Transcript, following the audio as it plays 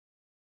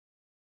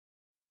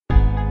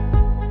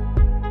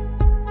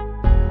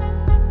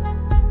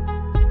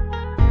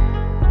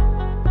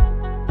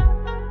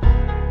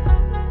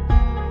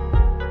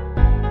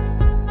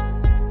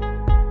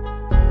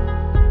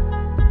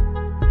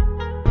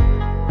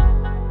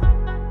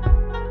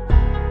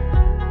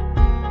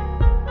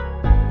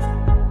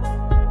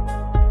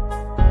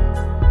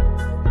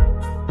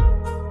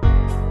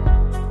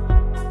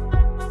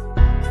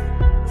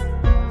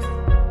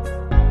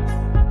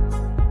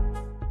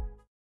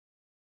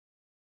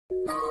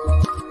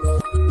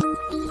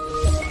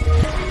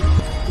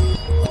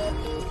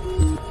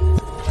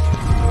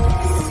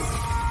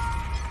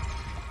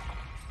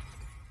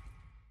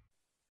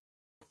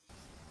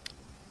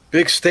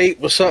Big State,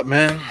 what's up,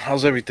 man?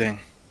 How's everything?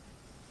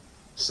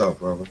 What's up,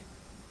 brother?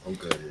 I'm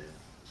good.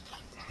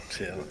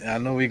 Yeah, I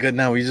know we good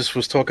now. We just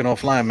was talking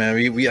offline, man.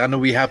 We I know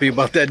we happy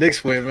about that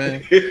Knicks win,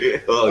 man. Yeah.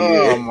 Oh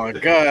Oh yeah. my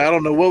god, I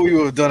don't know what we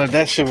would have done if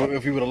that shit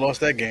if we would have lost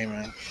that game,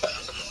 man.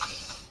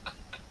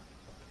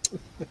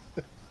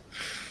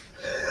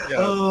 Yeah,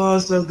 Oh, I'm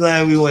so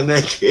glad we won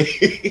that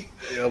game.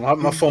 yeah,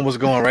 my phone was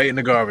going right in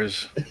the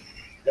garbage.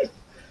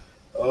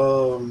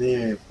 Oh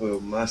man, for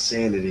my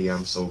sanity,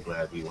 I'm so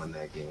glad we won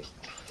that game.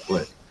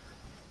 But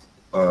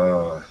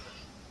uh,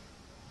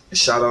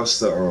 shout outs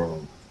to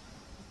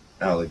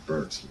Alec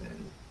Burks, man.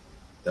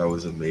 That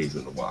was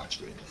amazing to watch,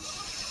 man.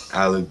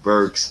 Alec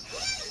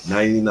Burks,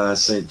 99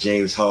 cent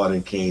James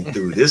Harden came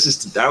through.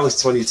 That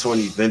was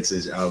 2020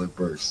 vintage Alec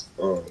Burks.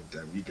 Oh,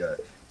 damn, we got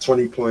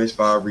 20 points,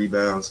 5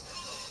 rebounds,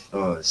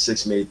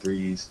 6 made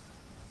threes.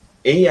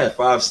 And he had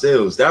 5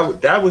 steals.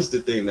 That was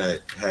the thing that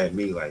had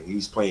me like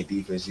he's playing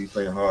defense. He's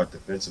playing hard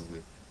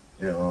defensively,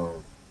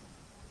 and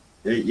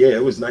yeah,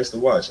 it was nice to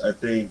watch. I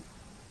think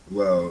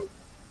well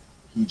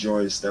he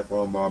joined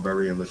Stephon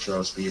Marbury and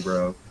Latrell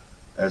Sprewell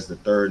as the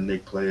third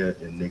Knicks player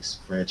in Knicks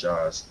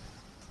franchise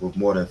with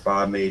more than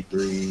 5 made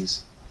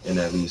threes and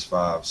at least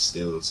 5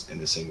 steals in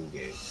a single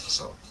game.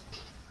 So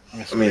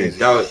That's I mean crazy.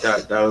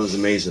 that was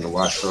amazing to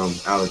watch from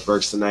Alec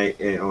Burks tonight.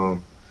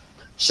 And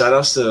shout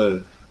outs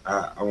to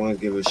I want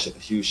to give a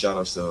huge shout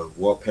outs to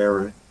Walt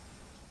Perrin,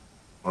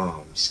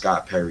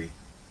 Scott Perry,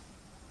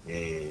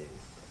 and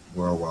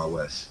World Wide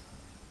West.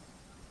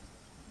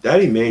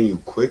 That Emmanuel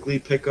quickly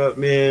pick up,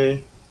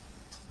 man.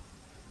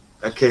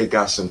 That kid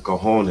got some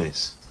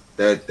cojones.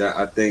 That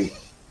I think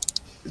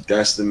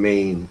that's the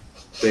main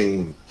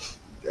thing.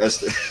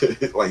 That's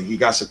like he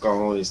got some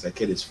cojones. That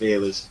kid is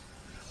fearless.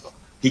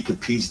 He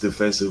competes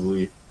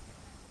defensively.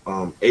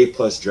 A+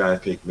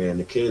 draft pick, man.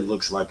 The kid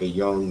looks like a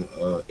young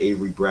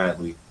Avery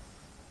Bradley.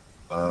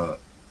 Uh,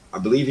 I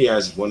believe he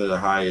has one of the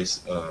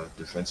highest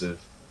defensive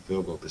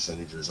field goal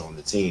percentages on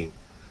the team.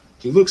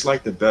 He looks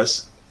like the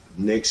best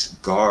Knicks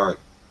guard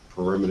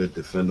perimeter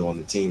defender on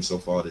the team so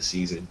far this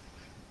season.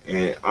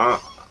 And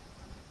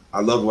I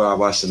love what I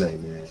watched tonight,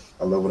 man.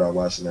 I love what I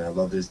watched tonight. I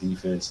love his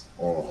defense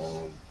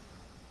on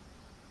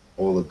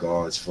all the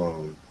guards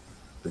from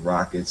the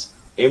Rockets.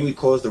 And we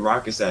caused the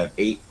Rockets to have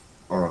 8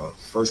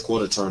 first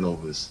quarter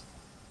turnovers.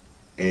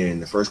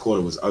 And the first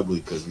quarter was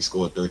ugly because we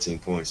scored 13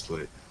 points.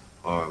 But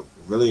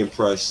really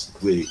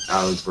impressed with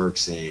Alex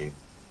Burks and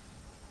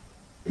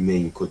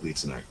Emmanuel quickly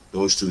tonight.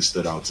 Those two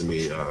stood out to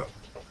me.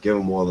 Give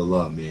them all the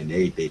love, man.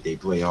 They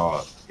play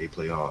hard. They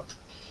play hard.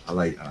 I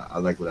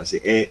like what I see,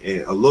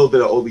 and a little bit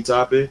of Obi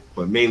Toppin,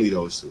 but mainly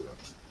those two.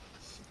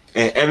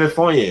 And Evan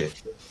Fournier.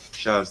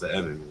 Shout out to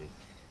Evan, man.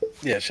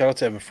 Yeah, shout out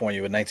to Evan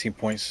Fournier with 19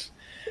 points.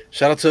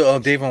 Shout out to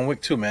Davon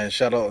Wick too, man.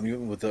 Shout out you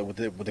with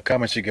the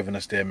comments you're giving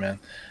us there, man.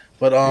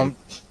 But Mm.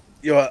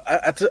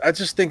 I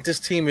just think this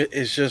team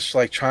is just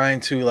like trying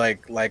to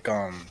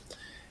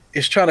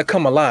it's trying to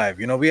come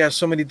alive. You know, we have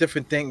so many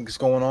different things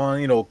going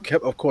on. You know,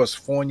 of course,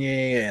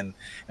 Fournier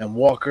and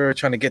Walker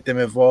trying to get them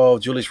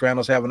involved. Julius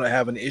Randle's having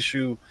an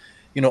issue.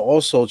 You know,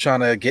 also trying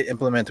to get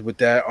implemented with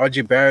that.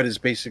 RJ Barrett is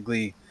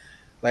basically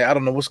like I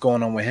don't know what's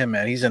going on with him,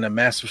 man. He's in a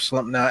massive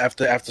slump now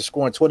after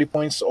scoring 20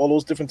 points all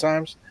those different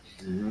times.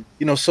 Hmm.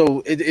 You know,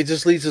 so it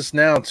just leads us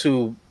now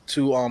to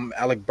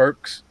Alec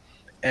Burks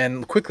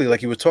and quickly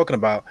like you were talking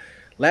about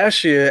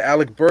last year.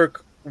 Alec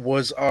Burke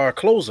was our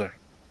closer,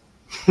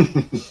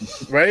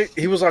 right?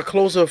 He was our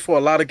closer for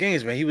a lot of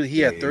games, man. He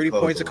Yeah, had he 30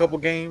 closed points a a lot. couple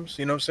games.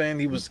 You know what I'm saying?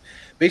 He was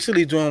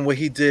basically doing what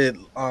he did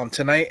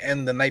tonight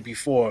and the night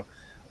before,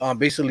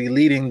 basically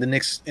leading the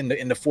Knicks in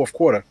the fourth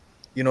quarter.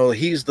 You know,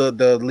 he's the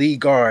lead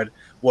guard.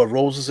 What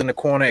Rose is in the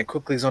corner and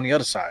quickly's on the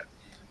other side.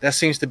 That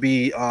seems to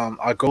be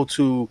our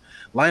go-to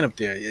lineup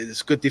there.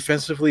 It's good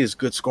defensively. It's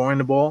good scoring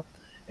the ball,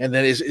 and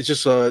then it's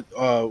just a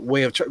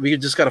way of we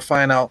just got to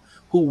find out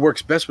who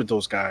works best with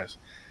those guys.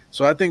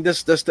 So I think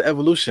that's the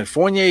evolution.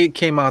 Fournier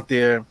came out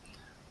there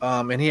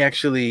and he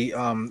actually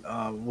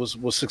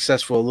was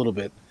successful a little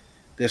bit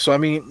there. So I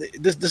mean,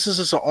 this is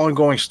just an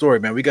ongoing story,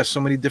 man. We got so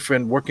many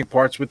different working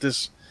parts with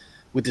this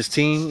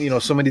team. You know,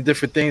 so many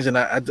different things, and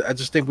I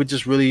just think we're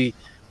just really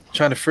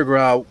trying to figure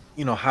out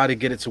how to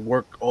get it to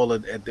work all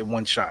at the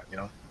one shot. You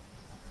know.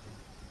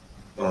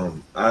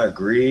 I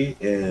agree.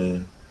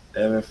 And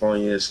Evan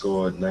Fournier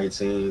scored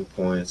 19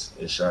 points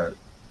and shot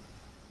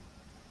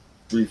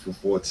 3 for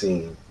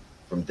 14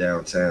 from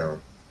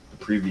downtown the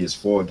previous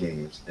 4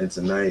 games. And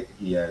tonight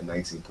he had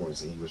 19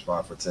 points and he was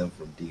 5 for 10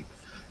 from deep.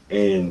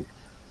 And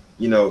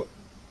you know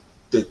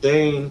the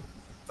thing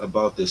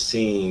about this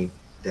team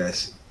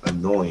that's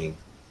annoying,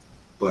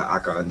 but I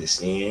can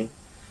understand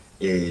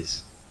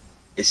is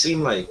it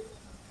seemed like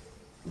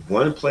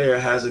one player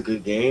has a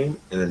good game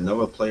and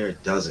another player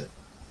doesn't.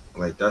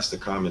 Like that's the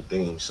common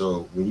thing.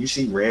 So when you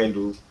see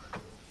Randall,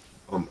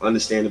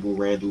 understandable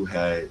Randall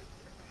had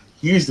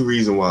he's the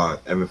reason why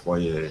Evan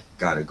Fournier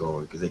got it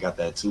going because they got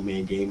that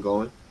 2-man game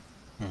going.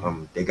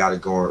 They got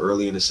it going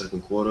early in the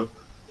second quarter.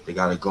 They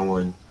got it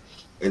going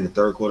in the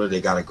third quarter.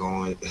 They got it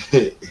going.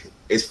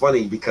 It's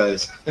funny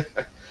because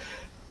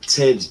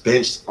Tibbs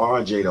benched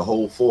RJ the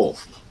whole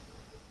fourth.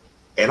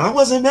 And I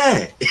wasn't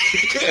mad.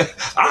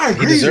 I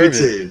agree with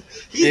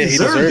Tibbs. He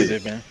deserved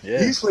it, man.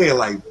 Yeah. He's playing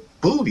like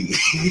booty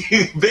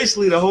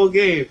basically the whole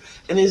game.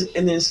 And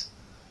it's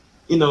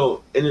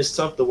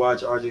tough to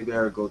watch RJ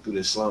Barrett go through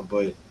this slump,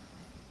 but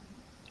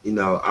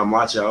I'm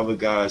watching other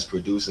guys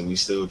produce and we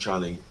still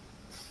trying to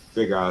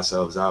figure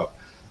ourselves out.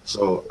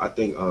 So I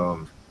think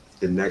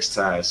the next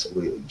task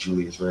with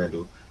Julius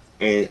Randle,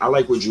 and I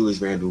like what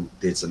Julius Randle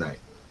did tonight.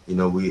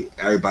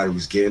 Everybody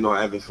was getting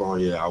on Evan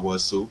Fournier. I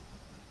was too.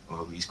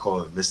 He's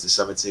calling Mr.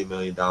 $17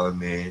 million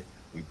man.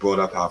 We brought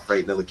up how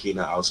Frank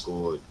Ntilikina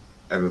outscored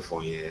Evan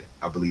Fournier,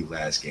 I believe,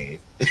 last game.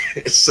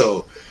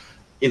 So,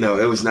 it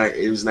was nice.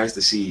 It was nice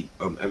to see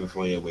Evan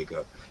Fournier wake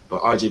up.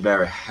 But RJ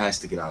Barrett has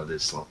to get out of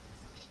this slump.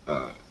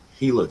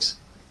 He looks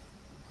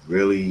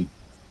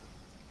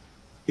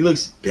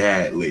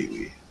bad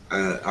lately.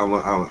 I'm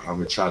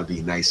gonna try to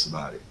be nice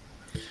about it.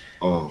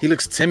 He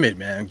looks timid,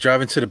 man.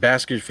 Driving to the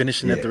basket,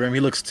 finishing at the rim. He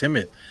looks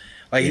timid.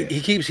 Like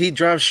he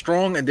drives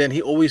strong, and then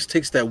he always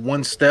takes that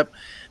one step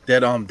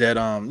that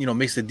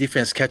makes the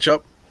defense catch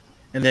up,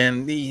 and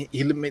then they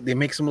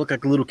makes him look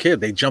like a little kid.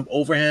 They jump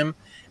over him,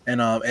 and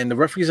the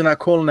referees are not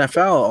calling that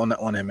foul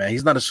on him, man.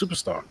 He's not a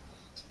superstar.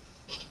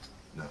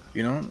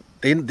 No.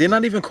 They're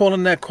not even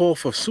calling that call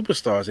for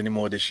superstars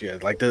anymore this year.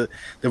 Like the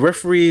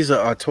referees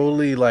are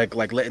totally like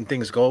letting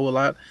things go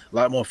a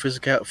lot more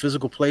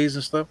physical plays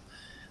and stuff.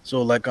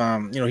 So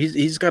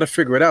he's got to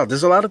figure it out.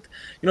 There's a lot of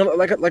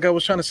like I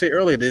was trying to say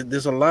earlier,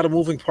 there's a lot of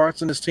moving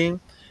parts in this team,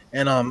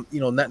 and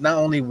not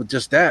only with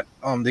just that,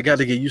 they got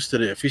to get used to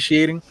the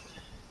officiating.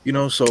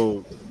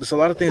 So there's a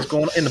lot of things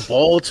going on in the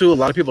ball too. A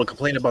lot of people are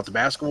complaining about the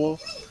basketball.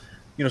 So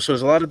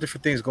there's a lot of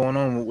different things going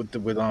on with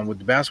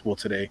the basketball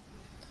today.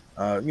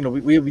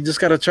 We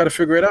just got to try to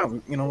figure it out.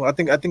 I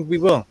think we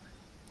will.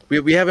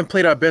 We haven't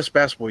played our best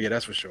basketball yet,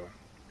 that's for sure,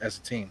 as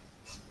a team.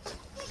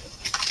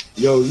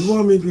 Yo, you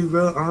want me to be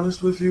real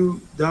honest with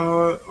you,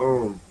 dog?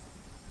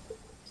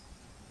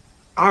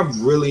 I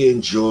really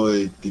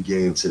enjoyed the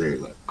game today.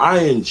 Like, I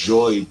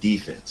enjoy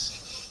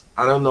defense.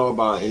 I don't know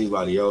about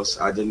anybody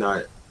else. I did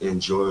not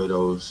enjoy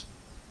those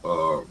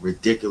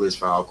ridiculous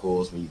foul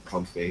calls when you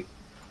pump fake.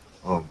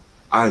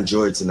 I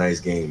enjoyed tonight's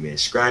game, man.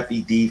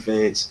 Scrappy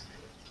defense.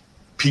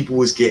 People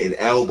was getting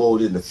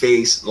elbowed in the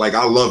face. Like,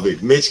 I love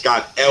it. Mitch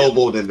got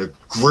elbowed in the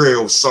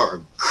grill,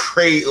 something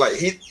crazy. Like,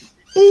 he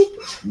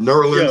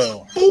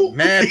Nerlens.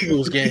 Mad people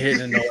was getting hit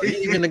in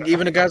the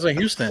even the guys on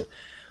Houston.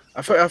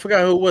 I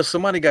forgot who it was.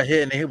 Somebody got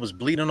hit and he was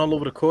bleeding all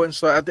over the court. And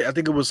so I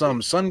think it was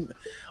what's his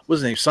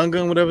name?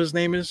 Sungun, whatever his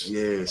name is.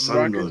 Yeah,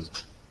 Sungun.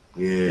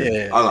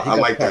 Yeah. I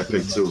like that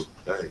pick too.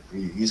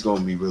 He's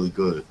gonna be really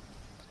good.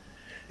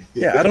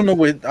 Yeah, I don't know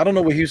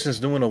what Houston's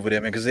doing over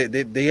there, man, because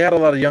they had a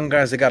lot of young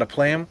guys. They got to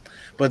play them,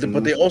 but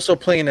they also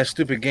playing that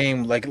stupid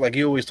game like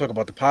you always talk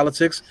about the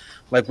politics,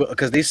 like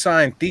because they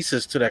signed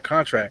Thesis to that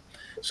contract.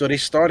 So they're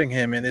starting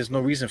him, and there's no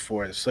reason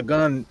for it.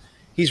 Sagan,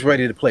 he's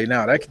ready to play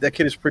now. That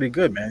kid is pretty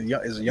good, man.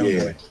 He's a young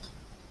boy.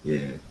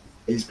 Yeah,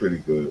 he's pretty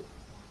good.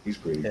 He's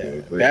pretty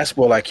good. But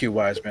basketball IQ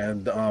wise,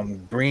 man.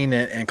 Breen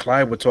and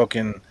Clyde were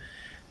talking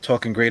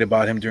great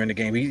about him during the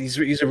game.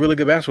 He's a really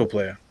good basketball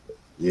player.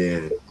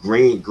 Yeah,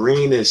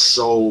 Green is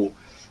so.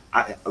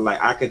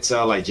 I could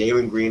tell like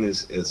Jalen Green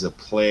is a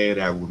player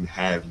that would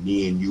have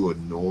me and you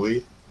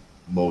annoyed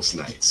most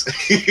nights.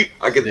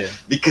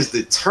 Because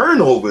the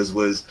turnovers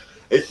was.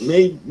 It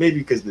maybe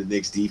because the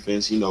Knicks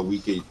defense, we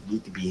could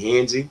be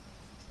handsy,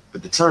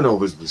 but the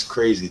turnovers was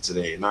crazy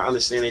today. And I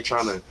understand they're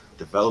trying to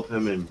develop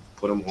him and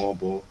put him on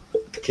ball.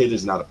 The kid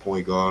is not a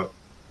point guard.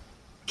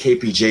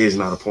 KPJ is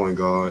not a point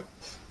guard.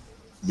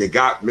 You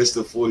got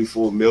Mr.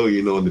 44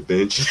 million on the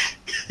bench.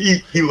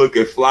 he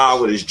looking fly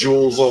with his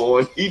jewels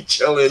on. He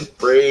chilling,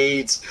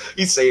 braids.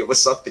 He saying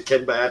what's up to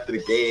Kemba after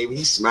the game.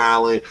 He's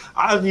smiling.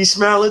 I'd be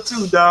smiling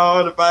too,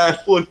 dog. If I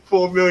had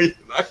 44 million,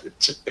 I could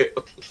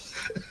chill.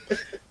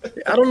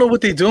 I don't know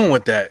what they're doing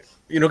with that,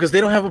 because they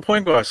don't have a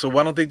point guard. So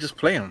why don't they just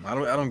play him? I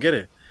don't get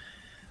it.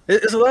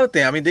 It's a lot of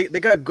things. I mean, they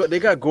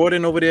got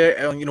Gordon over there.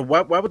 And,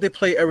 why would they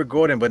play Eric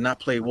Gordon but not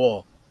play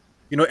Wall?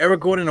 Eric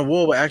Gordon and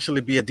Wall would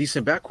actually be a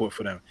decent backcourt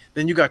for them.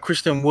 Then you got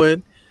Christian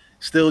Wood.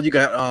 Still, you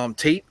got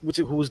Tate,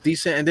 who was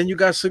decent, and then you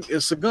got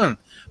Sagun.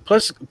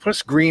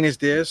 Plus Green is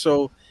there.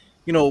 So,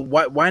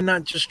 why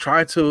not just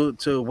try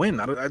to win?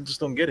 I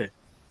just don't get it.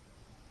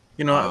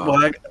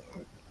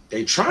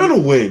 They trying to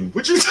win.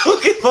 What you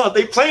talking about?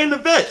 They playing the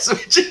vets.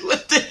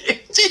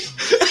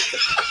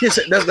 Yes,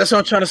 that's what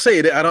I'm trying to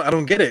say. I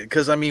don't get it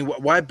because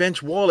why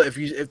bench Waller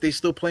if they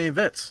still playing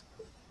vets?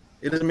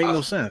 It doesn't make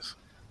no sense.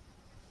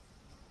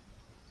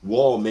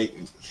 Wall man.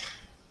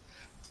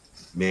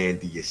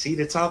 Do you see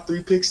the top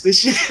 3 picks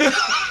this year?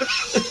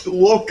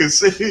 Wall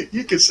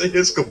you can say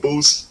his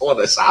caboose on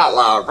the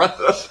sideline,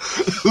 brother.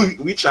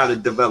 we trying to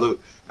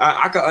develop.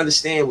 I can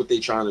understand what they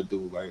trying to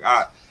do.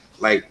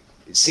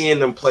 seeing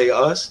them play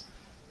us,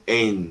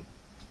 and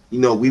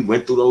we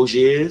went through those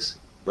years,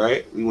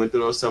 right? We went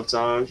through those tough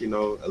times.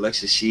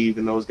 Alexis Sheave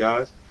and those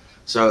guys.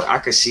 So I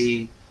could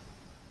see,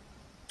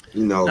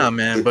 Nah,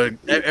 man, but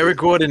Eric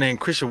Gordon and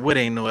Christian Wood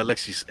ain't no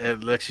Alexis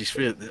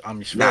Smith.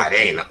 Nah,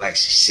 they ain't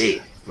Alexis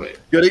Sheave. But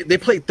yo, they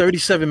played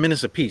 37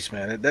 minutes apiece,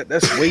 man.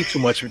 That's way too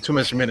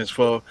much minutes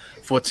for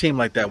a team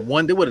like that.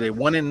 What are they?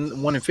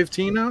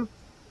 1-15 now?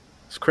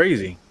 It's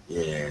crazy.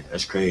 Yeah,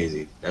 that's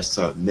crazy. That's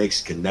tough.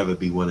 Knicks can never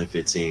be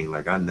 1-15.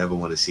 Like I never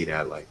want to see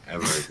that like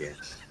ever again.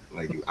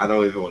 Like I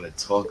don't even want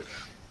to talk.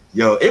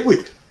 Yo, it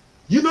would.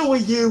 You know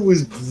what year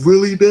was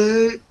really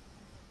bad?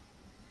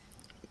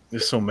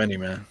 There's so many,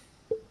 man.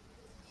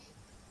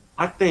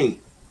 I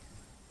think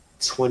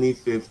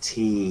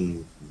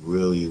 2015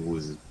 really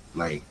was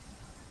like.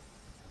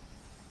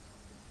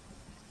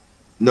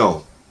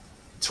 No,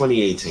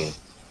 2018.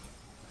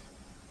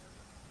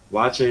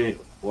 Watching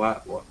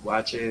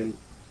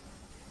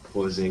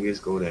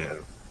Porzingis go down,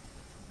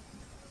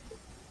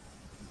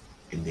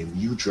 and then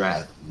you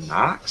draft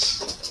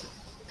Knox.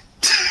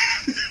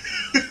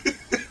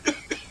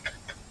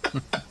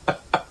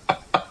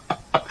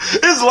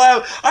 It's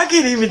laugh. I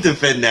can't even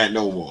defend that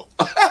no more.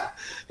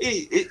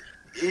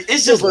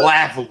 It's just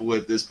laughable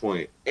at this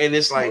point, and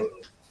it's like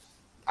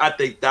I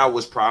think that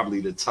was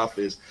probably the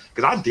toughest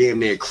because I damn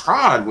near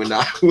cried when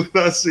I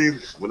seen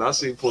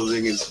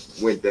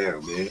Porzingis went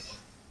down, man.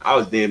 I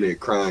was damn near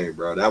crying,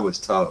 bro. That was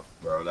tough,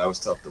 bro. That was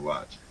tough to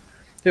watch.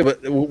 Yeah,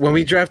 but when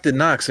we drafted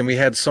Knox and we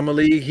had summer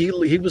league,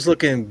 he was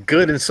looking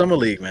good in summer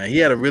league, man. He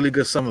had a really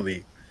good summer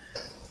league,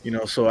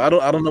 So I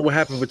don't know what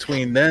happened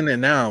between then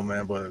and now,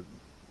 man. But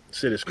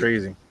shit is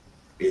crazy.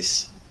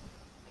 It's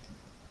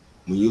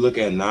when you look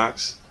at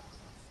Knox,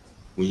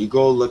 when you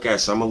go look at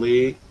summer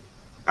league,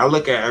 I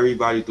look at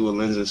everybody through a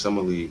lens of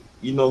summer league.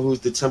 You know who's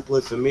the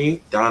template for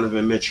me?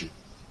 Donovan Mitchell.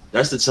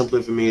 That's the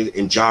template for me,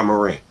 and Ja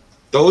Morant.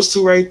 Those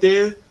two right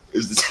there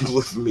is the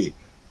template for me.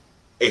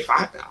 If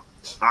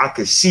I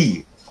could see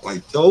it.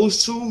 Like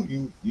those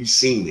two, you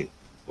seen it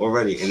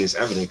already, and it's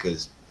evident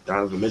because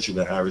Donovan Mitchell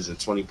been averaging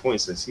 20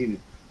 points since he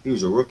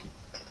was a rookie.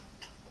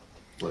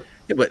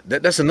 Yeah, but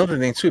that's another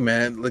thing too,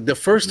 man. Like the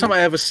first time I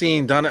ever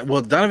seen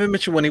Donovan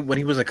Mitchell when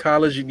he was in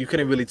college, you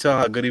couldn't really tell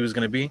how good he was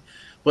going to be.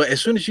 But as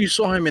soon as you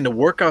saw him in the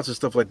workouts and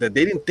stuff like that,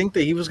 they didn't think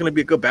that he was going to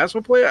be a good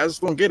basketball player. I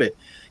just don't get it.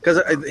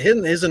 Because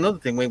here's another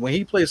thing: when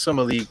he plays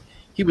summer league,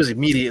 he was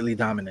immediately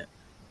dominant.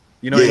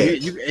 You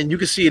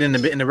can see it in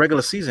the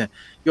regular season.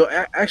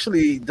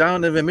 Actually,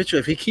 Donovan Mitchell,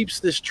 if he keeps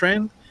this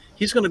trend,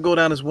 he's going to go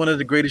down as one of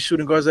the greatest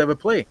shooting guards to ever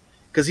play.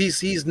 Because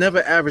he's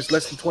never averaged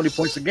less than 20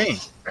 points a game.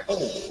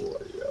 Oh,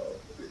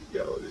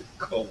 yo,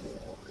 come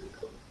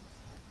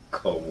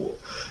on.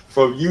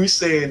 From you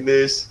saying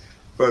this,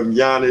 from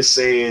Giannis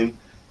saying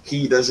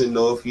he doesn't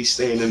know if he's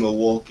staying in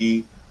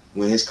Milwaukee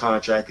when his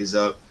contract is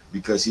up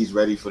because he's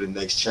ready for the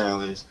next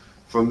challenge.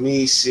 From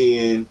me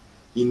seeing,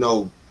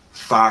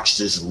 Fox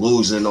just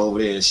losing over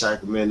there in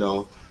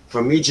Sacramento.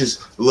 From me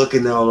just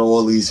looking at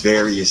all these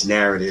various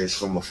narratives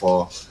from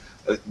afar.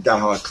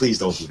 Please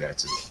don't do that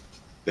to me.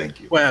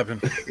 Thank you. What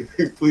happened?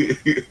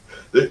 Please.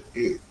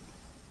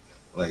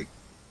 Like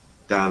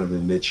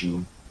Donovan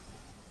Mitchell,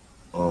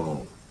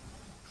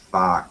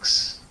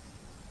 Fox,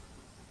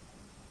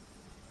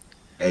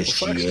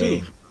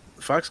 SGA.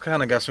 Fox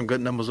kind of got some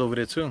good numbers over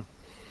there too.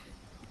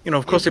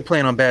 Of course they're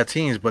playing on bad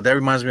teams, but that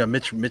reminds me of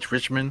Mitch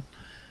Richmond.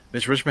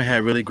 Mitch Richmond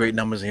had really great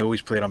numbers, and he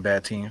always played on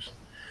bad teams.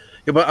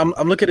 Yeah, but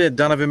I'm looking at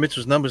Donovan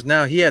Mitchell's numbers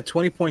now. He had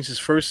 20 points his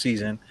first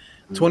season,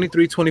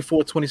 23,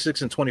 24,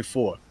 26, and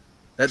 24.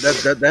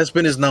 That's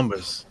been his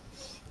numbers.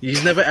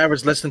 He's never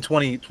averaged less than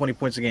 20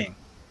 points a game.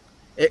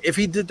 If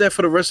he did that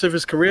for the rest of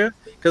his career,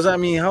 because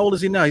how old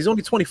is he now? He's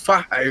only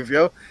 25,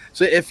 yo.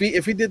 So if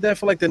he did that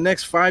for like the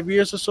next 5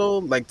 years or so,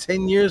 like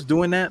 10 years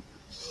doing that,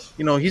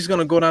 he's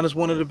gonna go down as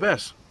one of the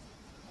best.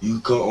 You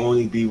can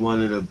only be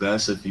one of the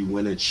best if you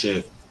win a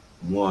chip.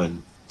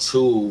 1,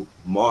 2,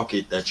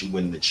 market that you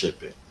win the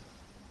chip in.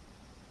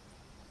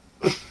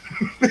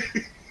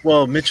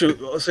 Well,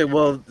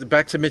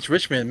 back to Mitch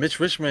Richmond. Mitch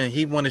Richmond,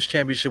 he won his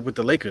championship with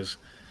the Lakers,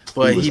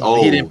 but he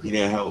didn't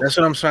help. That's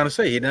what I'm trying to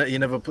say. He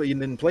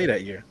didn't play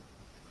that year,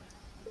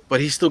 but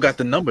he still got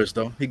the numbers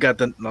though. He got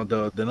the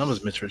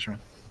numbers, Mitch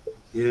Richmond.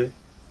 Yeah,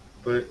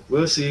 but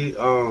we'll see.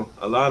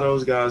 A lot of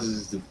those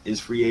guys is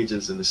free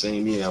agents in the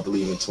same year, I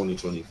believe, in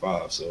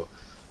 2025. So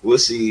we'll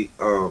see.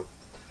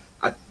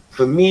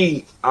 For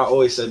me, I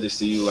always said this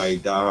to you,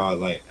 like,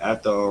 like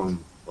after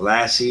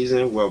last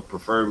season, well,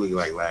 preferably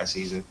like last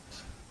season,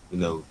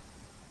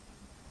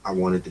 I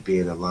wanted to be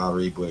in the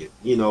lottery, but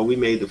we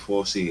made the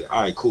 4th seed.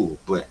 All right, cool.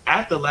 But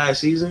after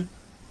last season,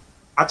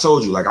 I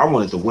told you, like, I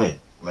wanted to win.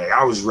 Like,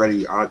 I was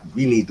ready.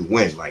 We need to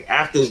win. Like,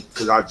 after,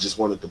 because I just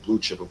wanted the blue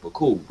chipper, but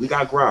cool. We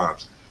got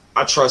Grimes.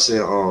 I trust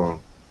in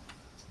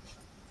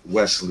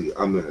Wesley.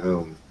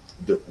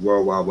 The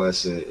Worldwide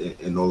West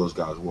and all those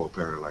guys, Walt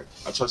Perrin. Like,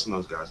 I trust in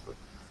those guys, but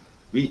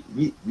we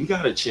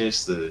got a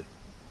chance to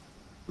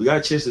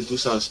do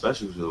something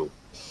special. So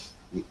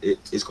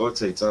it's gonna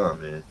take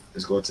time, man.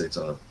 It's gonna take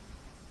time.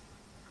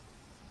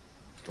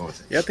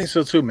 Yeah, I think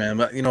so too, man.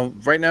 But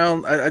right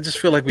now, I just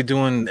feel like we're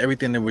doing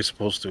everything that we're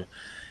supposed to.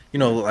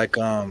 Like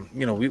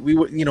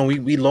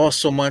we lost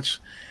so much.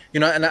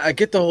 And I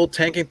get the whole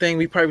tanking thing.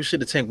 We probably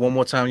should have tanked one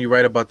more time. You're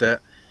right about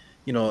that.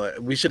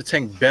 We should have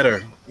tanked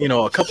better.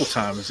 A couple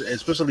times,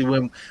 especially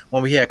when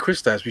we had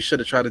Kristaps. We should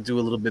have tried to do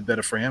a little bit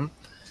better for him.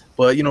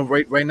 But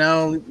right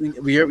now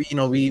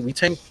we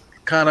tanked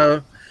kind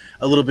of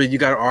a little bit. You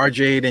got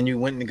RJ, then you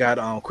went and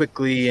got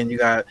quickly, and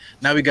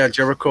now we got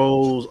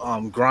Jericho,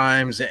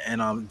 Grimes,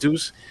 and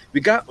Deuce. We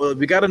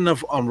got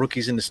enough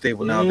rookies in the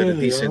stable now that are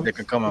decent that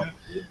can come out.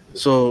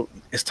 So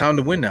it's time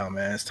to win now,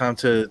 man. It's time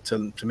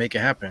to make it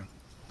happen.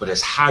 But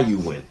it's how you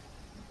win.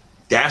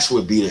 That's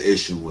what be the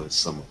issue with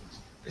some of us.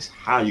 It's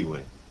how you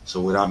win.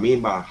 So what I mean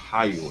by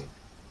how you win,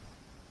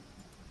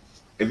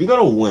 if you're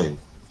gonna win,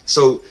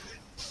 so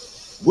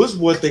what's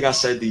one thing I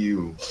said to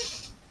you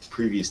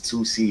previous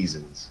 2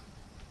 seasons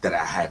that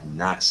I have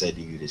not said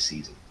to you this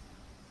season?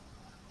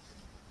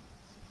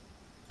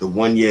 The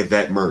 1 year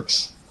vet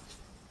Mercs.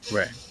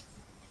 Right.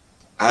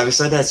 I haven't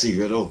said that to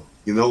you at all.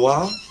 You know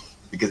why?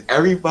 Because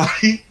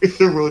everybody in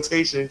the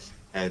rotation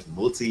has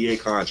multi-year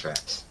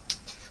contracts.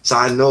 So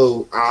I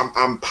know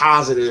I'm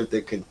positive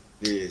that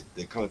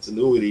the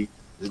continuity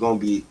is going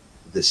to be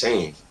the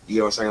same. You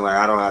know what I'm saying? Like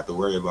I don't have to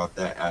worry about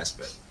that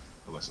aspect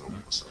of what's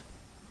on. So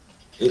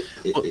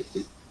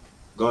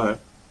go ahead.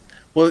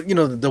 Well,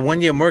 the 1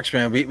 year Mercs,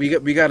 man,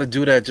 we got to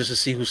do that just to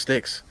see who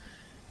sticks.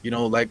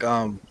 Like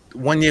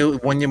 1 year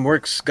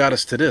Mercs got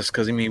us to this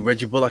because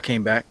Reggie Bullock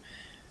came back.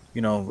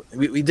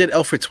 We did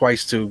Elfrid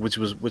twice too, which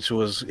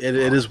was it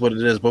is what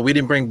it is. But we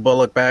didn't bring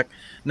Bullock back.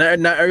 Not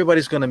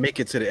everybody's gonna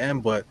make it to the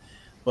end, but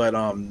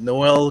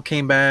Noel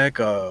came back,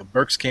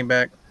 Burks came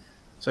back.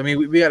 So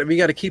we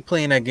got to keep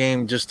playing that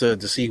game just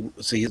to see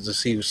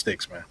who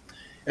sticks, man.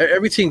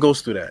 Every team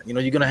goes through that.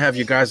 You're gonna have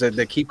your guys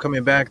that keep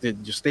coming back, that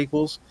your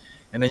staples,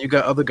 and then you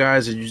got other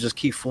guys that you just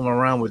keep fooling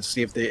around with to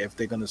see if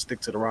they're gonna stick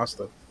to the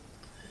roster.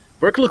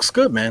 Burke looks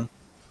good, man.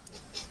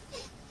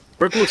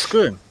 Burke looks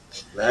good.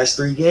 Last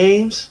 3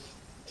 games.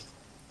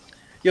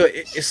 Yo,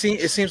 it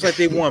seems like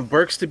they want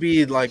Burks to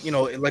be like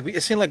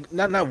it seems like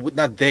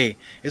not they.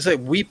 It's like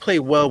we play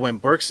well when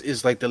Burks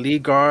is like the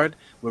lead guard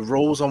with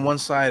Rose on one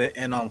side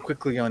and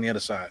quickly on the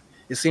other side.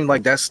 It seemed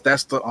like that's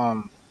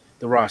the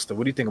roster.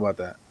 What do you think about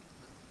that?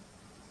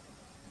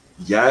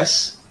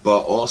 Yes, but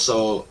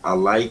also I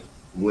like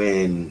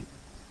when.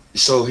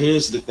 So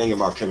here's the thing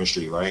about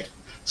chemistry, right?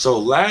 So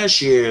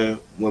last year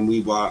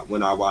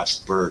when I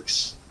watched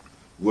Burks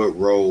with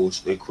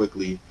Rose and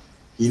quickly,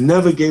 he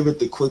never gave it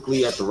to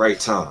quickly at the right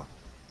time.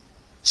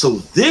 So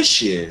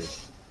this year,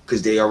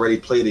 because they already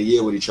played a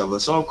year with each other,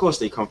 so of course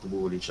they comfortable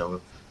with each other.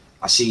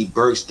 I see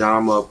Burks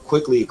dime up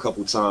quickly a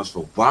couple times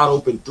for wide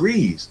open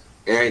threes,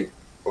 and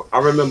I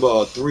remember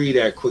a 3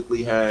 that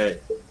quickly had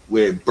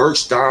where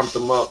Burks dimed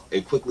them up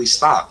and quickly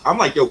stopped. I'm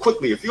like, yo,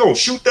 quickly, if you don't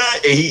shoot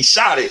that, and he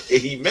shot it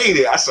and he made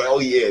it, I said, oh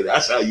yeah,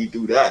 that's how you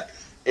do that,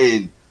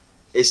 and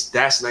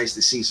that's nice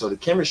to see. So the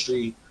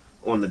chemistry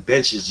on the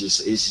bench is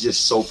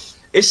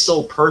just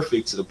so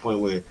perfect to the point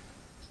where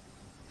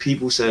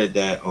people said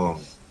that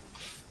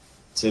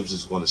Tibbs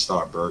is going to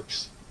start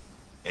Burks,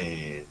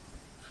 and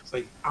it's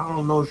like I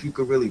don't know if you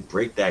could really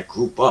break that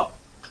group up.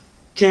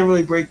 Can't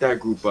really break that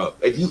group up.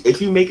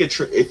 If you make a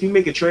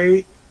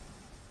trade,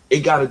 it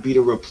got to be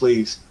to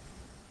replace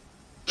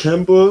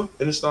Kemba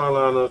in the starting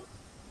lineup,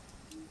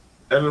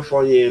 Evan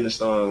Fournier in the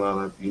starting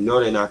lineup. You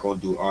know they're not going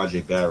to do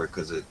RJ Barrett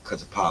because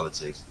of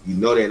politics. You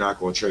know they're not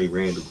going to trade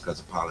Randall because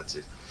of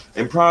politics,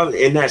 and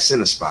probably in that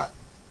center spot.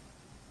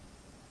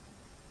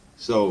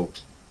 So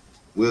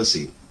we'll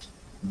see.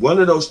 One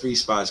of those 3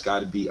 spots got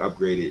to be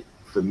upgraded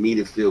for me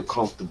to feel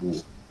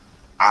comfortable.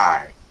 All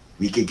right,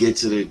 we could get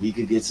to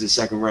the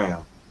second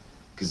round,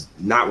 because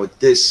not with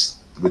this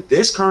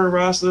current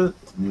roster.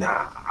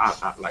 Nah,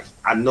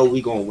 I know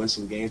we gonna win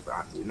some games, but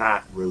I'm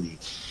not really.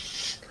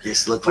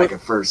 This looked like a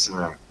first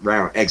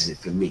round exit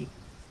for me.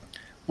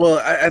 Well,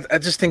 I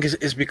just think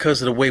it's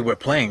because of the way we're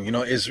playing.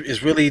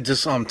 Is really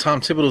just Tom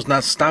Thibodeau's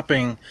not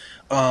stopping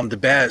the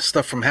bad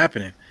stuff from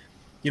happening.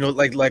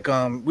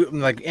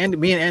 Like Andy,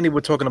 me and Andy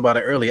were talking about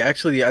it earlier.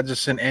 Actually, I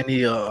just sent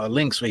Andy a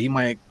link so he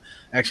might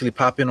actually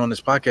pop in on this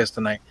podcast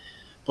tonight.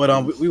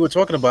 But we were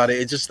talking about it.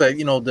 It's just that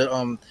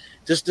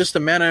just the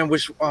manner in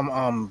which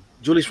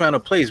Julius Randle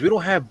plays. We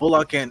don't have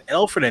Bullock and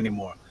Elfrid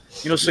anymore.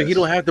 So he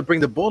don't have to bring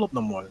the ball up no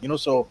more.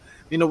 So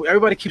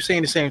everybody keeps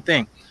saying the same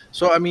thing.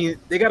 So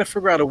they got to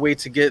figure out a way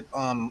to get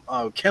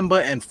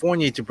Kemba and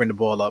Fournier to bring the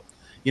ball up.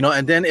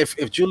 And then if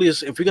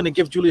we're gonna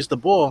give Julius the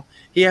ball,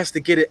 he has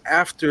to get it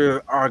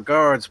after our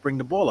guards bring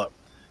the ball up.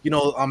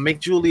 Make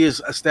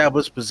Julius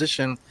establish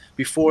position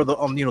before the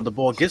the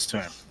ball gets to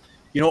him.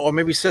 Or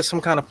maybe set some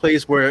kind of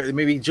place where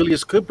maybe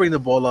Julius could bring the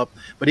ball up,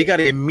 but he got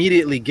to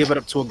immediately give it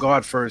up to a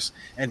guard first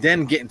and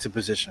then get into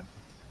position.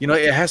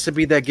 It has to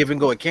be that give and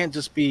go. It can't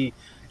just be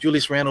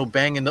Julius Randle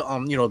banging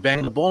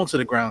the ball into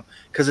the ground,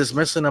 because it's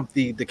messing up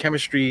the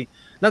chemistry.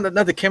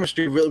 Not the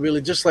chemistry,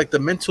 really, just like the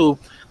mental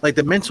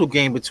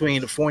game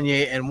between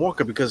Fournier and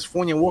Walker, because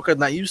Fournier and Walker are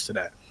not used to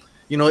that.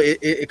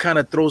 it kind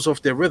of throws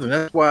off their rhythm.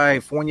 That's why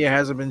Fournier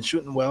hasn't been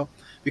shooting well,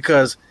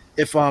 because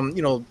if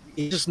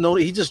he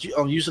just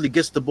usually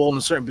gets the ball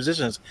in certain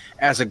positions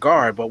as a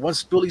guard, but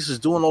once Julius is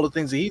doing all the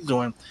things that he's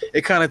doing,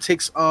 it kind of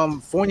takes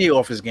Fournier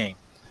off his game,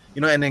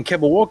 and then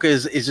Kemba Walker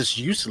is just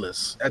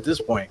useless at this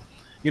point.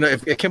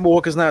 If Kemba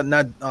Walker's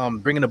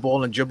not bringing the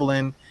ball and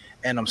dribbling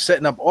and I'm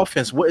setting up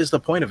offense, what is the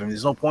point of him?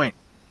 There's no point.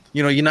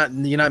 You're not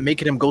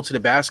making him go to the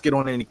basket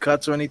on any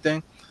cuts or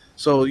anything.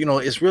 So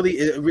it's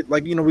really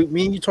like me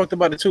and you talked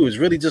about it too. It's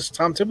really just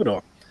Tom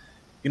Thibodeau.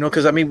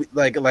 Because I mean,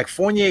 like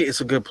Fournier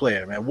is a good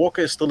player, man.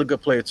 Walker is still a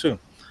good player too.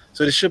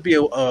 So there should be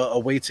a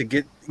way to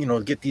get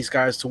these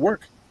guys to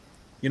work.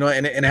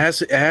 And it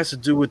has to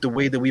do with the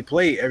way that we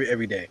play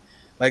every day.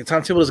 Like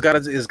Tom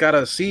Thibodeau's got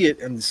to see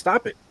it and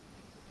stop it.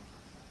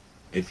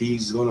 If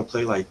he's gonna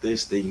play like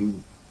this,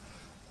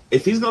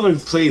 if he's gonna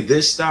play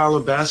this style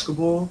of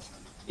basketball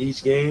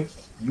each game,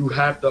 you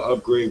have to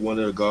upgrade one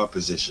of the guard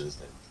positions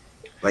then.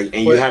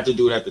 You have to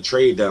do it at the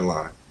trade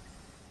deadline.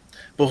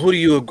 But who do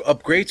you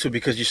upgrade to?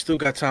 Because you still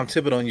got Tom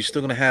Thibodeau, and you're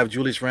still gonna have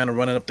Julius Randle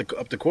running up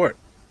the court.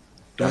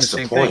 That's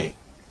the point.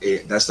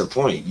 That's the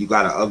point. You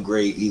gotta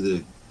upgrade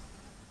You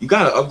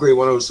gotta upgrade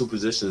one of those two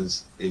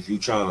positions if you're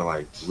trying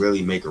to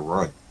really make a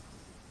run.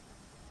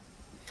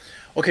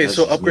 Okay,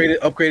 so upgrade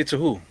it to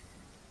who?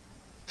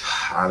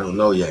 I don't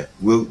know yet.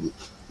 We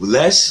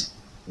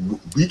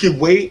can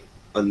wait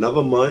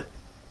another month,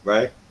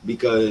 right?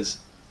 Because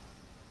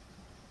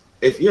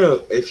if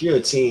you're a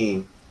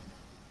team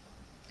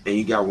and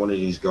you got one of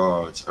these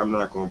guards, I'm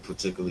not going to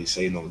particularly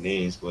say no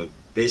names, but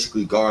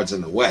basically guards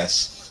in the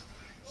West,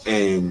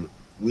 and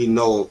we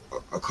know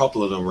a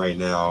couple of them right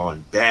now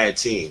on bad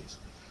teams.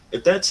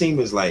 If that team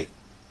is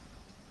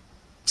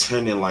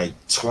 10 and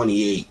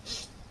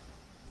 28,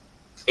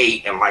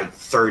 8 and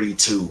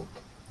 32,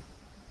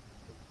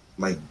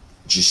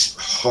 just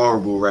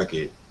horrible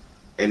record,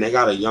 and they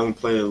got a young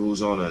player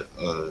who's on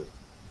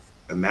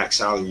a max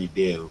salary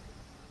deal,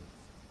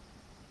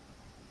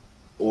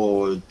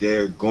 or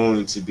they're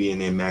going to be in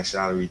their max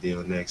salary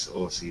deal next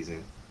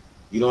offseason,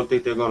 you don't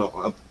think they're going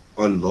to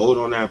unload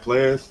on that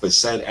player for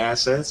said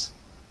assets?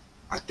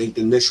 I think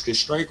the Knicks could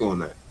strike on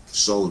that.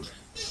 So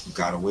you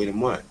got to wait a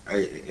month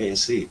and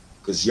see.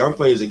 Because young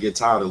players that get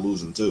tired of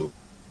losing too.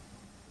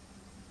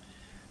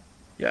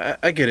 Yeah,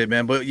 I get it,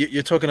 man. But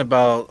you're talking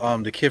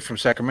about the kid from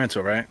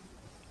Sacramento, right?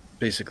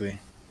 Basically.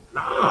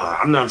 Nah,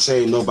 I'm not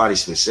saying nobody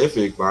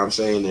specific, but I'm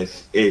saying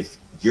if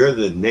you're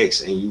the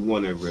Knicks and you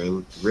want to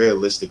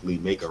realistically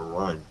make a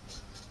run,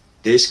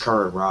 this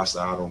current roster,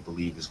 I don't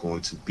believe, is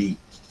going to beat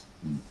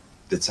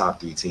the top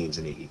 3 teams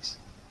in the East.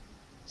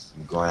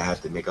 You're going to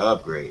have to make an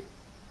upgrade.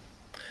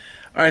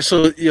 All right,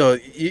 so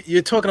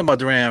you're talking about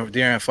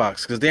De'Aaron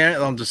Fox, because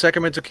the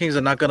Sacramento Kings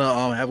are not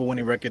gonna have a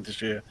winning record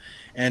this year,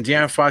 and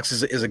De'Aaron Fox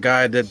is a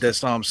guy that's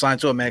signed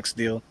to a max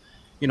deal,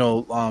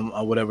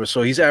 or whatever.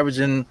 So he's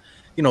averaging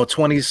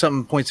 20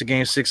 something points a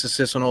game, 6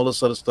 assists, and all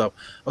this other stuff.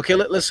 Okay,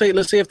 let's say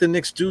if the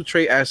Knicks do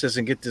trade assets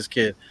and get this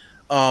kid,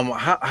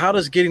 how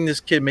does getting this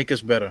kid make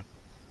us better?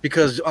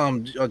 Because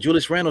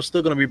Julius Randle's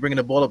still gonna be bringing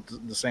the ball up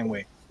the same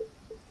way.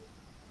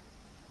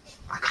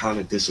 I kind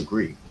of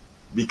disagree.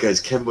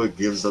 Because Kemba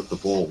gives up the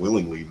ball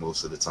willingly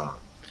most of the time.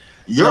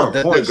 You're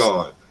a point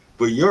guard,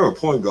 but you're a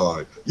point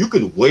guard. You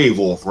can wave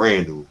off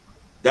Randle.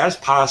 That's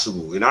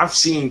possible. And I've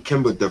seen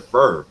Kemba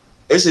defer.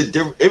 It's a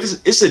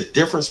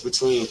difference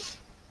between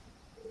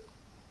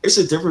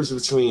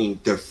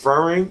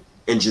deferring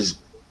and just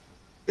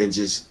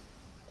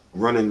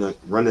running a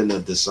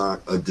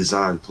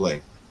design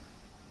play.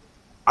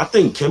 I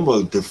think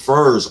Kemba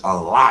defers a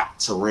lot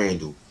to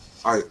Randle.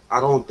 I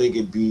don't think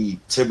it'd be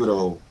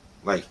Thibodeau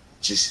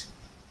just.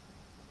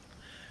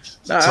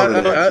 No,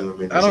 I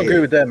don't agree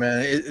with that,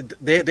 man.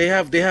 They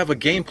have a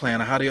game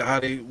plan of how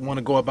they want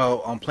to go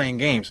about playing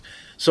games.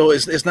 So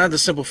it's not the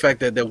simple fact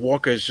that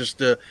Walker is just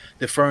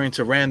deferring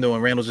to Randle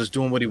and Randle's just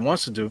doing what he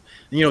wants to do.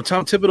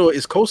 Tom Thibodeau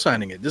is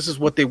co-signing it. This is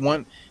what they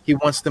want. He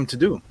wants them to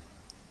do.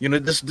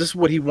 This is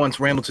what he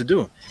wants Randle to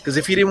do. Because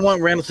if he didn't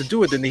want Randle to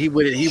do it, then he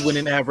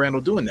wouldn't have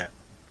Randle doing that.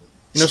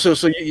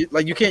 So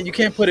you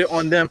can't put it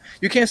on them.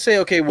 You can't say,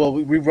 okay, well,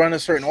 we run a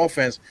certain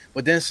offense,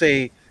 but then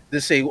say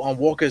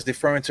Walker is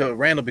deferring to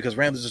Randle because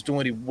Randle's just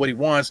doing what he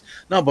wants.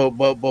 No, but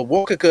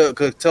Walker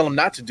could tell him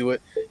not to do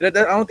it. I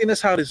don't think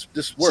that's how this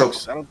works.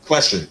 So,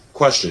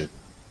 question.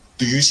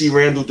 Do you see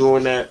Randle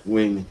doing that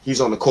when he's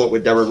on the court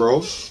with Derrick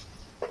Rose?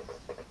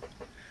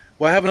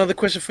 Well, I have another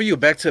question for you.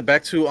 Back to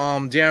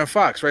De'Aaron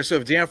Fox, right? So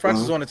if De'Aaron Fox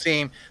is on the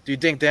team, do you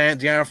think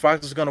De'Aaron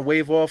Fox is going to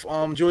wave off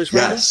Julius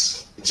Randle?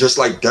 Yes, just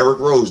like Derrick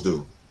Rose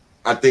do.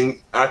 I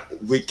think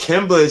with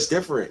Kemba it's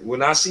different.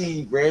 When I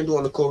see Randle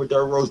on the court with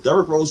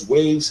Derrick Rose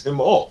waves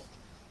him off.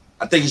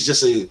 I think it's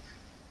just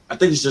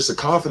a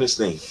confidence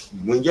thing.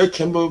 When you're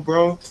Kemba,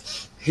 bro,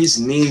 his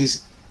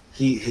knees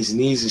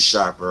is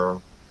shot,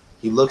 bro.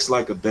 He looks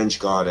like a bench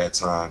guard at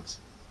times.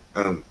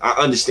 I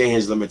understand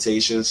his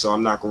limitations, so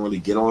I'm not gonna really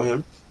get on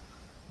him.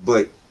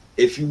 But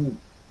if you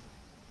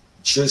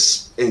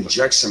just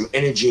inject some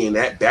energy in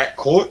that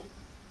backcourt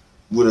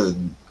with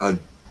a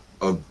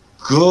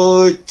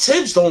good.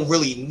 Tibbs don't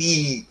really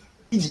need.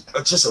 He's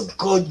just a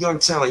good young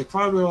talent. He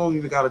probably don't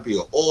even got to be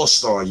an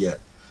all-star yet.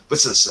 But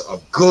just a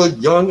good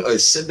young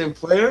ascending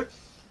player.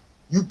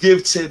 You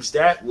give Tibbs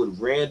that with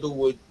Randall,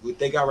 what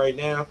they got right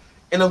now,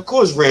 and of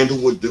course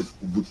Randall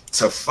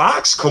to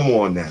Fox. Come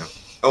on now.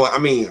 Oh, I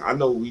mean, I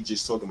know we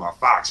just talking about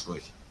Fox,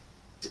 but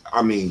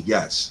I mean,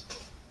 yes.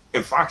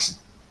 And Fox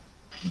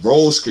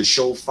Rose could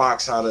show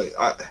Fox how to.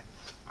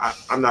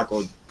 I'm not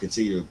going to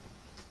continue to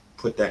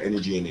put that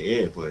energy in the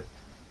air, but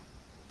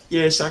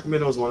yeah,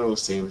 Sacramento is one of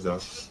those teams though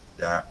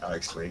that I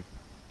explained.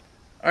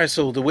 All right,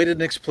 so the way the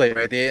Knicks play,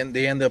 right? They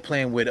end up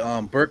playing with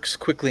Burks,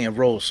 Quickly, and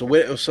Rose.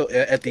 So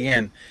at the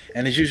end,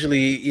 and it's usually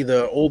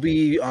either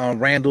Obi,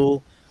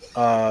 Randall,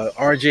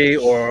 RJ,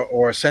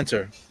 or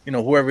center. You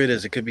know, whoever it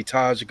is. It could be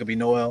Taj, it could be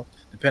Noel,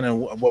 depending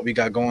on what we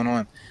got going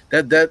on.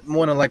 That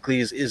more than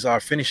likely is our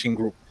finishing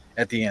group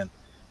at the end,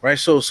 right?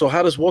 So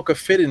how does Walker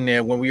fit in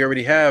there when we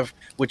already have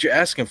what you're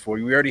asking for?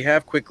 We already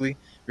have Quickly,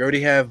 we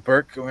already have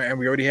Burke, and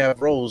we already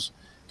have Rose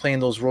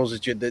playing those roles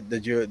that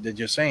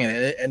you're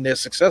saying, and they're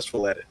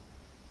successful at it.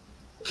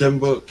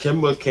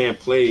 Kemba can't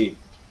play.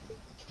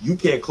 You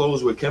can't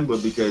close with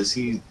Kemba because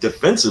he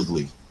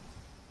defensively.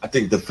 I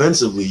think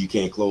defensively you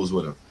can't close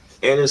with him,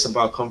 and it's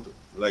about comfort.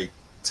 Like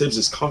Tibbs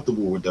is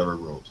comfortable with Derrick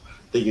Rose.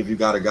 I think if you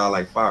got a guy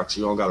like Fox,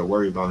 you don't got to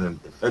worry about him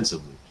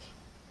defensively.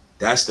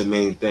 That's the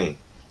main thing.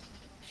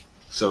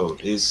 So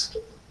it's.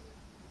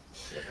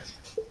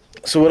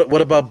 So what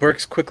about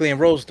Burks, Quickly, and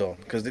Rose though?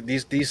 Because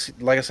these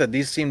like I said,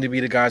 these seem to be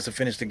the guys to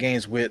finish the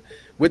games with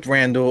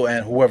Randall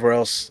and whoever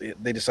else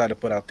they decide to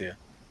put out there.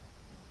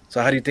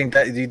 So how do you think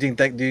that? Do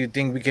you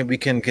think we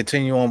can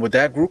continue on with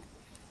that group,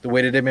 the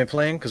way that they've been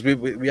playing? Because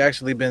we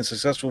actually been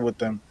successful with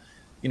them,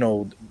 you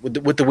know,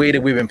 with the way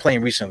that we've been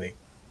playing recently.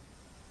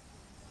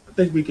 I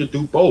think we could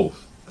do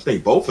both. I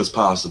think both is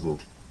possible.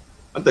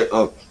 I think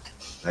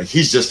like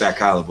he's just that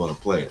caliber of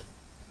player.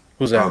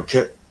 Who's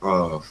that?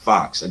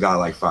 Fox, a guy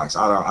like Fox.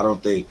 I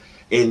don't think,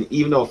 and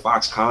even though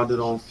Fox kinda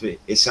don't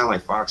fit, it sounds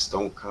like Fox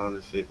don't kinda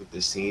fit with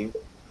this team.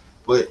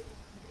 But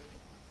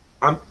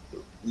I'm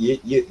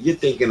you're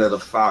thinking of the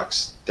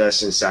Fox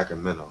that's in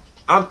Sacramento.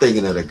 I'm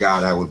thinking of the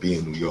guy that would be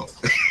in New York.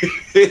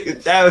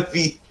 that'd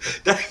be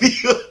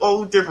a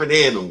whole different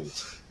animal.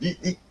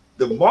 The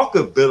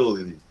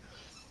marketability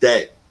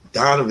that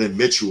Donovan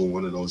Mitchell,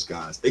 one of those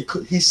guys,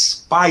 he's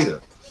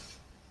Spider-Man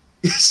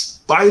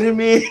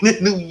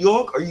in New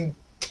York. Are you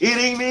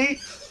kidding me?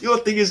 You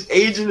don't think his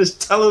agent is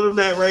telling him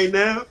that right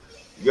now?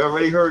 You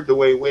already heard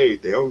Dwayne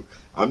Wade.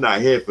 I'm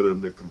not here for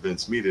them to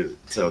convince me to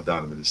tell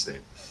Donovan to stay.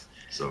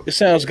 So It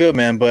sounds good,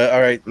 man. But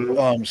all right,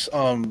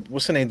 mhm.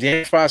 what's the name?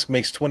 De'Aaron Fox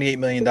makes $28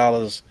 million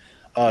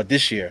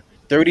this year,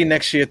 30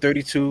 next year,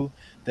 32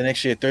 the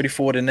next year,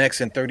 34 the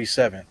next, and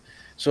 37.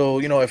 So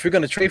if we're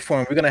gonna trade for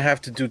him, we're gonna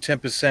have to do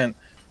 10%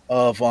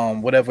 of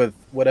whatever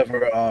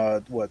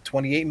what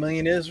 28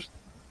 million is.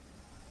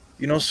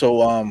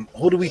 So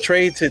who do we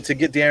trade to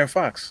get De'Aaron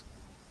Fox?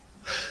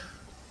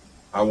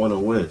 I want to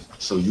win.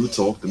 So you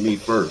talk to me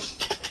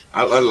first.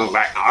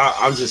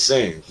 I'm just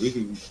saying.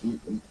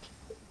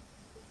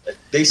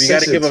 They We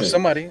got to give up sensitive.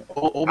 somebody.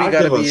 Obi I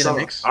got to give us be in the some.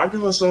 mix. I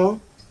give us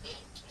some.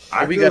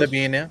 I Obi got to give.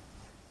 be in there.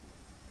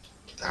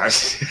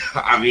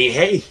 I mean,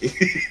 hey,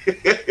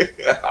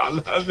 I'm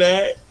not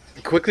mad.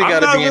 Quickly I'm got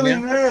to not be in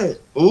really there. mad.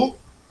 Ooh,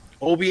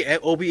 Obi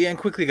and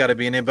Quickly got to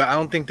be in there, but I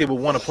don't think they would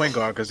want a point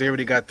guard because they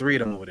already got three of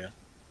them over there.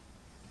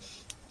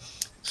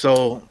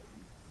 So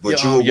yeah,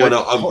 but you would want to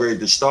ho- upgrade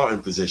the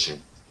starting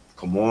position.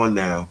 Come on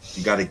now,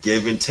 you got to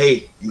give and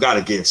take. You got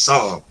to give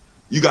some.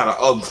 You got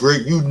to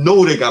upgrade. You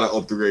know they got to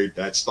upgrade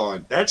that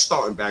starting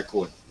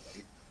backcourt.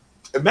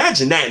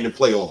 Imagine that in the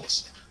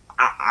playoffs.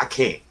 I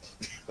can't.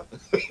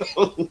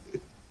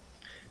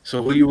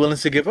 so who you willing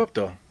to give up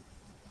though?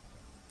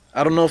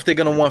 I don't know if they're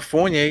gonna want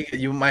Fournier.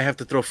 You might have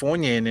to throw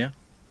Fournier in there.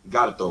 You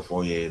got to throw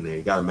Fournier in there.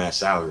 You got to match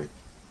salary.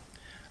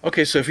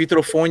 Okay, so if you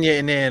throw Fournier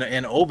in there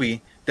and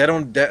Obi,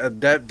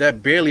 that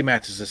barely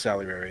matches the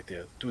salary right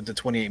there with the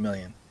 28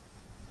 million.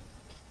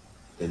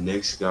 The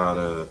Knicks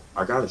gotta.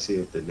 I gotta see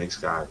if the Knicks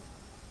got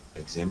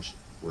exemption.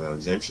 Well,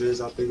 exemption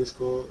is I think it's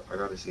called. I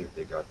gotta see if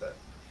they got that.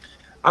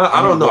 I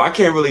I don't mean, know. but I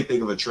can't really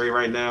think of a trade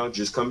right now.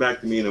 Just come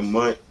back to me in a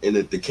month, and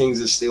if the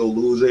Kings are still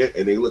losing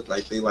and they look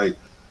like they like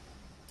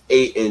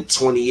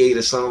 8-28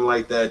 or something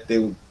like that,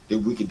 then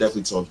we could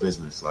definitely talk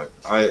business. Like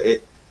I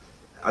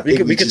we think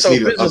could we we could just talk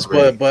need an business,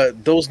 but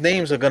upgrade. those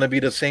names are gonna be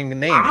the same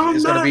names. I'm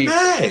not It's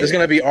mad.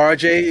 gonna be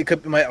RJ. It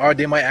could be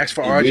they might ask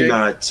for And we're RJ.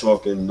 not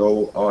talking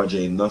no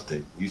RJ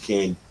nothing. You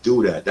can't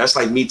do that. That's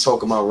like me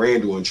talking about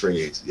Randall in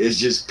trades. It's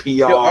just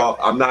Yo,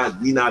 PR.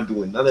 We not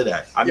doing none of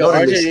that. I yo, know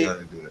the Knicks RJ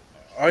gotta do that.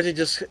 RJ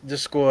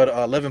just scored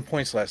 11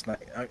 points last night.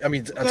 I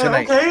mean Okay,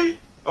 tonight. okay,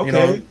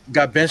 okay.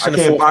 Got benched I in the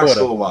can't fourth box quarter.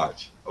 score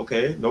watch.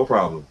 Okay, no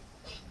problem.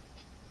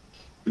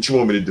 What you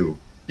want me to do?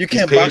 You He's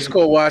can't box paid.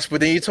 score watch, but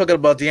then you're talking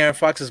about De'Aaron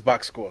Fox's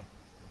box score.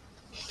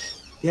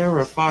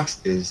 De'Aaron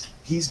Fox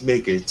he's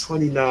making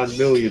 29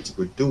 million to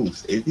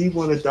produce. If he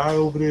want to die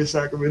over there in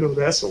Sacramento,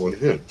 that's on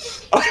him.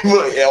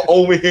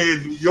 Over here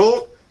in New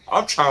York,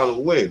 I'm trying to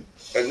win.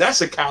 And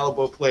that's a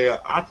caliber player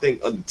I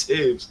think under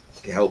Tibbs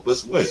can help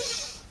us win.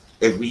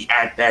 If we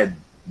at that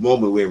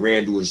moment where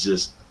Randall is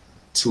just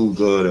too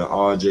good and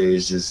RJ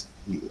is just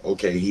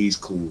okay, he's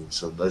cool.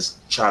 So let's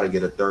try to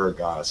get a third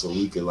guy so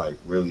we could like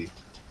really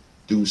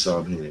do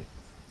something here.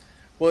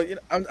 Well,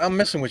 I'm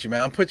messing with you,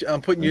 man. I'm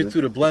putting you Mhm.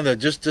 through the blender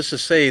just to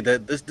say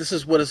that this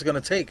is what it's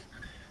gonna take.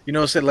 You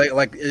know, say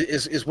like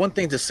it's one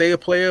thing to say a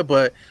player,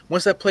 but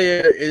once that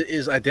player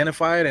is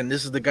identified and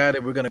this is the guy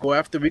that we're gonna go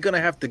after, we're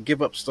gonna have to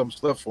give up some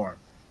stuff for him.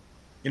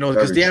 You know,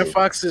 because Very true. De'Aaron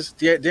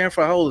Fox,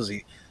 how old is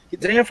he?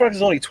 De'Aaron Fox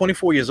is only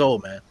 24 years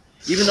old, man.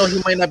 Even though he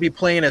might not be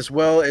playing as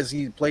well as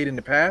he played in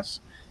the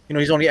past, you know,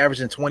 he's only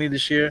averaging 20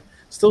 this year.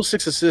 Still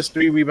 6 assists,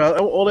 3 rebounds.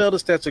 All the other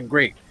stats are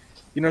great.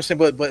 You know what I'm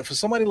saying? But for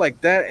somebody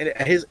like that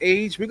at his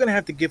age, we're gonna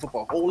have to give up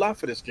a whole lot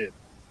for this kid.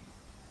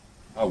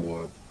 I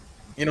would.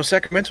 You know,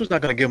 Sacramento's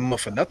not gonna give him up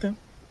for nothing.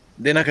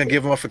 They're not gonna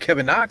give him up for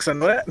Kevin Knox. I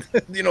know that.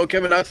 You know,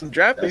 Kevin Knox and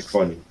draft That's picks.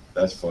 funny.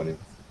 That's funny.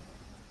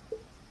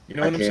 You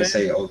know I what I'm can't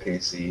saying? say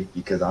OKC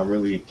because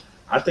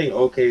I think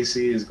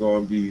OKC is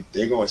going to be,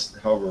 they're going to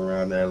hover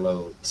around that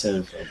low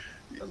 10 from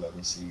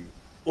 11 seed.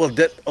 Well,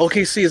 that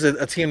OKC is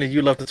a team that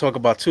you love to talk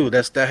about too.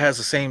 That has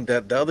the same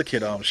that the other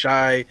kid,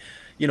 Shy,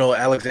 you know,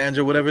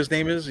 Alexander, whatever his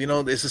name is. You know,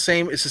 it's the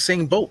same. It's the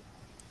same boat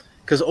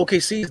because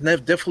OKC is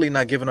definitely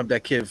not giving up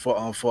that kid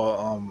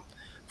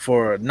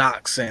for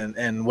Knox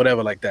and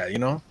whatever like that. You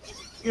know.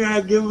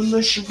 Yeah, give him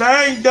the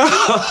shebang, dog.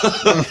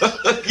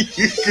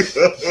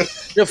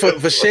 Yeah,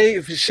 for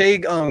Shay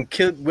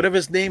kid whatever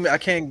his name, I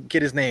can't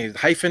get his name.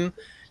 Hyphen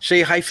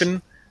Shay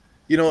hyphen.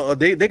 You know,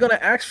 they're gonna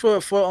ask for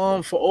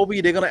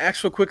Obi. They're gonna ask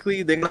for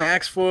quickly. They're gonna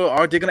ask for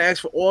Art. They're gonna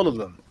ask for all of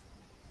them.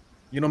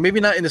 You know, maybe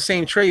not in the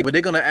same trade, but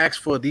they're gonna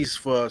ask for these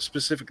for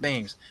specific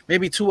names.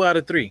 Maybe 2 out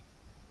of 3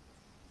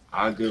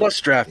 I agree. plus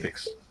draft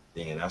picks.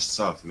 Damn, that's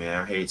tough,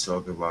 man. I hate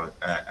talking about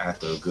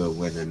after a good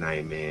winter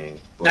night, man.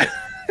 But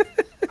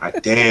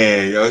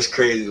damn, yo, it's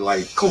crazy.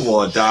 Like, come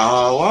on,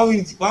 dog.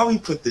 Why we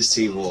put this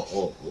team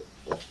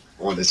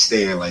on the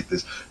stand like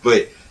this?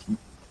 But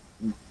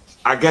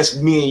I guess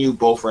me and you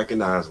both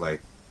recognize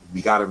like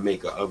we got to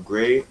make an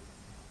upgrade.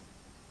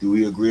 Do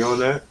we agree on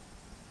that?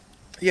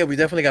 Yeah, we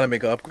definitely got to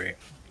make an upgrade.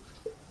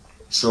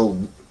 So,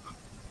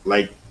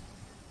 like,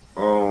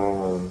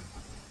 um,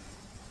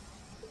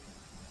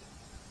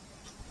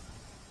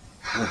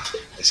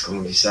 it's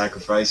gonna be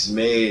sacrifices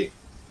made,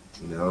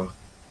 you know.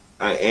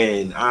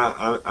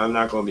 I'm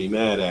not gonna be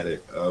mad at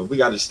it. We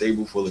got a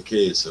stable full of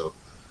kids, so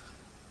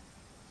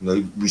you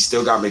know we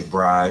still got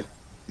McBride.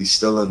 He's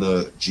still in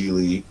the G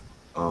League.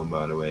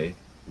 By the way,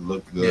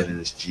 looked good Yeah, in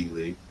his G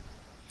League.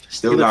 he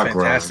Still looked got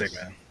fantastic,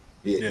 Grimes. man.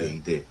 Yeah, Yeah. he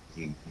did.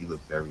 He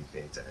looked very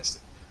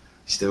fantastic.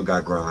 Still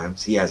got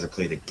Grimes. He hasn't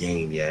played a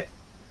game yet.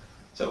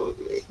 So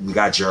we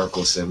got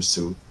Jericho Sims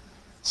too.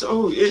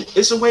 So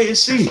it's a wait and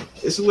see.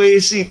 It's a wait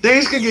and see.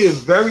 Things could get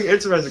very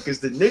interesting because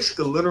the Knicks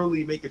could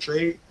literally make a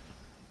trade.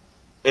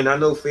 And I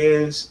know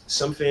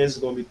some fans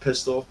are gonna be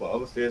pissed off, but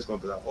other fans are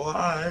gonna be like, "Oh, all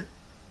right,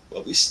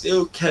 but we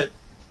still kept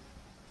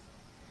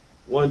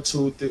 1,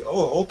 2, 3.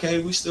 Oh,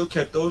 okay, we still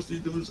kept those 3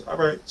 dudes. All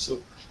right, so,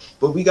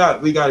 but we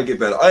got to get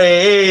better.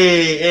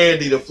 Hey,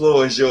 Andy, the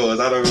floor is yours.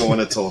 I don't even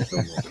want to talk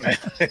no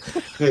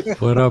more.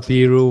 What up,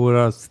 Eru? What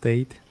up,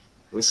 State?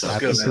 What's up? What's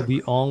good, Happy What's to man? up?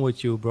 be on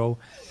with you, bro.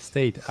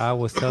 State, I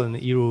was telling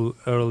Eru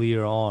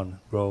earlier on,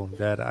 bro,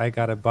 that I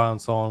got to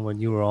bounce on when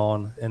you were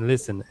on. And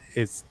listen,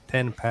 it's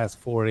 10 past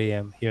 4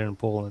 a.m. here in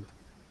Poland.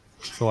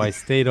 So I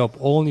stayed up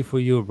only for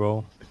you,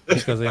 bro,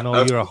 because I know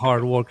I, you're a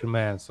hard working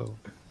man. So,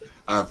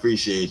 I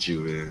appreciate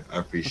you, man. I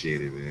appreciate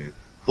it, man.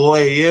 4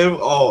 a.m.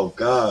 Oh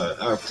God,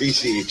 I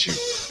appreciate you.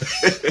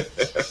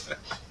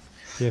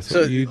 yeah,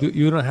 so So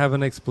you don't have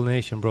an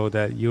explanation, bro,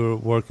 that you're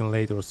working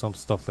late or some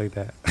stuff like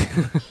that.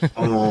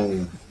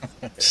 um,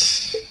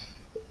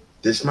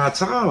 this my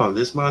time.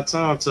 This my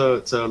time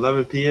to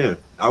 11 p.m.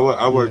 I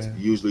work Yeah.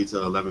 usually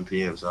till 11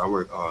 p.m. So I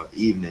work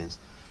evenings,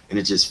 and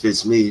it just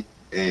fits me.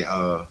 And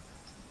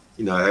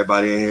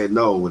everybody in here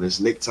know when it's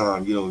Nick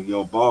time, you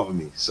don't bother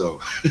me. So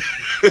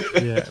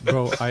Yeah,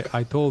 bro.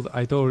 I told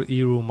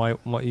Eru my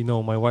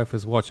wife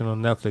is watching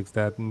on Netflix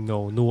that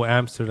New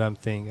Amsterdam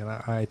thing, and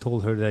I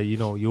told her that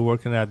you're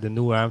working at the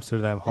New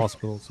Amsterdam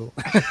hospital. So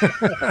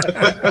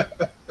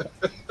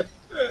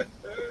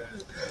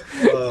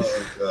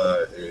oh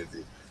God,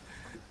 Andy.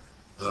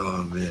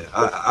 Oh man,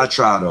 I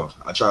try though.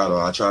 I try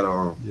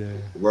to yeah,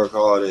 work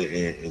hard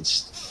and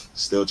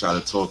still try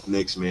to talk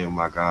Knicks, man.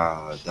 My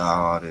guy, Die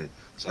Hard, and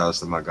shout outs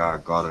to my guy,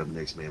 God of the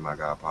Knicks, man. My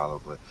guy,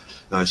 Apollo. But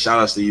no, shout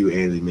outs to you,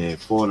 Andy, man.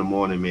 4 in the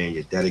morning, man.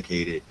 You're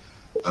dedicated.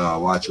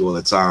 Watch you all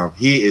the time.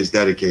 He is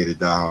dedicated,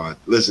 Die Hard.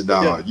 Listen,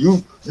 Die yeah, Hard.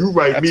 You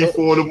write I me told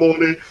 4 in the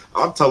morning.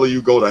 I'm telling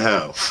you, go to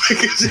hell.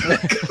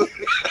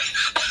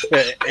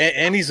 yeah,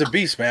 and he's a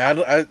beast, man.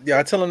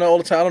 I tell him that all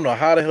the time. I don't know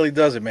how the hell he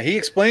does it, man. He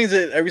explains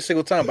it every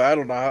single time, but I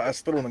don't know. I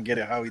still don't get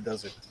it how he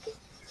does it.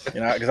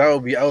 You know, because I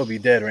would be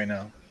dead right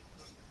now.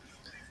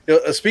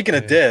 Speaking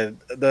of yeah. dead,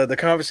 the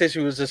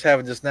conversation we was just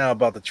having just now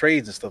about the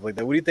trades and stuff like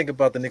that. What do you think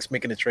about the Knicks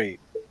making a trade?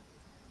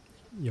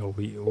 Yo,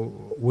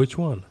 which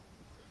one?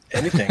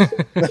 Anything.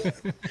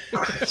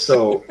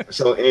 So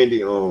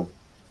Andy,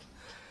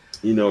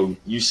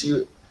 you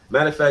see,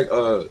 matter of fact,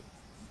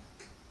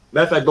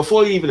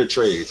 before even the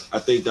trades, I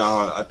think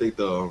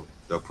the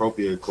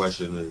appropriate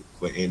question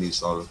for Andy to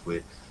start off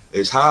with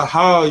is how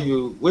are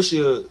you? What's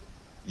your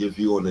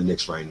view on the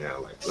Knicks right now?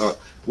 Like,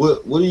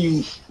 what are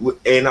you?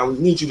 And I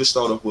need you to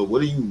start off with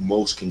what are you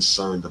most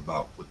concerned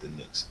about with the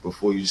Knicks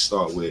before you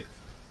start with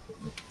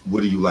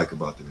what do you like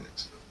about the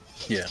Knicks?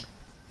 Yeah.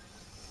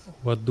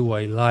 What do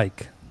I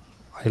like?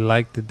 I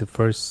liked the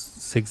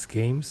first 6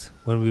 games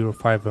when we were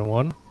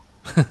 5-1.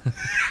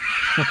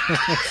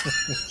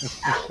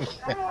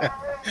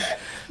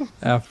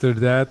 After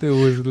that, it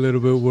was a little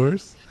bit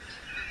worse.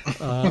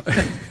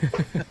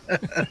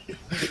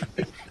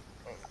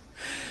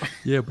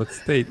 Yeah, but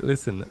State,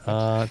 listen,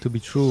 to be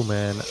true,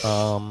 man,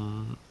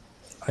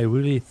 I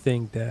really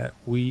think that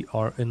we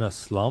are in a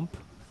slump,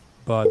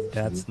 but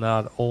that's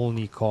not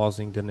only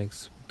causing the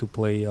Knicks to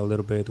play a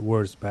little bit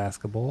worse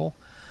basketball.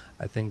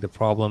 I think the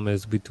problem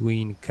is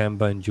between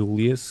Kemba and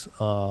Julius,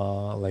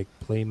 like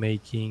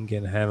playmaking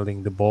and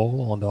handling the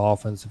ball on the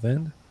offensive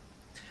end.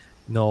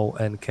 No,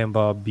 and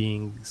Kemba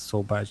being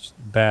so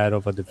bad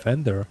of a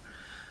defender,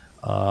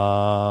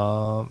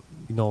 uh,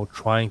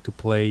 trying to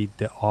play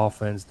the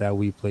offense that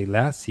we played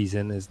last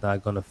season is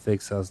not going to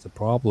fix us the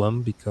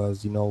problem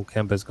because,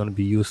 Kemba is going to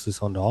be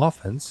useless on the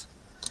offense.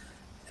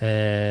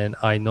 And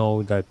I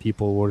know that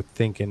people were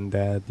thinking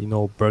that,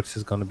 Burks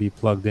is going to be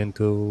plugged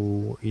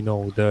into,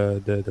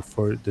 the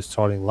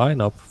starting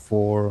lineup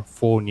for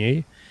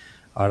Fournier.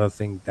 I don't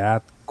think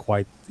that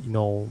quite,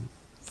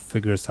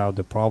 figures out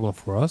the problem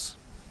for us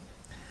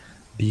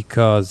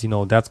because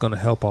that's going to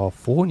help our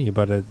Fournier,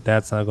 but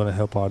that's not going to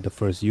help out the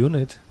first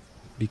unit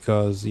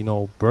because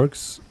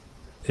Burks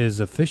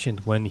is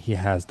efficient when he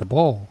has the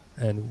ball,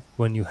 and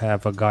when you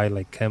have a guy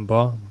like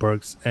Kemba,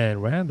 Burks,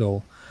 and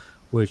Randall,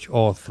 which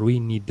all three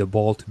need the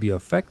ball to be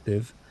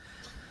effective,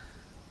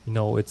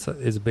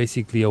 it's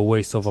basically a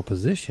waste of a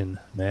position,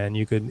 man.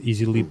 You could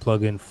easily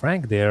plug in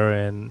Frank there,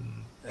 and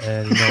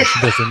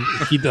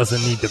he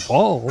doesn't need the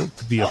ball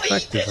to be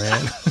effective,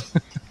 man.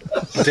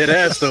 Dead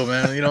ass though,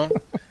 man.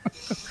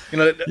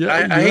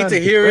 Yeah, I hate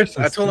to hear it.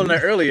 I told him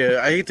that earlier.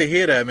 I hate to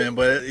hear that, man,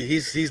 but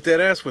he's dead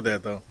ass with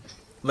that though.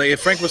 Like if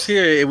Frank was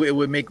here, it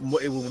would make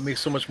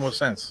so much more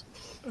sense.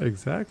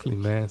 Exactly,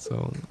 man.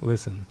 So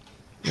listen,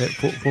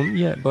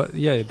 but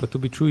to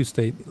be true,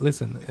 State.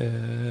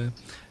 Listen,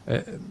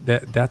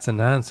 that's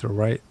an answer,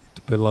 right?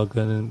 To plug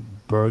in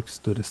Burks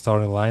to the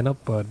starting lineup,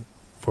 but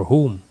for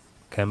whom?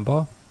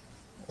 Kemba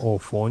or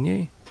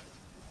Fournier?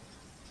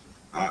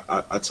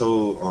 I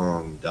told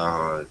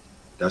Don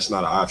that's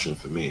not an option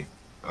for me.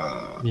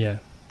 Yeah,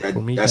 for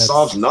me, that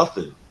solves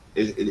nothing.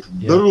 It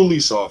literally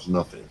solves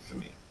nothing for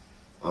me.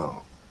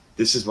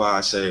 This is why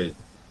I said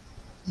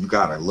you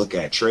gotta look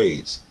at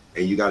trades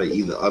and you gotta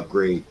either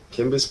upgrade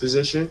Kemba's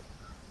position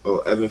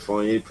or Evan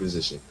Fournier's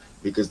position,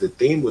 because the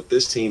thing with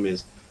this team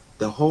is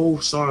the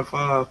whole starting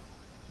five.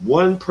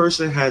 One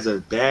person has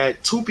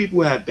two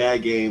people have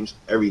bad games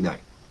every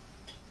night.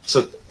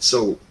 So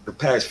the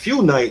past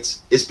few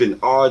nights it's been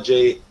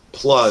RJ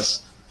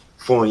plus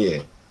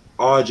Fournier,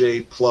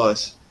 RJ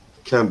plus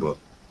Kemba,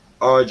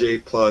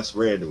 RJ plus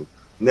Randall.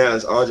 Now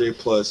it's RJ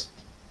plus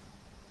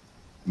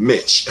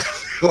Mitch.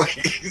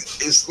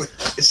 it's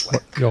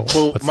like. Yo,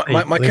 well,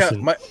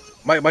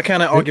 my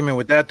kind of argument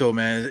with that though,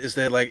 man, is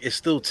that like it's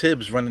still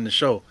Tibbs running the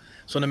show.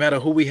 So no matter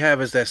who we have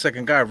as that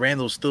second guy,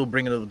 Randall's still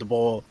bringing the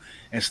ball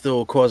and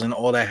still causing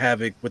all that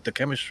havoc with the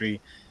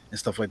chemistry and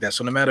stuff like that.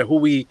 So no matter who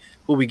we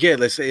get,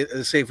 let's say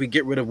if we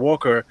get rid of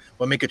Walker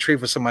or make a trade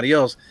for somebody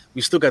else,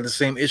 we still got the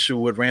same issue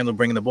with Randall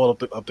bringing the ball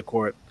up the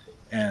court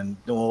and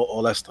doing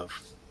all that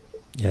stuff.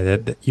 Yeah,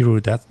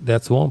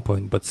 that's one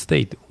point. But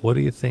State, what do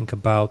you think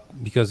about,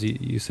 because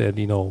you said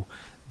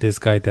this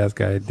guy, that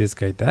guy, this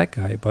guy, that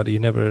guy, but you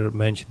never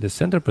mentioned the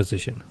center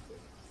position.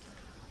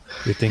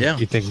 You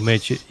think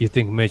Mitch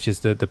is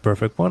the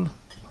perfect one?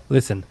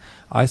 Listen,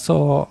 I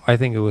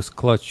think it was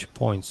Clutch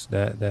Points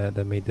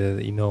that made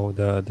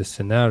the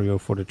scenario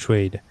for the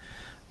trade.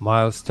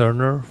 Miles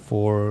Turner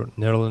for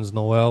Nerlens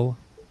Noel,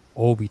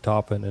 Obi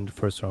Toppin, and the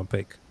first round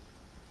pick.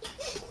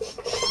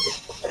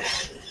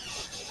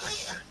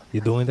 You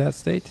doing that,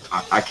 State?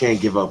 I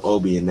can't give up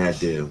Obi in that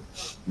deal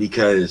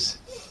because,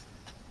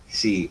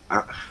 see,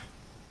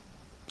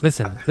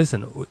 Listen,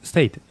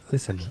 State,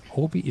 listen.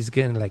 Obi is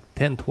getting like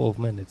 10, 12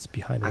 minutes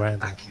behind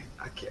Randall. I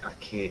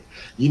can't.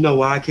 You know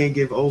why I can't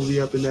give Obi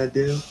up in that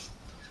deal?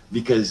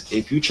 Because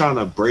if you're trying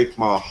to break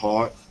my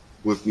heart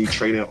with me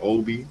trading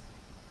Obi,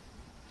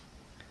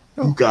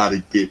 you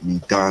gotta get me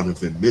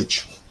Donovan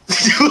Mitchell.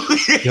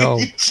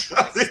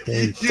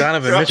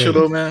 Donovan Mitchell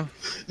though, man.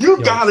 You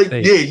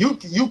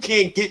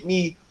can't get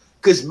me,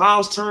 because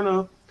Miles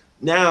Turner.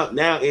 Now,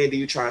 Andy,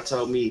 you trying to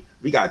tell me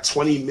we got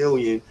 20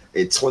 million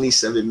and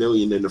 27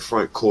 million in the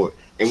front court,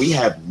 and we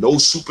have no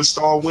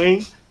superstar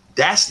wing?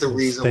 That's the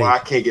reason why I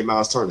can't get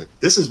Miles Turner.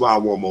 This is why I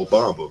want Mo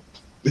Bamba.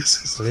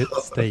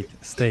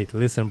 State.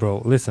 Listen,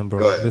 bro. Listen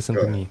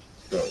to me.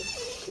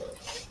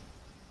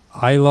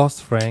 I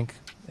lost Frank,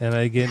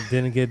 and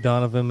didn't get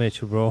Donovan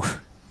Mitchell, bro.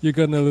 You're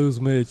gonna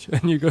lose Mitch,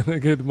 and you're gonna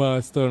get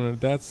Miles Turner.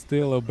 That's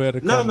still a better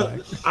No, no,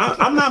 comeback.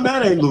 I'm not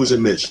mad at him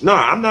losing Mitch. No,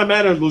 I'm not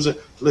mad at him losing.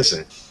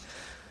 Listen,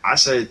 I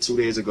said 2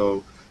 days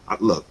ago.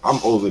 Look, I'm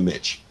over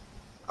Mitch.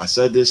 I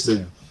said this to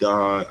Yeah.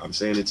 Don. I'm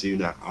saying it to you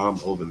now. I'm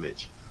over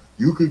Mitch.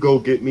 You could go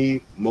get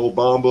me Mo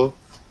Bamba,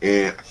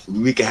 and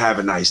we can have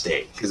a nice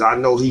day. Because I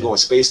know he's Yeah. gonna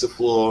space the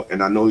floor,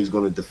 and I know he's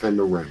gonna defend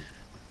the rim.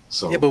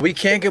 So Yeah, but we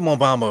can't get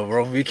Mobamba,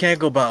 bro. We can't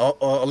go by.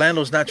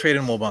 Orlando's not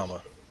trading Mobamba.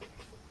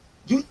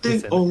 you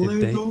think Listen,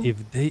 Orlando?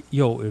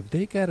 if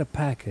they get a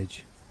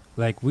package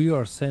like we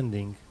are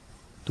sending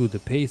to the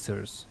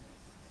Pacers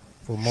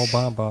for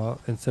Mobamba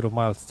instead of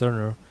Miles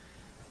Turner,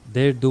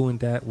 they're doing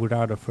that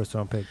without a first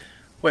round pick.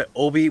 What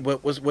Obi?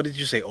 What did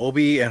you say?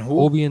 Obi and who?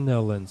 Obi and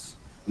Nerlens.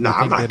 Nah, You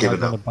I'm think not they're not giving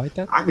gonna up. bite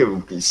that? I give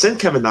him send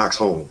Kevin Knox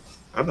home.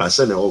 I'm not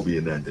sending Obi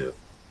in that deal.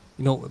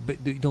 You know,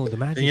 but the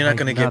Magic Then you're not might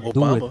gonna get not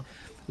do it. Mobamba.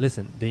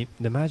 Listen,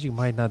 the Magic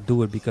might not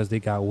do it because they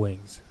got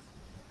wings.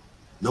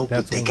 No, but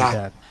That's they only got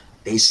that.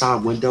 they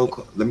signed window.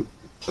 Let me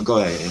go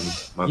ahead, Andy.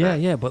 My Yeah,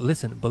 bad. yeah, but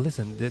listen,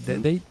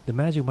 the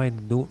Magic might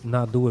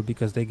not do it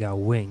because they got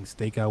wings.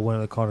 They got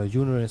Wendell Carter Jr.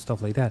 and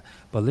stuff like that.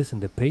 But listen,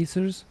 the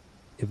Pacers,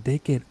 if they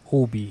get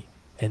Obi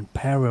and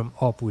pair him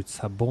up with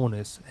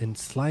Sabonis and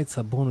slide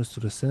Sabonis to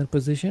the center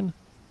position,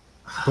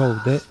 bro,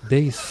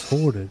 they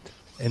sorted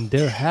and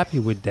they're happy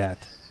with that,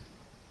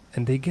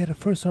 and they get a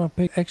first round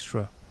pick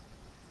extra,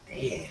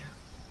 Damn,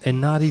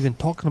 and not even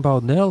talking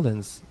about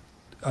Nerlens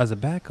as a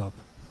backup.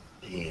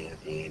 damn,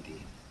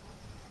 Andy.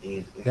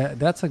 Andy.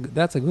 That's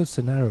a good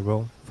scenario,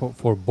 bro,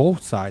 for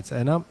both sides.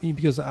 And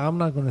because I'm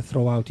not gonna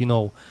throw out,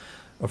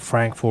 a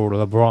Frank for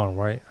LeBron,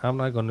 right? I'm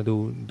not gonna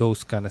do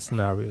those kind of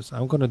scenarios.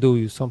 I'm gonna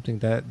do something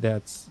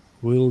that's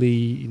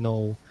really,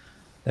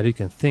 that you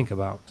can think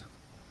about.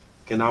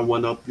 Can I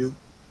one up you?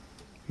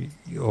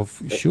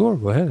 Sure,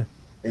 go ahead.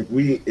 If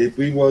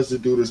we was to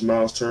do this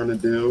Miles Turner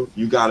deal,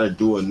 you gotta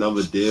do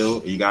another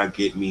deal. You gotta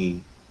get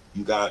me.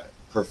 You got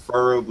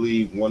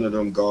preferably one of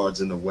them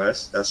guards in the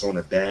West that's on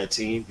a bad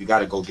team. You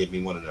gotta go get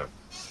me one of them.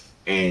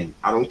 And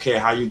I don't care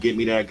how you get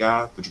me that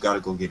guy, but you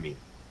gotta go get me.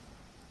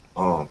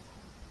 Um,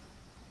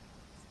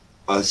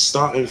 a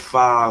starting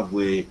five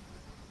with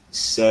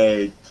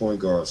said point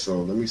guard. So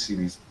let me see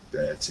these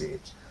bad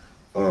teams.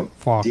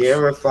 Fox.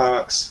 De'Aaron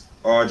Fox,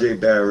 R.J.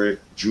 Barrett,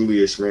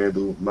 Julius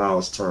Randle,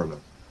 Miles Turner.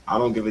 I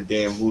don't give a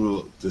damn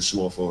who the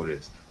small forward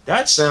is.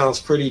 That sounds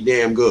pretty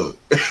damn good.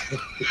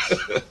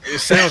 It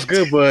sounds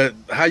good, but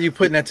how you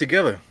putting that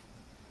together?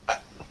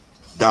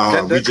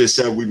 Dog, we that- just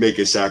said we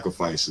making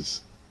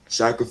sacrifices.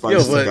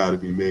 Sacrifices Yo, but got to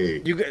be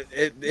made.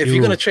 If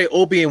you're gonna trade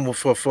Obi and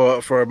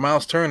for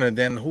Miles Turner,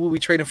 then who are we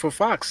trading for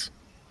Fox?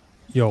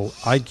 Yo,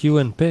 IQ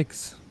and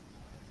picks.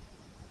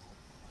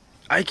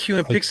 IQ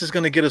and picks is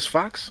gonna get us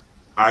Fox.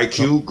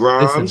 IQ,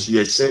 Grimes, listen.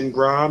 you send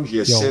Grimes, you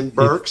Yo, send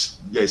Burks,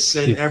 you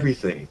send if-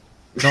 everything.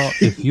 No,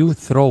 if you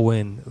throw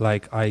in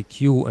like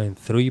IQ and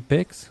 3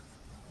 picks,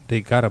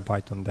 they gotta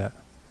bite on that.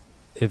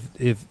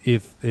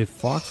 If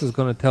Fox is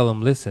gonna tell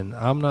him, listen,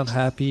 I'm not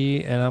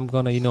happy, and I'm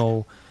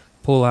gonna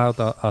pull out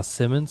a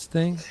Simmons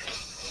thing.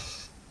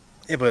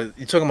 Yeah, but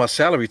you're talking about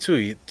salary too.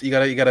 You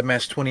gotta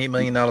match $28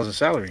 million in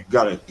salary.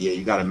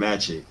 You gotta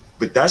match it.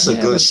 But that's a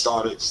Yeah, good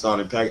but-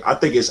 starting pack. I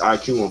think it's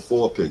IQ and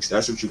 4 picks.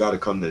 That's what you got to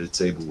come to the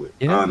table with.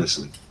 Yeah.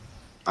 Honestly,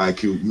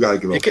 IQ, you got to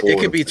give up It could, 4. it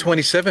could be of them.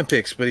 27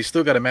 picks, but he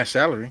still got to match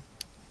salary.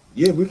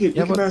 Yeah, we Yeah,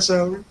 can but- match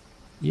salary.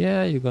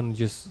 Yeah, you're gonna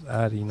just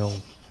add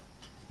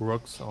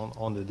Rooks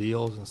on the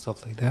deals and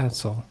stuff like that.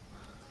 So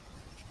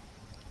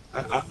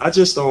I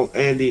just don't,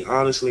 Andy.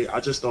 Honestly, I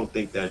just don't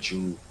think that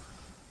you.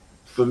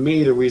 For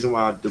me, the reason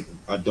why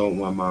I don't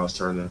want Miles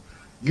Turner,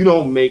 you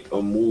don't make a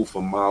move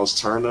for Miles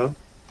Turner,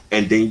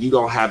 and then you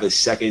don't have a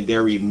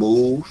secondary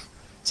move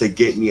to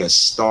get me a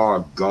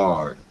star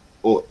guard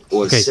or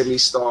Okay. a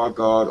semi-star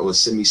guard or a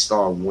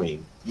semi-star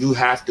wing. You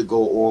have to go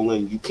all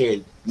in. You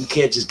can't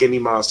just give me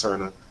Miles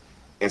Turner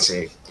and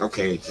say,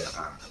 okay,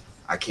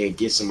 I can't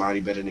get somebody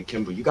better than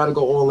Kimber. You got to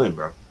go all in,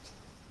 bro.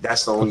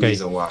 That's the only Okay.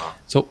 reason why.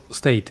 So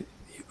State,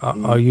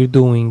 are you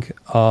doing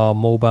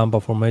Mo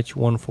Bamba for match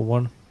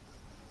 1-for-1?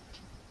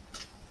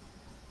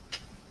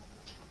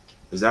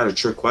 Is that a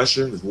trick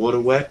question? Is water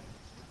wet?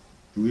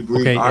 Do we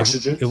breathe Okay,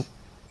 oxygen?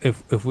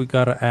 if we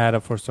gotta add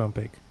a first round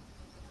pick,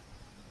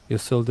 you're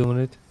still doing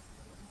it?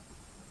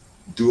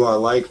 Do I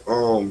like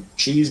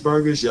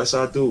cheeseburgers? Yes,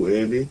 I do,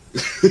 Andy.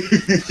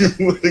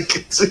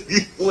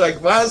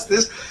 Like, why is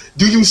this?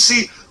 Do you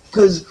see?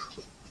 Because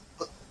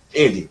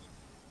Andy,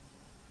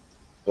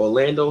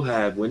 Orlando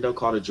had Wendell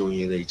Carter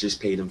Jr. They just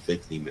paid him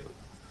 $50 million.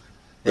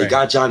 They Right.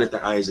 got Jonathan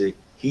Isaac.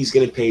 He's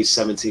getting paid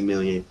 $17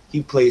 million.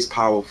 He plays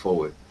power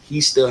forward.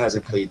 He still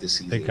hasn't played this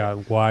season. They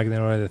got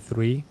Wagner at a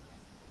 3.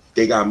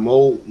 They got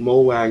Mo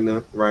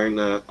Wagner right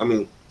now. I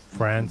mean,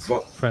 France.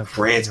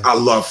 France. I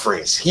love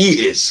France.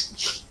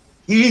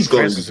 He's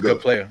going France to is be a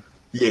good player.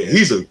 Yeah,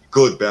 he's a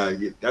good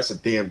bag. That's a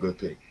damn good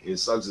pick. And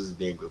Suggs is a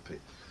damn good pick.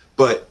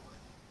 But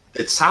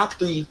the top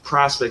 3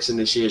 prospects in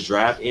this year's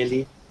draft,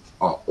 Andy,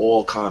 are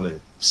all kind of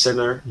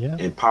center Yeah.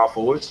 and power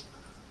forwards.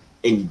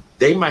 and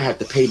they might have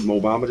to pay Mo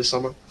Bamba this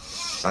summer.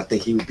 So I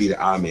think he would be the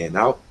odd man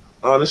out,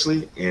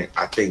 honestly, and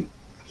I think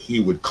he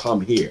would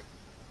come here.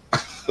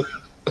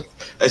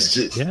 That's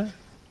just Yeah,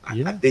 I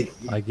yeah, think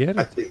I get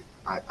I it. think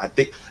I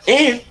think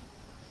and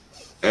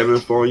Evan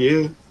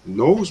Fournier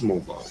knows Mo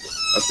Bamba.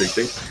 I think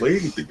they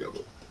played together.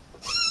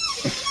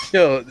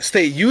 Yo,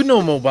 State, you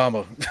know Mo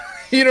Bamba.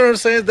 You know what I'm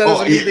saying? That Oh,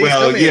 doesn't mean things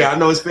well, come yeah, here. I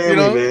know his family, You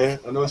know? man.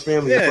 I know his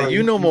family. Yeah,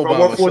 you know He Mo from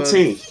Bamba. So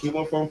 114.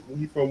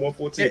 He from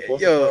 114.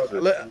 Yo,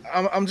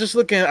 Boston. I'm just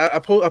looking. I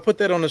put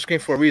that on the screen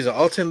for a reason.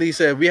 Alton Lee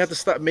said we have to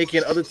stop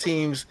making other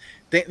teams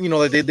think,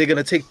 like they're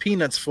gonna take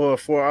peanuts for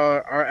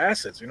our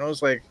assets. You know,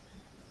 it's like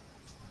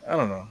I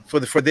don't know for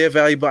their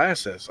valuable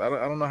assets. I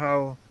don't know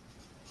how.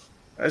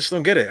 I just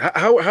don't get it.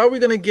 How are we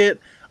gonna get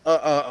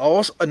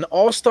an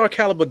all-star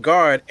caliber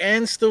guard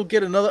and still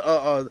get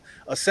another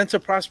a center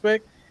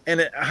prospect?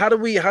 And how do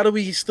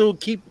we still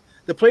keep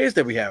the players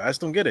that we have? I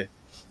just don't get it.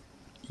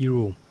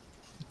 Euro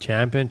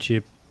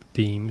championship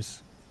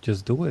teams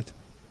just do it.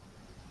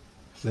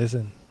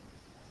 Listen,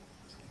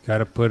 you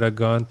gotta put a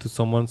gun to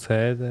someone's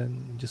head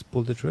and just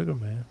pull the trigger,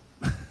 man.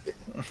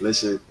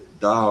 Listen,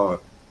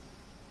 dog.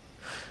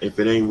 If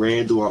it ain't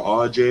Randall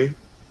or RJ,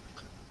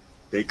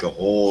 they could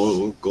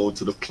all go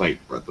to the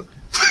plate, brother.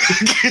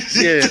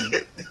 Yeah,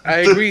 I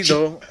agree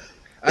though.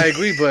 I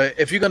agree, but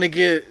if you're gonna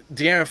get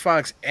De'Aaron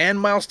Fox and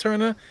Miles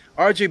Turner,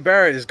 RJ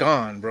Barrett is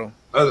gone, bro.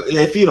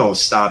 If you don't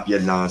stop your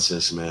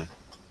nonsense, man.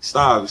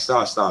 Stop,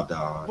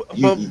 dog.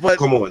 But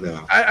Come on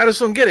now. I just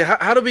don't get it.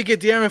 How do we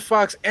get De'Aaron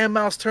Fox and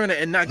Miles Turner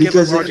and not give up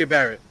Because RJ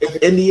Barrett? if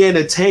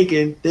Indiana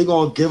tanking, they're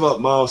gonna give up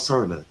Miles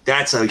Turner.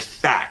 That's a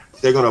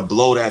fact. They're gonna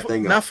blow that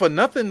thing Not up. for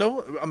nothing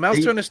though.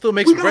 Miles Turner still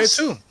makes bread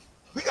too.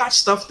 We got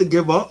stuff to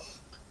give up.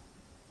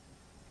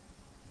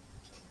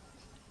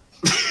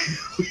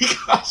 We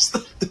got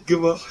stuff to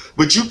give up.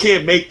 But you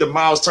can't make the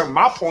Miles Turner.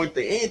 My point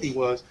to Andy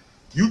was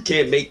you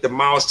can't make the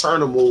Miles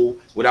Turner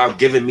move without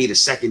giving me the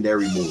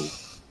secondary move.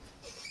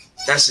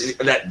 That's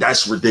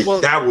ridiculous.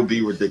 Well, that would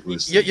be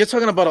ridiculous. You're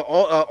talking about an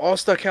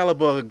all-star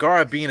caliber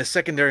guard being a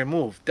secondary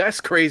move.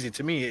 That's crazy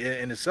to me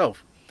in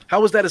itself.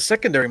 How is that a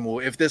secondary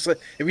move? If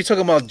you're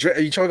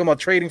talking about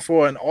trading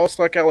for an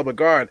all-star caliber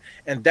guard,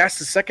 and that's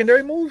the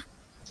secondary move?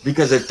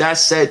 Because if that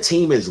said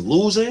team is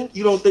losing,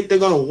 you don't think they're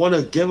gonna want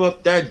to give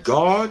up that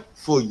guard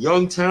for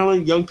young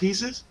talent, young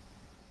pieces?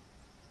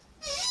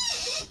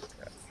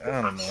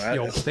 I don't know.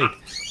 Yo,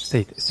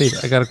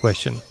 State. I got a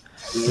question.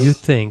 You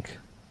think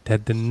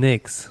that the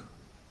Knicks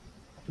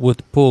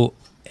would pull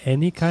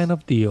any kind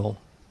of deal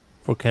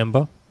for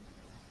Kemba?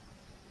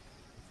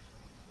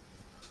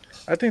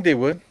 I think they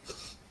would,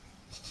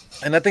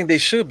 and I think they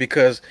should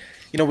because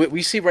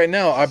we see right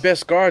now our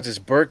best guards is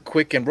Burke,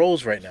 Quick, and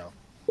Rose right now.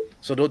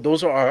 So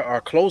those are our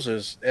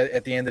closers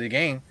at the end of the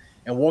game,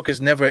 and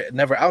Walker's never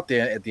out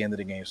there at the end of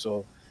the game.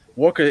 So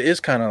Walker is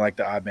kind of like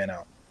the odd man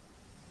out.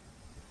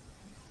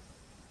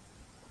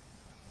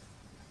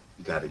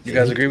 You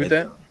guys agree with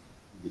that?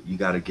 You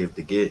got to give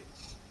the get.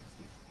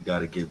 You got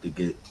to give the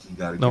get. You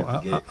got to No,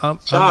 give the get. I'm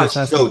Josh, just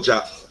asking. yo,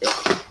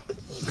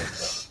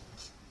 Josh.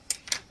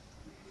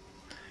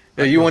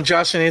 Yeah, you want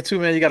Josh in here too,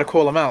 man? You got to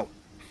call him out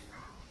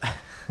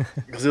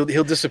because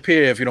he'll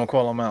disappear if you don't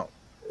call him out.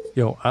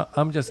 Yo,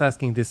 I'm just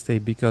asking this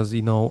State because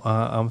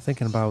I'm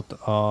thinking about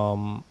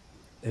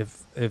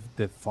if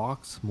the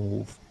Fox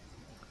move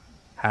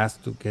has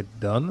to get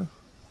done,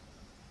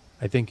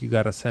 I think you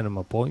gotta send him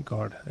a point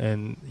guard,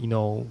 and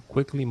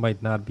quickly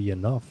might not be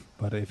enough.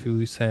 But if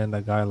you send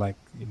a guy like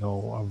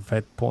a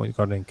vet point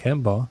guard in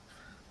Kemba,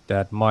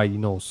 that might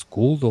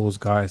school those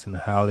guys in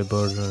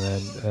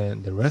Halliburton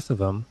and the rest of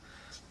them,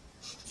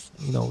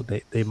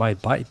 they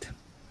might bite.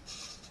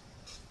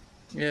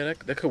 Yeah,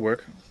 that could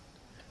work.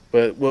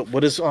 But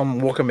what does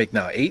Walker make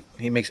now? 8?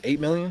 He makes $8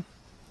 million.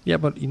 Yeah,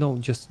 but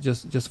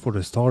just for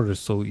the starters,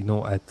 so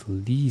at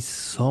least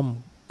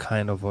some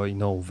kind of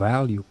a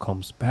value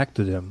comes back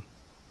to them.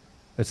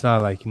 It's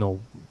not like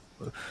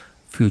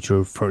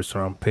future first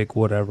round pick,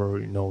 whatever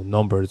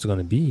number it's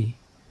gonna be.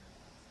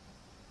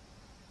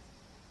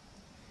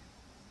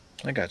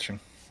 I got you.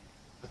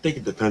 I think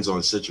it depends on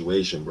the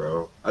situation,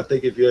 bro. I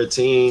think if you're a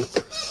team,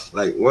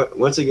 like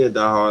once again,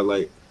 Die Hard,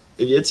 like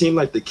if you're a team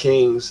like the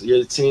Kings,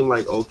 you're a team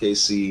like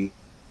OKC.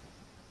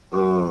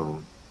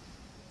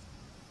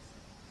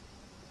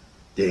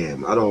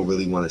 Damn, I don't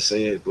really want to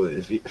say it, but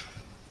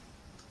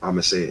I'm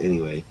gonna say it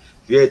anyway.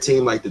 If you're a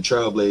team like the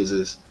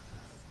Trailblazers,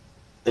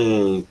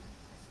 and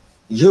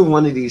you're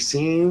one of these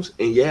teams,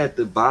 and you're at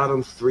the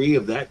bottom 3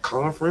 of that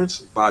conference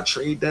by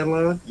trade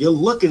deadline, you're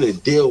looking to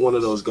deal one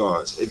of those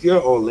guards. If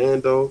you're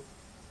Orlando,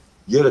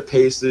 you're the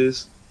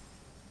Pacers,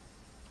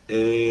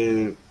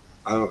 and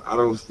I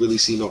don't really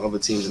see no other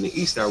teams in the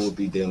East that would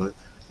be dealing.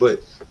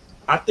 But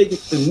I think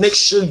the Knicks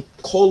should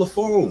call the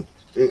phone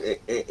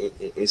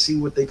and see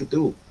what they could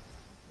do.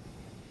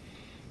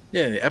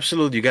 Yeah,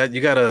 absolutely.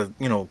 You gotta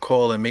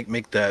call and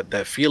make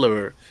that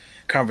feeler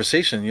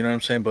conversation. You know what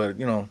I'm saying? But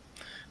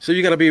so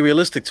you gotta be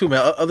realistic too,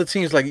 man. Other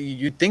teams like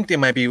you think they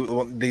might be,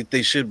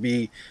 they should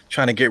be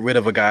trying to get rid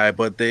of a guy,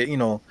 but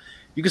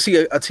You can see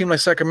a team like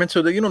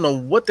Sacramento that you don't know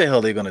what the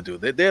hell they're gonna do.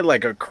 They're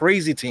like a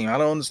crazy team. I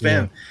don't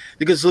understand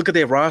because look at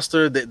their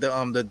roster,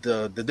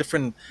 the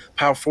different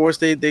power force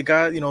they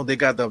got. You know, they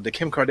got the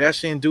Kim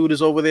Kardashian dude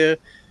is over there.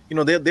 You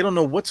know, they don't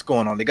know what's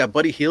going on. They got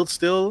Buddy Hield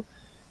still.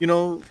 You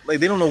know, like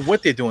they don't know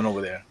what they're doing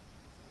over there.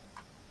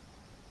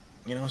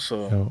 You know,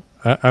 so No,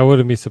 I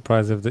wouldn't be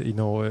surprised if the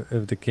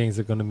if the Kings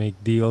are gonna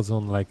make deals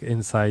on like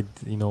inside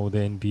the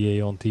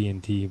NBA on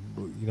TNT.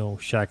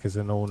 Shaq is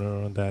an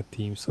owner on that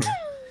team, so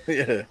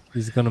yeah.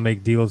 he's gonna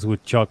make deals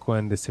with Chuck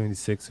and the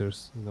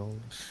 76ers.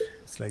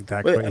 It's like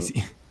that But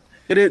crazy.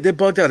 they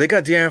bugged out. They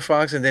got De'Aaron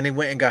Fox, and then they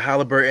went and got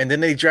Halliburton, and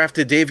then they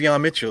drafted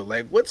Davion Mitchell.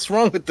 Like, what's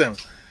wrong with them?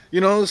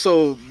 You know,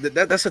 so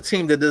that's a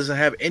team that doesn't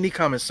have any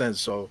common sense.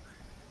 So,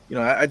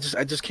 I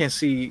just can't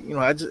see.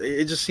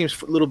 It just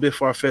seems a little bit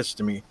far fetched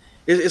to me.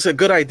 It's a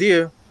good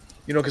idea,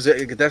 because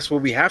that's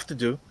what we have to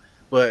do,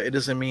 but it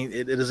doesn't mean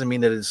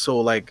that it's so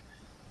like,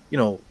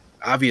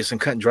 obvious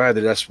and cut and dry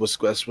that that's what's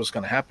going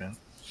to happen.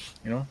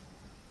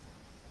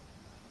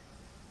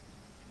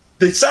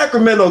 The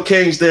Sacramento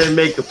Kings didn't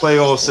make the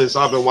playoffs since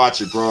I've been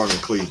watching Braun in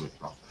Cleveland,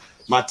 bro.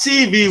 My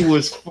TV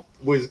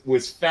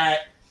was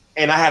fat,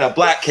 and I had a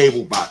black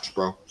cable box,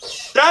 bro.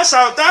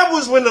 That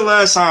was when the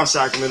last time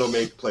Sacramento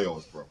made the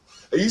playoffs, bro.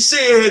 And you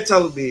sitting here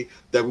telling me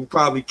that we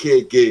probably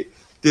can't get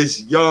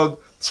this young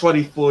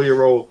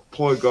 24-year-old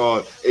point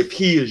guard if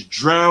he is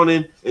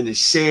drowning in the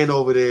sand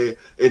over there.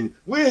 And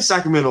where is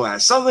Sacramento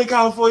at? Southern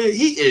California?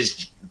 He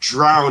is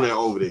drowning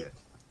over there.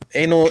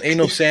 Ain't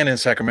no sand in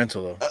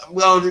Sacramento though.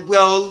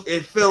 Well,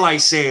 it feel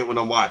like sand when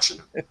I'm watching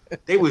them.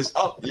 They was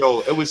up,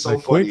 it was so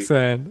like funny.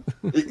 Quicksand.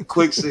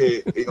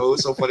 Quicksand. It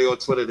was so funny on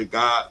Twitter.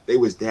 They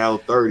was down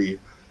 30.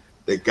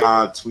 The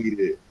guy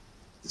tweeted,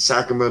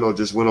 Sacramento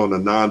just went on a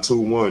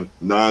 9-2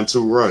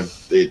 run.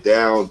 They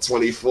down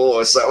 24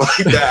 or something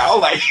like that. I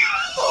was like,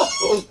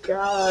 oh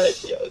God,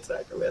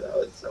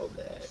 Sacramento is so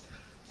bad.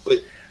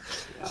 But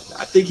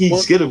I think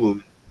he's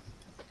gettable.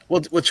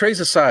 Well, trades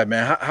aside,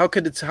 man, how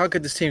could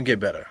this team get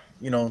better?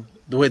 The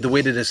way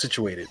that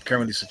they're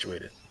currently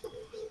situated.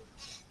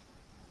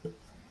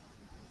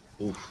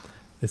 Oof.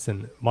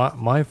 Listen,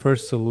 my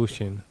first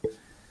solution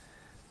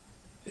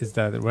is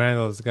that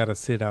Randall's got to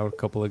sit out a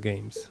couple of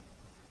games.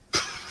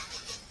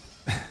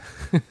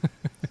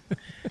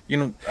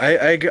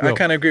 I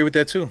kind of agree with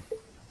that too.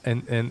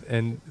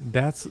 And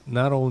that's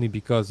not only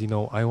because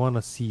I want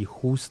to see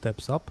who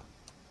steps up,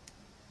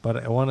 but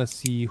I want to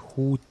see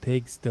who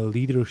takes the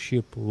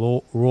leadership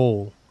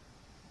role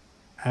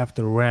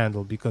after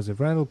Randall. Because if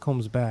Randall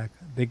comes back,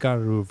 they gotta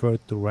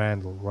revert to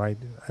Randall, right?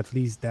 At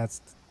least that's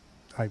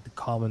like the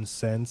common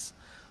sense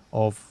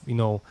of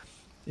in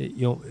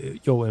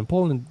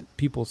Poland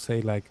people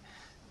say like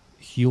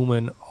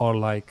human or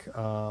like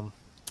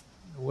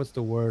what's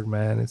the word,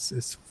 man? It's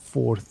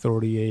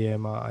 4:30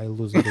 a.m. I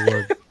lose the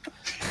word.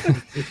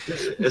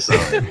 It's all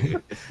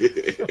right.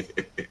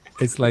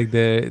 It's like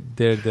they're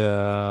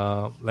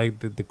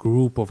the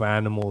group of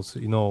animals,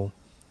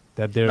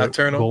 that they're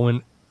Nocturnal?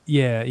 going.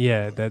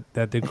 Yeah, that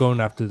they're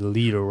going after the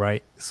leader,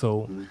 right?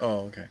 So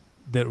okay.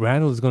 that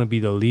Randall is gonna be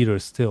the leader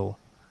still,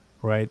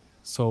 right?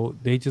 So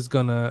they just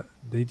gotta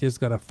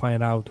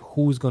find out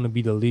who's gonna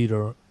be the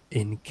leader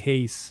in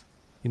case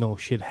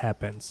shit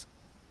happens.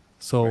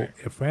 So Right.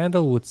 if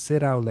Randall would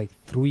sit out like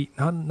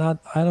not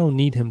I don't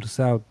need him to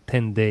sit out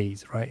 10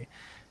 days, right?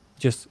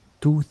 Just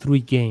 2-3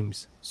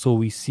 games. So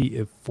we see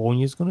if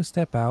Fournier is gonna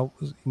step out,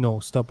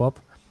 step up,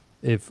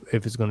 if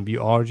it's gonna be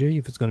RJ,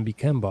 if it's gonna be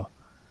Kemba.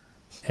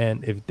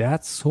 And if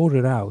that's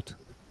sorted out,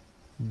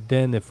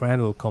 then if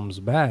Randall comes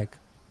back,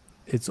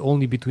 it's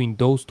only between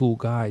those two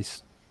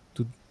guys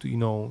to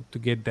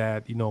get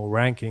that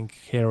ranking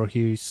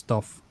hierarchy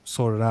stuff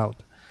sorted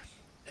out,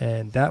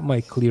 and that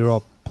might clear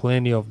up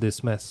plenty of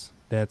this mess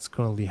that's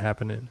currently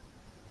happening.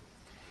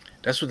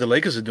 That's what the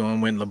Lakers are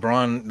doing when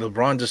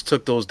LeBron just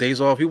took those days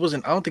off. I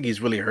don't think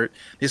he's really hurt.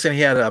 They said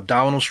he had an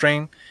abdominal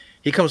strain.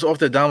 He comes off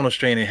the abdominal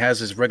strain and has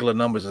his regular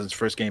numbers in his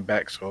first game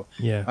back. So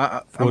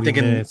Yeah, I'm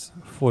thinking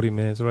 40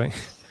 minutes, right?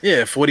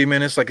 Yeah, 40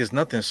 minutes like it's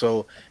nothing.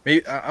 So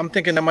maybe I'm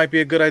thinking that might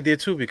be a good idea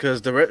too,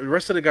 because the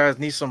rest of the guys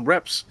need some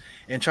reps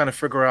and trying to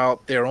figure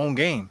out their own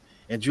game.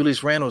 And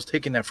Julius Randle is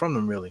taking that from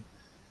them, really.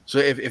 So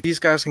if these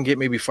guys can get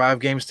maybe 5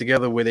 games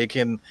together where they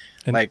can,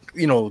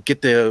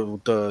 get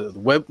the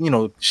web,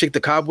 shake the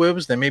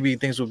cobwebs, then maybe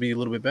things will be a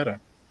little bit better.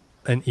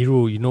 And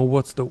Iru,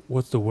 what's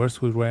the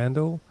worst with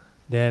Randall?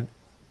 That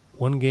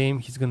one game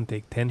he's gonna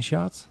take 10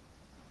 shots,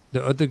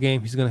 the other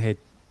game he's gonna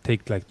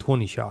take like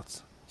 20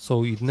 shots.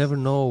 So you never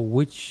know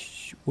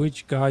which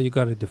guy you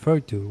gotta defer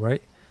to,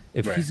 right?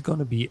 If Right. he's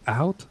gonna be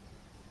out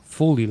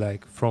fully,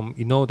 like from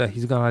that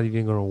he's not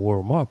even gonna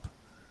warm up,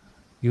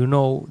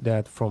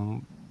 that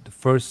from the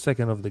first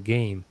second of the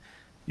game,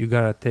 you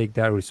gotta take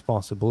that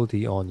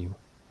responsibility on you.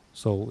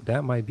 So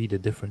that might be the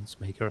difference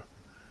maker.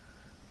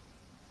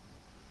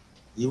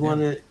 You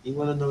wanna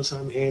know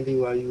something, Andy?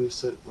 While you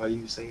saying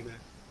that,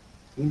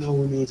 you know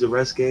who needs a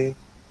rest game?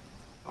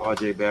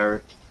 RJ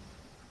Barrett.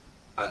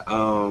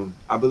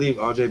 I believe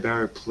RJ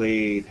Barrett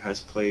has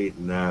played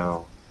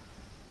now.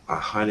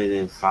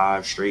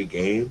 105 straight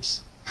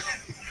games,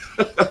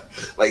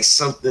 like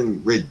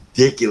something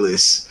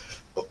ridiculous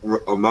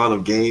amount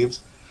of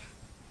games.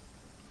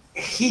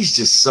 He's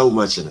just so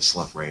much in a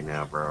slump right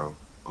now, bro.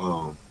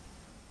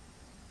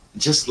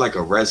 Just like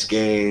a rest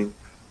game.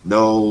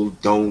 No,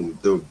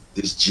 don't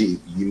this G.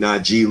 You're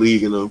not G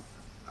leaguing them.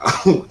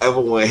 I don't ever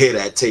want to hear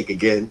that take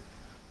again.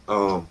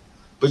 But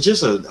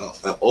just an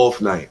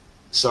off night.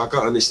 So I can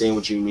understand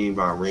what you mean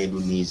by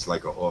Randall needs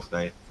like an off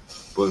night,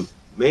 but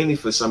mainly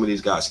for some of these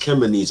guys,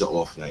 Kemba needs an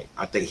off night.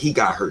 I think he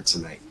got hurt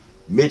tonight.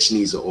 Mitch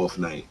needs an off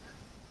night.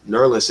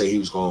 Nerlens said he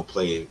was going to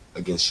play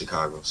against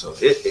Chicago, so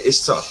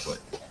it's tough. But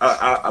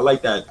I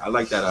like that. I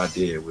like that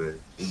idea where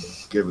you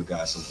give a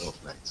guy some off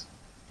nights.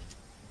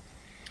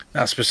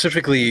 Now,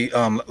 specifically,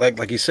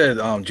 like you said,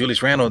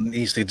 Julius Randle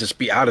needs to just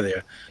be out of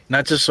there.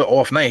 Not just an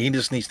off night; he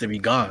just needs to be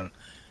gone.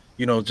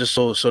 Just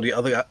so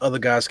the other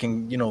guys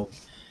can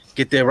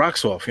get their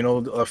rocks off.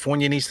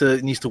 Fournier needs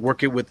to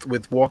work it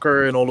with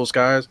Walker and all those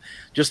guys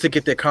just to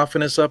get their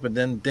confidence up, and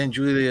then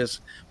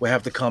Julius will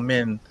have to come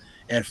in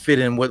and fit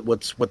in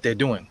what they're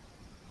doing.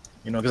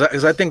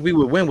 Because I think we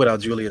would win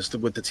without Julius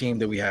with the team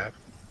that we have.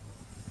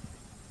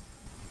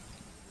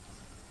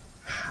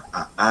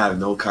 I have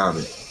no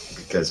comment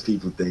because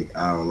people think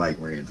I don't like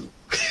Randall.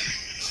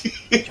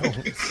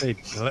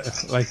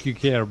 Like you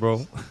care,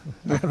 bro.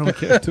 I don't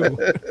care too.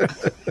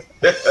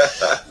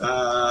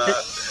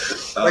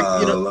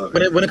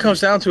 When it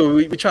comes down to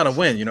it, we're trying to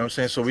win. You know what I'm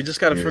saying? So we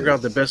just got to figure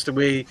out the best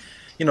way.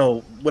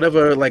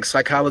 Whatever like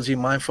psychology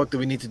mindfuck that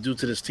we need to do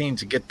to this team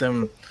to get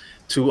them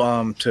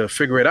to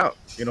figure it out.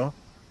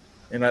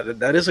 And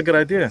that is a good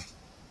idea.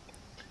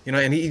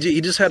 And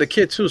he just had a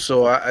kid too,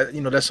 so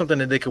that's something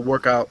that they could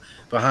work out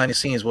behind the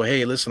scenes. Well,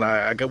 hey, listen,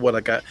 I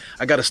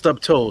got a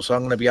stubbed toe, so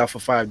I'm gonna be out for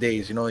 5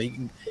 days.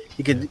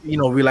 He can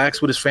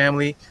relax with his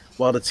family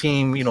while the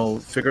team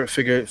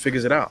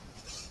figures it out.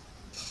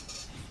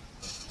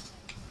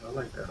 I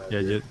like that Yeah,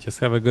 idea. just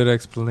have a good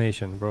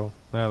explanation, bro.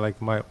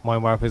 Like my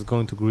wife is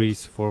going to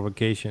Greece for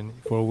vacation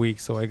for a week,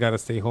 so I gotta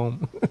stay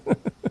home.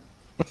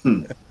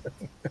 Yeah,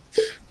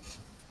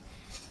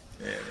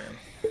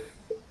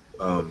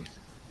 man.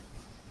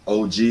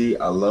 OG,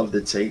 I love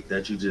the take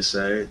that you just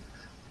said.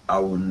 I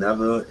will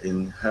never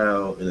in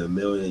hell in a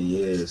million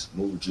years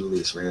move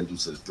Julius Randle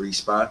to the 3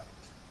 spot.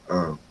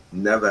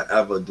 Never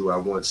ever do I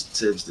want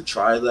Tibbs to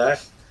try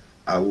that.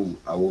 I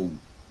will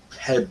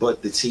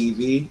headbutt the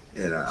TV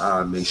and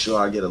I make sure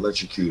I get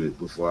electrocuted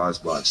before I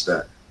watch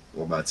that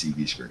on my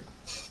TV screen.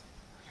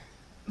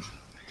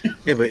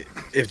 Yeah, but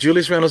if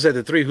Julius Randle's at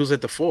the 3, who's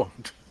at the 4?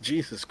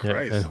 Jesus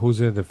Christ! And who's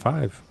in the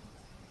 5?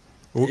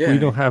 Yeah. We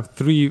don't have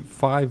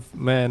 3-5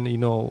 men,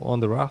 on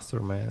the roster,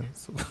 man.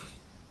 So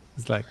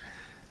it's like,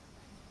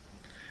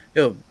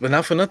 But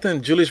not for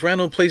nothing, Julius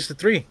Randle plays the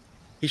 3.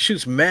 He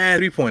shoots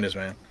mad 3-pointers,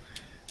 man.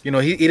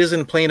 He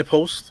doesn't play in the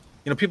post.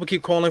 People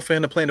keep calling for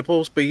him to play in the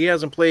post, but he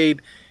hasn't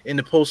played in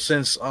the post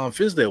since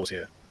Fizdale was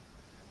here.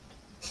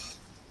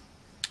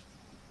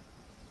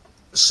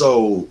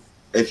 So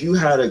if you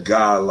had a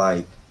guy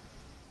like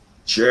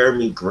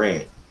Jeremy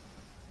Grant,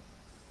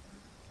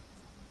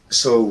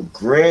 so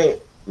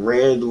Grant,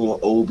 Randall,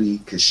 and Obi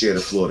could share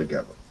the floor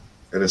together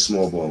in a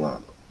small ball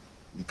lineup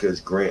because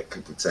Grant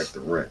could protect the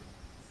rim.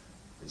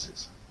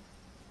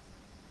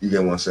 You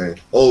get what I'm saying?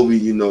 Obi,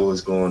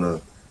 is going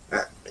to.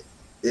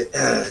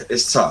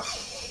 It's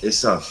tough.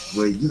 It's tough.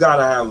 But you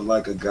gotta have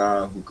like a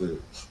guy who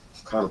could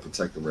kind of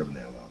protect the rim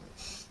now.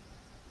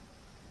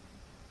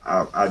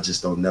 I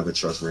just don't never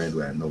trust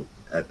Randall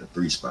at the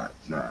 3 spot.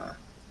 Nah.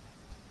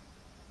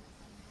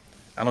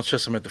 I don't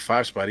trust him at the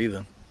 5 spot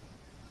either.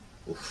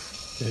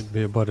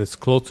 but it's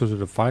closer to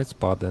the 5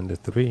 spot than the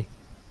 3.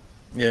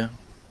 Yeah.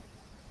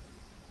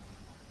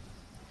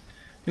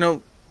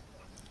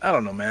 I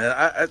don't know, man.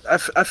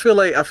 I feel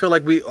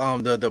like we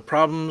the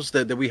problems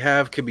that we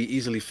have can be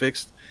easily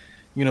fixed.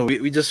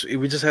 We just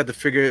had to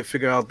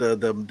figure out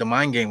the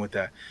mind game with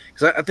that,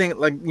 because I think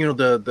like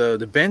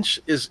the bench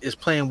is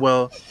playing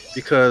well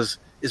because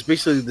it's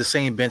basically the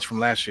same bench from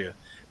last year.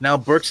 Now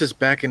Burks is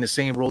back in the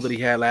same role that he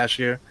had last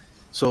year,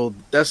 so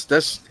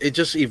that's it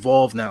just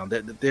evolved now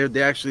that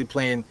they're actually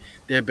playing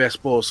their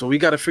best ball. So we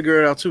got to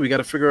figure it out too. We got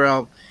to figure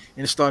out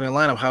in the starting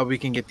lineup how we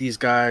can get these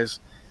guys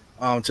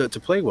to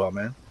play well,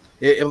 man.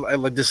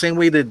 Like the same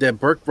way that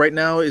Burke right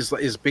now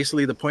is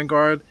basically the point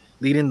guard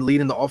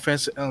leading the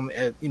offense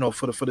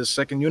for the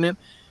second unit.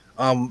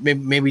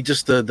 Maybe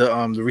just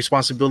the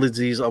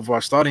responsibilities of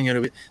our starting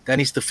unit that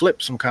needs to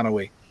flip some kind of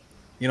way.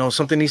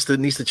 Something needs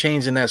to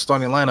change in that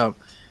starting lineup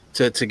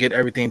to get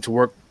everything to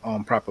work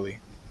properly.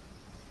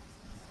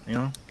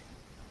 Yeah,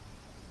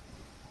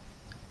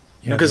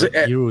 because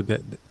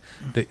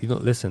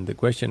listen. The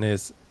question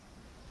is,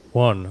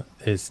 one,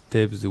 is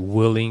Tibbs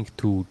willing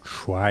to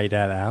try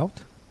that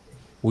out?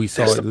 We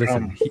saw it.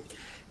 Listen,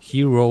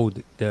 he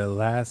rode the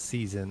last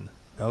season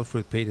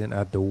Elfrid Payton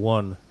at the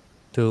 1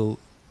 till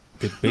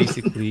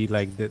basically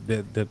like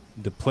the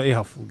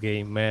playoff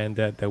game, man,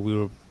 that we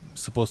were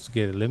supposed to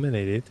get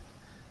eliminated.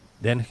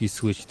 Then he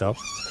switched up.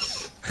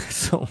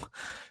 so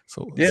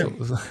yeah.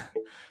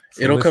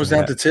 So It all comes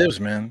listen, down to Tibbs,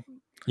 man.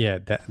 yeah,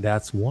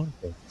 that's one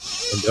thing.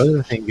 And the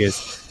other thing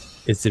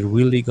is it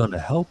really gonna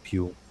help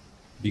you?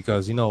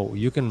 Because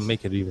you can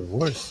make it even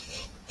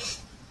worse.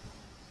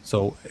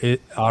 So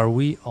are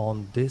we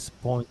on this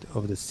point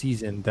of the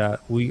season that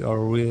we are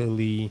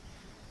really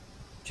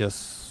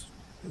just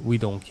we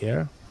don't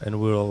care and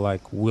we're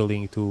like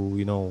willing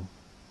to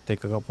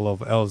take a couple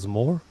of L's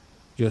more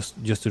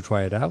just to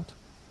try it out?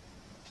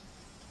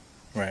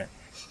 Right.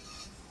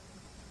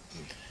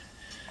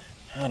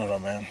 I don't know,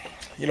 man.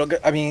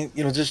 I mean,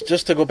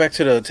 just to go back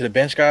to the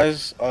bench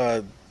guys.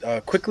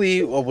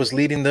 Quickly was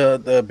leading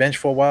the bench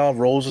for a while.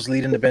 Rose was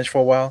leading the bench for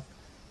a while.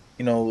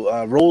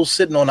 Rose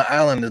sitting on the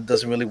island, it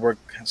doesn't really work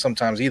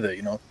sometimes either.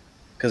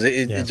 Because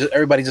Yeah,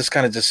 everybody just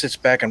kind of just sits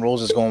back and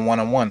Rose is going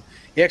 1-on-1.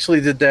 He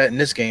actually did that in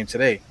this game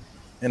today,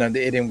 and it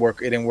didn't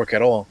work. It didn't work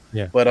at all.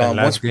 yeah. But And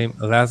once,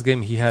 last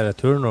game he had a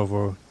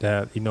turnover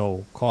that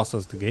cost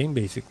us the game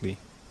basically.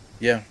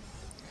 yeah,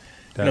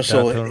 That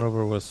so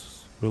turnover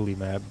was really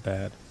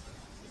bad.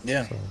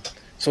 yeah.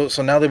 So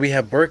So now that we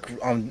have Burke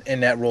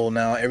in that role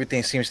now,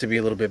 everything seems to be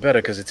a little bit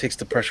better because it takes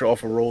the pressure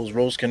off of Rose.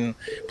 Rose can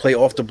play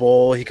off the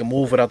ball. He can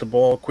move without the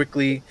ball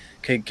quickly.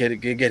 Can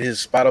get his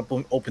spot up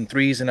open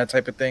threes and that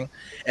type of thing.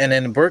 And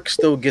then Burke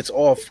still gets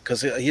off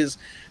because his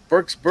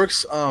Burke's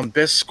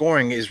best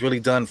scoring is really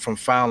done from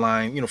foul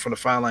line. From the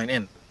foul line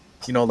in.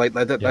 Like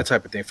that, yeah, that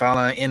type of thing. Foul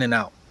line in and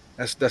out.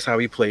 That's how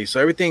he plays. So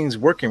everything's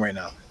working right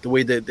now the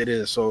way that it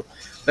is. So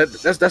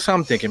that's how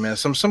I'm thinking, man.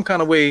 Some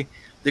kind of way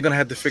they're gonna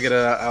have to figure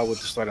that out with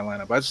the starting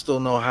lineup. I just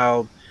don't know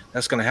how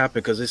that's gonna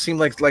happen because it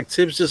seems like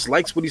Tibbs just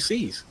likes what he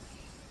sees.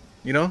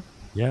 You know?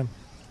 yeah.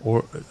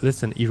 Or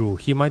listen, Iru,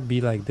 he might be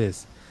like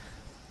this.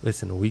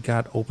 Listen, we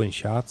got open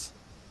shots.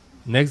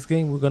 Next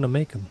game we're gonna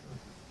make them.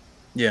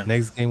 Yeah.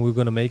 Next game we're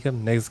gonna make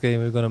him. Next game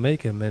we're gonna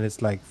make him, and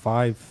it's like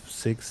 5,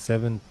 6,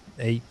 7,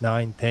 8,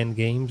 9, 10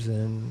 games,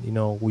 and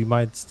we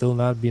might still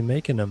not be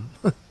making them.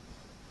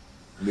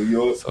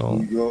 New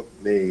So York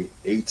made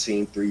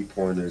 18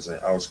 3-pointers and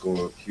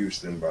outscored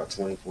Houston by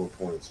 24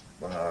 points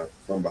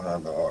from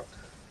behind the arc.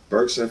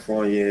 Burks and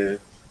Fournier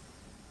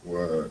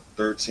were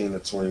 13 to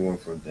 21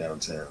 from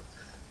downtown.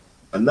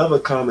 Another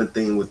common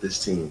theme with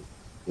this team: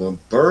 when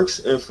Burks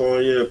and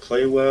Fournier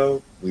play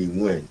well, we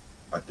win.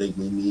 I think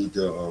we need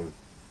to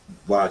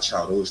watch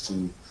how those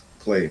two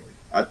play.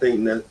 I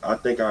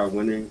think our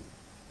winning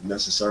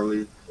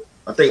necessarily.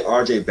 I think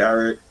R.J.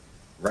 Barrett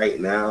right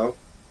now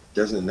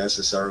doesn't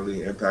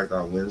necessarily impact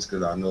our wins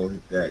because I know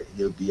that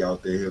he'll be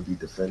out there, he'll be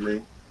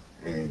defending,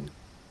 and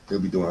he'll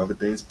be doing other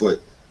things.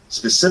 But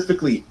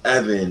specifically,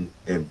 Evan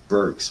and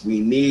Burks, we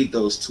need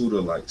those two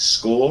to like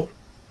score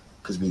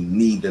because we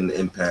need them to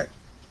impact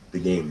the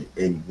game.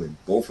 And when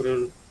both of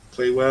them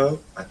play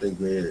well, I think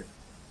we're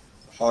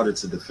harder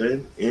to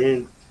defend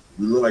and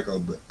we look like a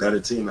better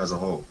team as a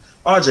whole.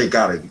 RJ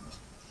gotta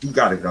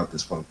get out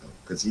this funk though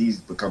because he's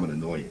becoming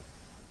annoying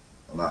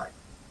a lot.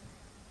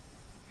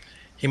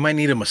 He might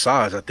need a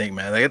massage, I think,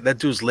 man. That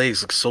dude's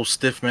legs look so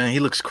stiff, man. He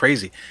looks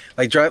crazy.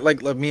 Like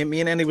me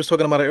and Andy was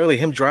talking about it earlier.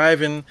 Him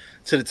driving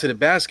to the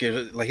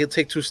basket, like he'll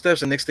take 2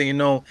 steps, and next thing you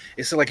know,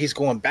 it's like he's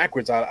going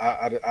backwards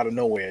out of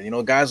nowhere.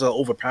 Guys are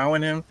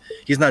overpowering him.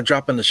 He's not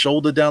dropping the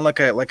shoulder down like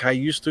how he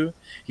used to.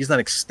 He's not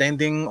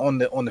extending on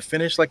the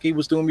finish like he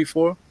was doing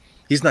before.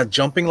 He's not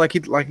jumping like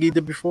he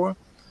did before.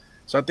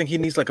 So I think he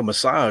needs like a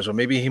massage, or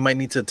maybe he might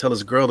need to tell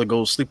his girl to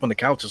go sleep on the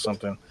couch or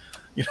something.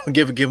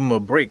 Give him a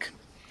break.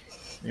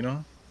 You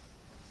know.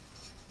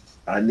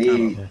 I I don't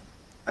need know. yeah,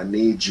 I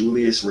need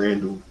Julius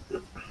Randle.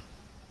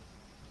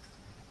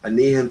 I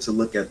need him to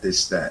look at this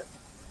stat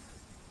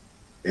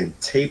and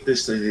tape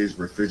this to his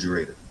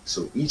refrigerator.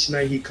 So each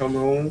night he come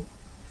home,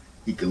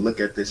 he can look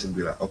at this and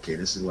be like, okay,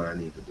 this is what I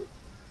need to do.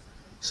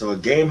 So a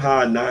game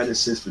high 9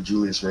 assists for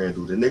Julius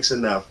Randle. The Knicks are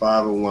now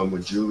 5-1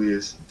 when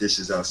Julius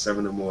dishes out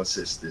 7 or more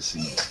assists this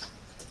season.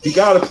 You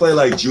got to play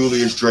like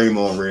Julius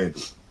Draymond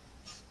Randle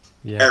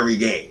yeah, every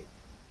game.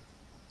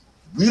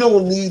 We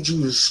don't need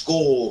you to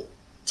score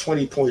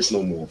 20 points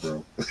no more,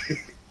 bro.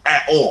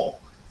 At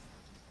all.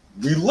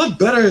 We look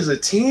better as a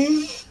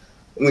team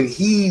when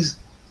he's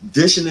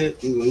dishing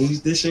it, when he's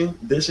dishing.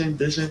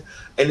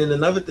 And then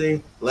another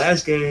thing,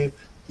 last game,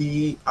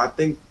 I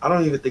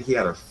don't even think he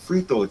had a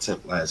free throw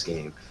attempt last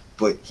game,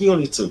 but he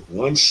only took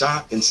 1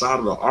 shot inside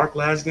of the arc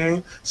last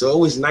game. So it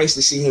was nice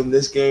to see him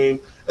this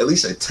game at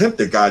least attempt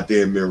a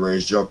goddamn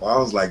mid-range jump. I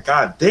was like,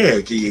 God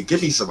damn, can you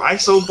give me some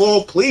ISO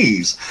ball,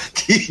 please?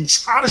 Can you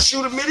try to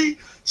shoot a midi?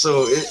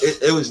 So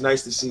it was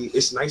nice to see.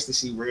 It's nice to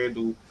see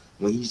Randall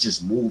when he's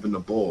just moving the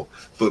ball.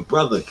 But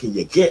brother, can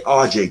you get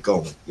RJ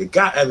going? You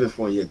got Evan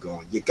Fournier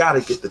going. You got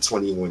to get the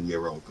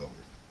 21-year-old going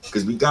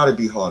because we got to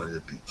be harder to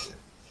beat. Man.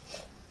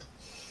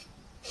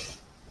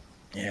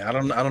 Yeah, I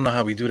don't know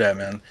how we do that,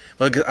 man.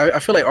 But I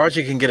feel like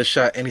RJ can get a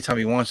shot anytime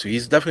he wants to.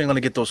 He's definitely going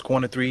to get those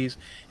corner threes.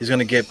 He's going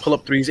to get pull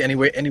up threes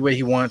anyway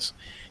he wants.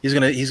 He's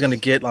gonna get he's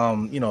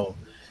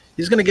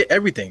gonna get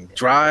everything.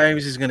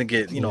 Drives. He's gonna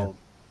get yeah.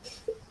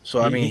 So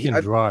I He mean,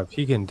 can drive.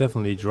 He can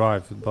definitely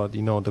drive. But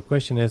the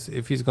question is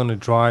if he's gonna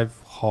drive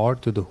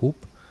hard to the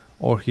hoop,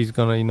 or he's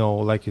gonna,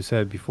 like you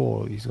said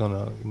before, he's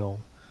gonna,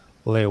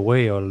 lay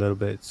away a little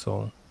bit.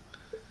 So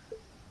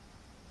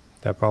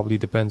that probably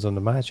depends on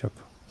the matchup.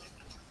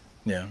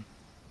 Yeah.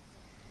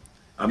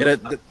 I'm, Yeah.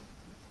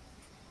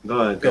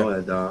 go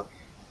ahead, dog.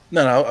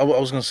 No, I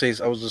was gonna say.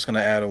 I was just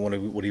gonna add on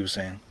what he was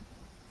saying.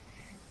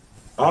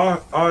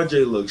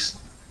 RJ looks.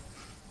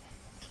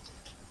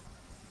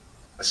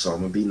 So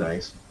I'm gonna be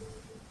nice.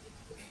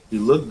 He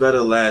looked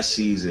better last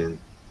season,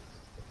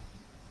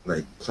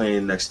 like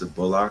playing next to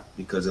Bullock,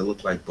 because it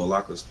looked like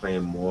Bullock was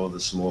playing more of the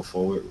small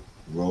forward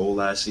role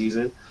last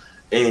season.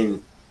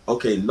 And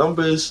okay,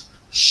 numbers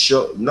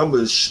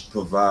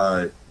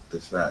provide the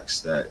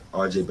facts that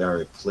RJ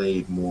Barrett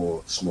played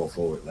more small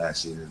forward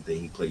last season than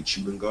he played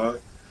shooting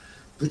guard.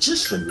 But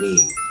just for me,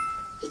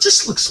 he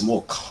just looks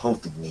more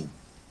comfortable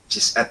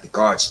just at the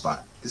guard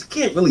spot, because he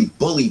can't really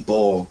bully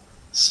ball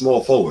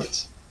small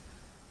forwards.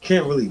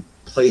 Can't really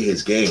play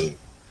his game.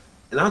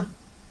 And I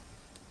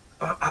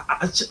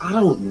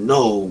don't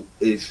know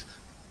if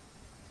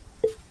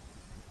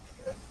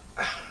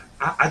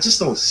I just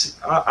don't see,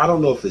 I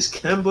don't know if it's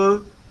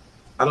Kemba,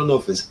 I don't know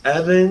if it's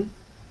Evan,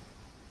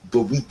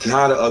 but we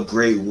gotta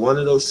upgrade one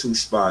of those two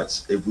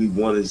spots if we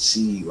want to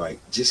see like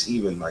just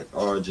even like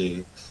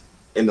RJ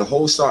and the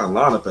whole starting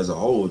lineup as a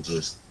whole.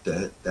 Just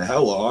the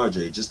hell with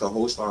RJ, just the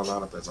whole starting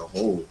lineup as a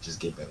whole just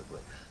get better.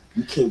 But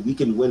we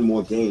can win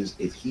more games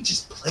if he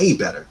just play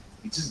better.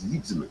 He's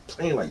been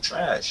playing like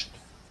trash.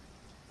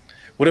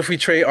 What if we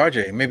trade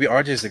RJ? Maybe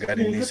RJ's the guy that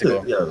needs to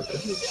go.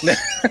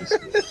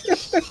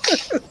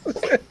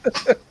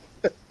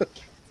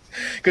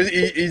 Because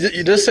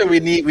you just said we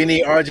need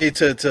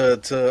RJ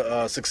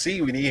to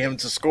succeed. We need him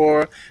to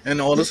score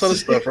and all this other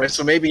stuff, right?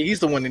 So maybe he's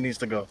the one that needs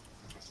to go.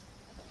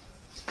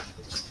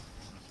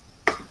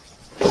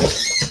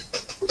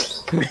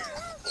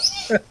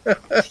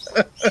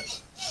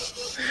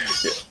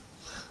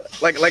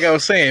 Like I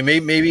was saying,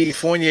 maybe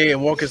Fournier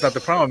and Walker's not the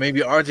problem. Maybe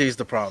RJ's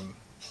the problem.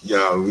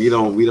 Yeah, we're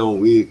not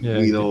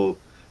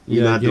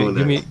doing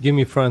that. Give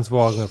me Franz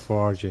Wagner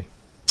for RJ.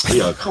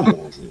 Yeah, come on,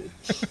 man.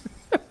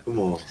 Come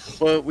on.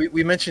 Well,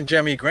 we mentioned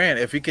Jeremy Grant.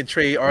 If we could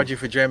trade RJ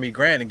for Jeremy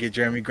Grant and get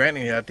Jeremy Grant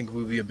in here, I think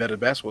we'd be a better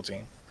basketball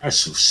team. That's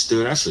so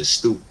stupid. That's so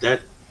stupid.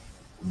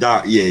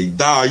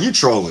 You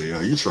trolling,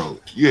 yo. You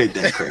trolling. You ain't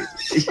that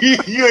crazy.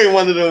 you ain't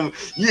one of them.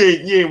 You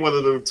ain't one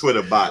of them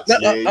Twitter bots. No,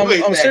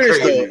 I'm serious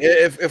though.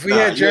 If we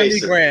had Jeremy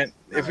Grant,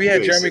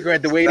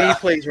 the way he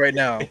plays right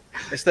now,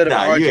 instead of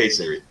RJ, you ain't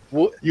serious.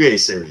 You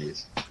ain't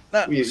serious.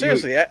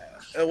 Seriously. I'm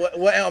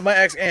gonna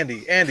ask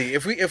Andy. Andy,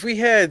 if we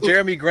had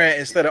Jeremy Grant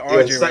instead of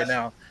RJ right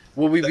now,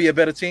 would we be a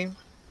better team?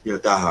 Yo,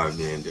 Die Hard,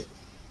 man.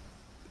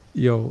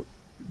 Yo,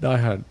 Die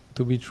Hard.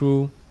 To be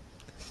true,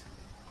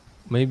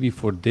 maybe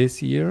for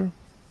this year,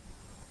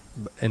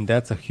 and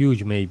that's a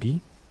huge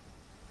maybe,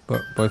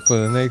 but for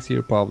the next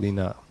year, probably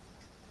not.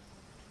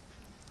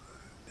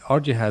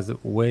 RJ has a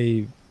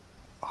way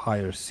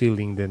higher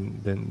ceiling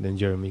than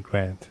Jeremy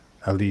Grant.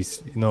 At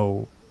least,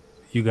 you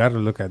got to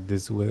look at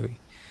this way,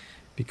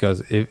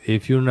 because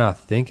if you're not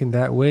thinking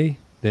that way,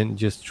 then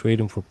just trade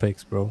him for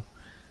picks, bro.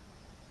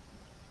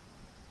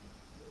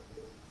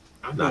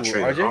 I'm not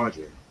trading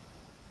RJ.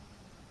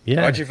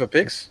 Yeah, RJ for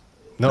picks.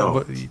 No,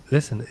 but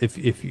listen,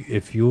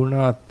 if you're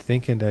not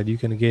thinking that you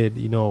can get,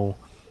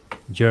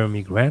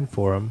 Jeremy Grant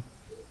for him,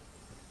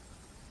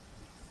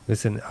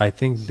 listen, I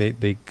think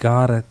they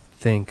gotta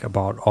think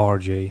about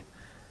RJ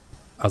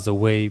as a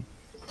way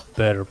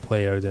better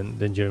player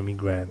than Jeremy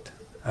Grant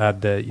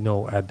at the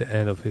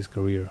end of his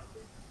career.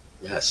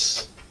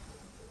 Yes.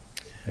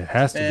 It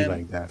has to be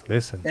like that.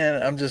 Listen.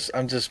 And I'm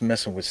just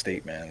messing with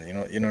State, man. You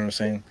know what I'm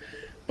saying?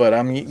 But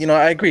I mean,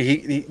 I agree.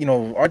 He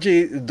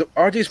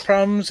RJ's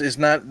problems is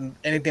not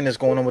anything that's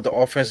going on with the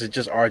offense. It's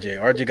just RJ.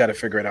 RJ got to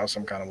figure it out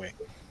some kind of way.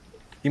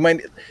 He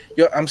might.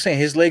 I'm saying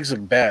his legs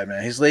look bad,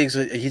 man. His legs,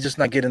 he's just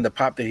not getting the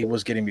pop that he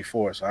was getting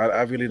before. So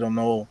I really don't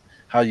know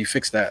how you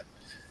fix that.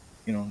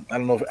 I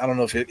don't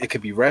know if it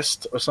could be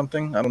rest or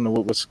something. I don't know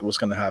what's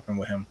going to happen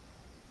with him.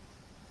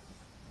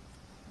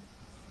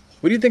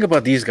 What do you think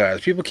about these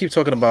guys? People keep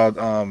talking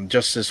about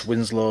Justice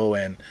Winslow,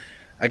 and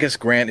I guess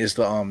Grant is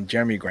the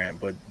Jeremy Grant,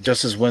 but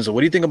Justice Winslow.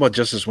 What do you think about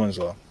Justice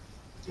Winslow?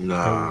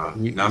 Nah,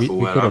 not for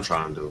what I'm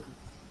trying to do.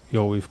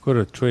 Yo, we could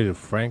have traded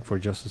Frank for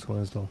Justice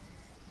Winslow.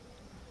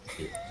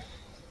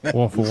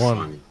 1 for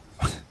 1.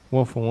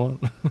 1 for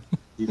 1.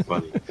 You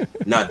funny.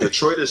 Nah,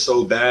 Detroit is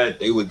so bad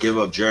they would give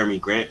up Jeremy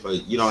Grant,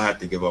 but you don't have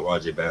to give up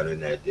RJ Barrett in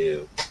that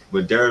deal.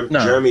 But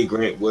Jeremy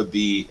Grant would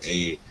be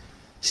a.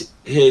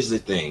 Here's the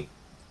thing,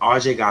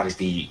 RJ got to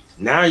be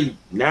now.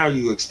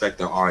 You expect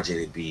the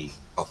RJ to be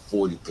a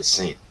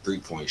 40%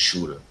 3-point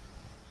shooter.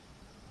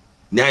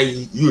 Now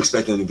you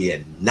expect him to be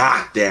a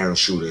knockdown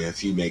shooter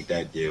if you make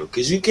that deal,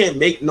 because you can't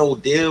make no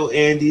deal,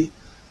 Andy,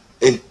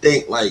 and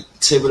think like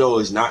Thibodeau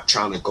is not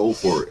trying to go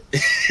for it.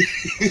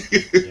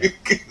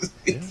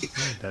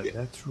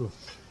 That's true.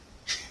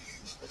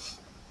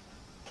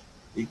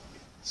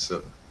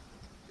 So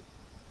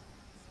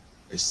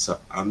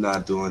I'm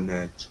not doing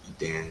that,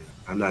 Dan.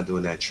 I'm not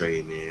doing that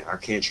trade, man. I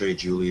can't trade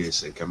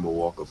Julius and Kemba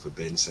Walker for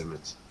Ben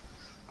Simmons.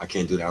 I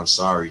can't do that. I'm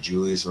sorry.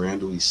 Julius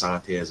Randle, he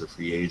signed here as a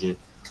free agent,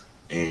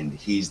 and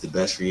he's the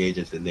best free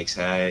agent the Knicks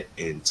had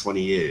in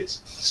 20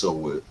 years.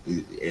 So,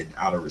 and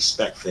out of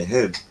respect for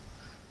him,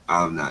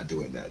 I'm not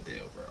doing that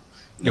deal, bro.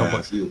 No, Now, but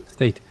if you,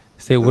 State,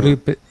 what do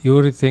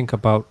you think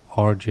about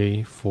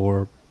RJ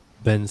for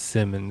Ben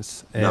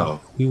Simmons? And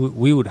no,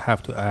 we would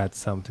have to add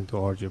something to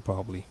RJ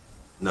probably.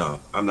 no,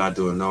 I'm not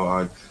doing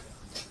no.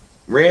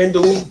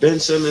 Randall, Ben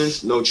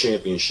Simmons, no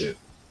championship.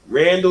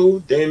 Randall,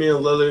 Damian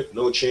Lillard,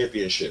 no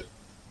championship.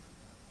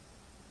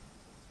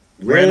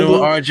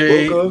 Randall, Randall,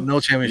 RJ, Booker, no no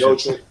championship.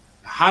 champ.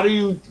 How do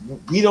you?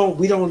 We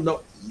don't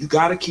know. You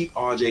got to keep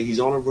RJ. He's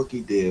on a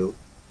rookie deal,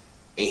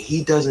 and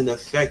he doesn't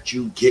affect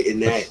you getting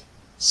that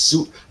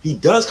suit. He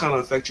does kind of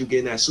affect you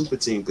getting that super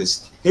team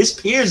because his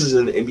peers is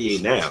in the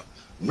NBA now.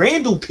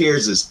 Randall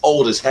peers is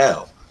old as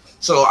hell,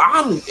 so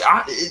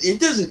it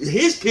doesn't.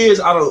 His peers,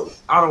 I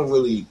don't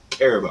really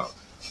care about.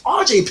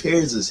 RJ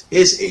Pears is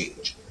his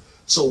age,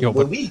 so Yo,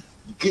 when but we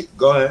get,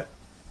 go ahead.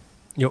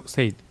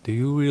 State, do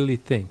you really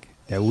think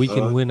that we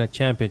can win a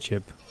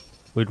championship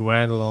with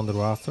Randall on the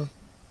roster?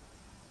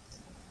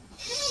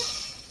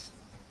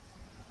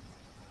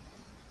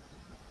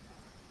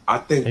 I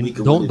think we And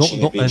could win a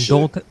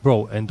championship.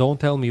 don't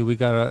tell me we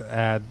gotta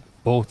add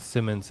both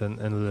Simmons and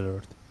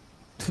Lillard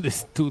to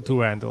this to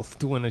Randall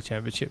to win a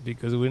championship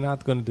because we're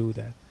not gonna do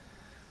that.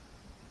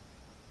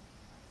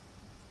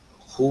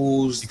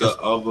 Who's Because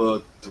the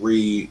other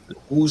three?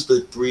 Who's the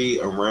three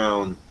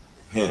around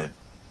him?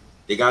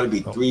 There got to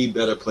be oh, three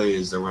better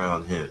players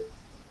around him.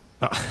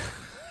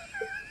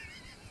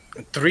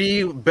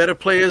 Three better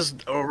players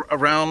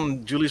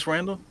around Julius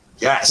Randle.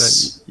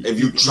 Yes, then if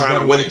you trying gotta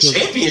to win a wait till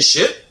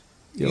championship,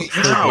 you State,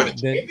 trying to win a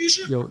then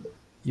championship?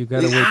 you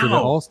gotta wait to the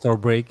How? All-Star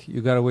break. You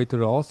gotta wait to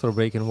the All-Star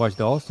break and watch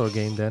the All-Star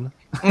game then.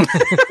 You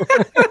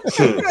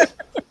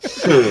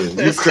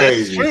That's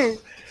crazy. true.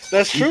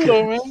 That's You true,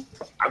 though, man.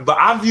 But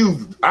I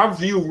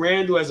view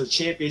Randall as a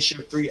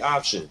championship 3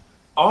 option.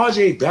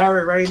 RJ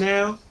Barrett right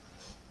now,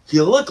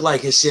 he look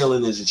like his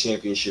ceiling is a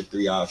championship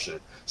 3 option.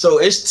 So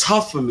it's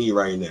tough for me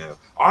right now.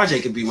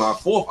 RJ could be my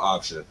 4th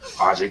option.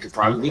 RJ could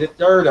probably be the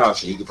 3rd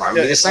option. He could probably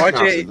Yeah, be the if 2nd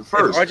option, RJ the if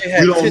first. RJ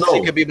had We don't tits, he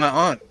know. could be my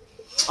aunt.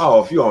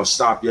 Oh, if you don't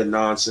stop your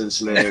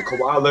nonsense, man.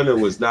 Kawhi Leonard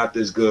was not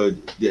this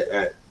good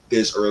at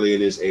this early in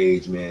his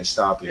age, man.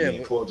 Stop it, Yeah,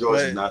 man. Paul George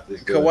is but not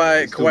this good.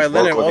 Kawhi These dudes Kawhi work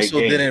Leonard on their also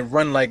game. didn't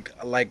run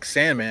like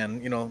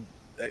Sandman.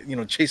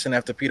 Chasing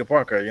after Peter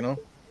Parker.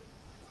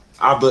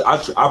 I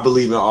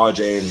believe in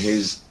RJ and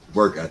his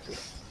work ethic.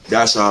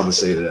 That's what I'm gonna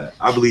say to that.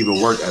 I believe in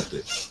work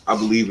ethic. I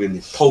believe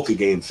in poker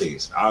game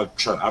face. I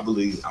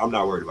believe. I'm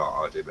not worried about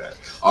RJ Barrett.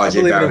 I RJ believe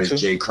in him Barrett too.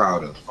 is Jay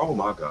Crowder. Oh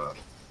my god.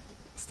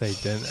 State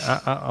then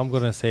I'm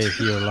gonna say it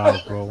here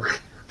live, bro. He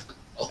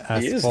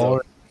As is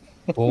far though.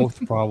 as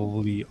both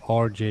probably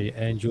RJ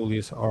and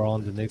Julius are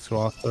on the Knicks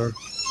roster,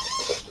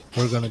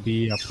 we're gonna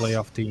be a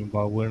playoff team,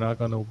 but we're not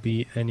gonna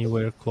be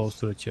anywhere close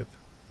to the chip.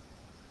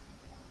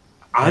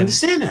 I And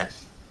understand that.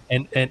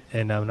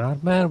 and I'm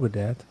not mad with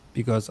that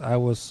because I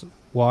was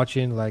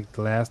watching like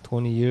the last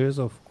 20 years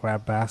of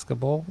crap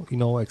basketball,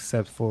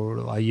 except for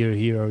a year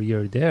here or a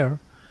year there.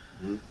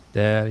 Mhm.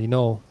 That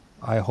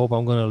I hope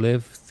I'm gonna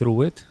live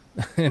through it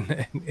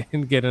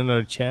and get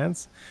another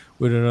chance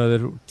with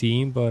another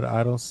team. But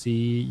I don't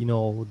see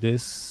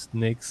this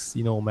Knicks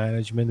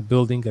management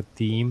building a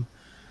team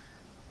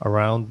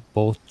around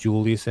both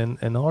Julius and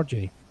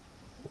RJ.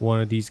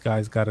 One of these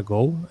guys gotta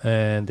go,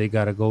 and they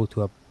gotta go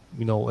to a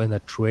in a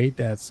trade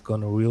that's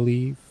gonna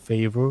really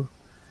favor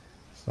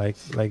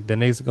like the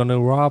Knicks gonna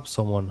rob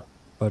someone.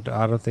 But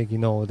I don't think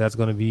that's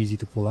gonna be easy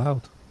to pull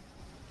out.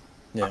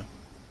 Yeah.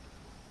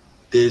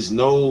 There's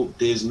no.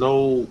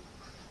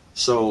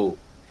 So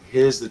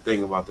here's the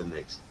thing about the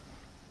Knicks.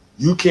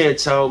 You can't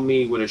tell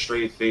me with a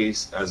straight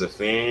face as a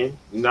fan.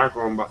 You're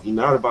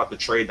not about to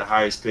trade the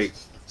highest pick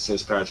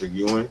since Patrick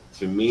Ewing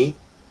for me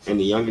and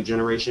the younger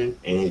generation,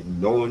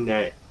 and knowing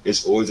that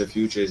it's always a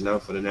future, it's never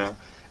for the now.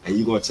 And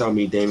you're gonna tell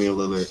me Damian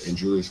Lillard and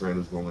Julius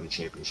Randle's gonna win a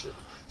championship.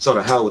 So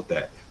the hell with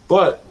that.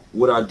 But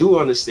what I do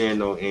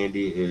understand though,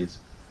 Andy, is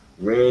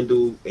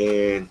Randle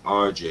and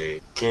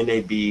RJ, can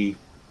they be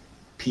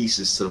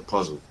pieces to the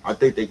puzzle? I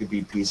think they could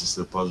be pieces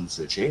to the puzzle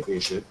to the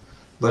championship.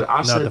 But I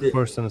Not said the that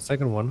first and the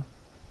second one.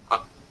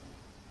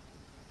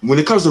 when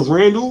it comes to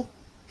Randle,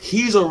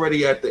 he's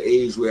already at the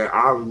age where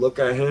I look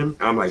at him,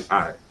 I'm like, all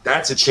right,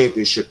 that's a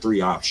championship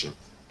 3 option.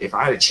 If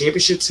I had a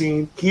championship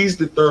team, he's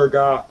the 3rd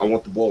guy. I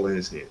want the ball in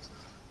his hands.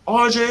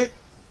 RJ,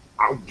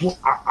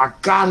 I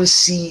gotta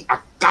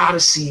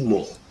see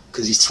more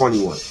because he's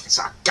 21.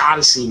 So I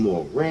gotta see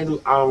more.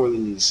 Randle, I don't really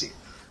need to see it.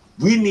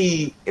 We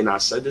need, and I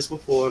said this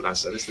before, and I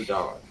said this to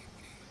Don,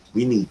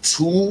 we need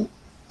 2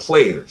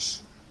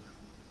 players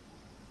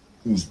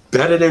who's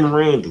better than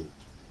Randle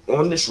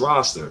on this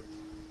roster,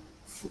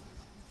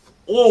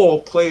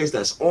 all players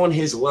that's on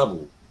his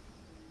level,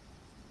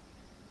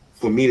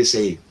 for me to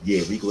say,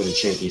 yeah, we can win a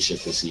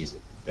championship this season.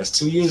 That's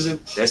 2 years.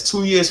 That's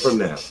 2 years from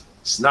now.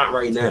 It's not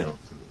right now.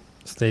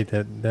 State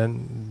that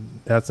then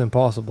that's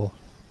impossible.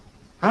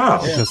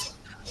 How? Yeah. Because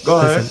Go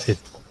ahead. listen,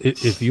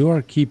 if you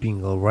are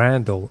keeping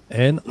Randall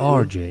and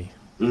RJ,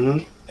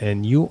 Mm-hmm.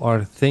 and you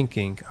are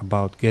thinking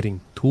about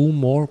getting two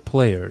more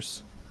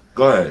players,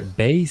 Go ahead.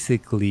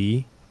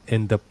 basically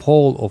in the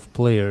pool of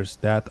players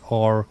that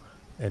are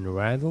in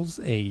Randall's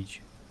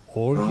age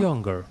or Uh-huh.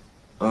 younger,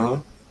 Uh-huh.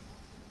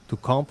 to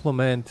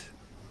complement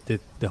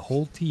the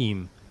whole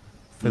team,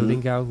 Mm-hmm.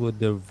 filling out with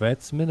the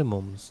vets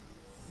minimums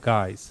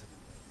guys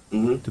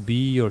Mm-hmm. to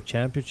be your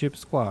championship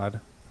squad.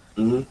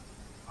 Mm-hmm.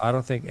 I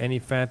don't think any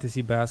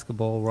fantasy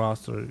basketball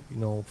roster,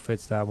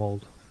 fits that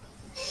mold.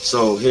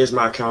 So here's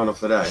my counter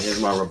for that.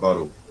 Here's my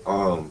rebuttal.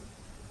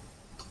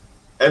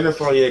 Evan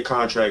Fournier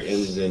contract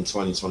ends in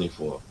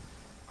 2024.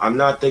 I'm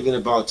not thinking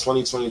about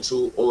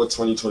 2022 or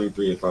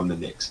 2023 if I'm the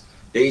Knicks.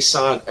 They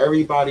signed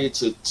everybody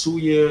to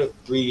 2-year,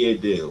 3-year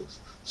deals.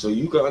 So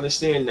you can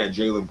understand that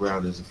Jaylen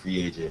Brown is a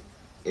free agent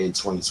in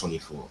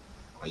 2024.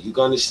 Like you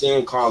can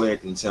understand Karl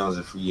Anthony Towns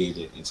is a free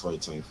agent in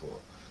 2024.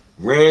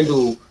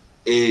 Randall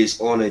is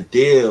on a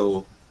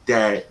deal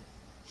that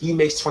he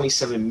makes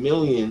 27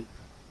 million,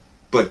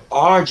 but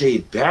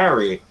RJ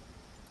Barrett,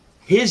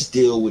 his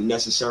deal would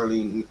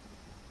necessarily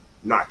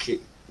not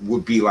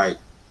would be like,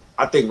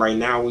 I think right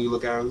now when you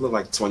look at it, look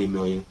like 20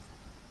 million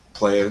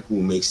player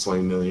who makes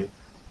 20 million.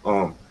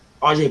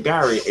 RJ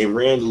Barrett and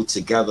Randall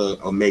together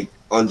will make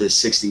under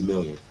 60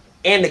 million.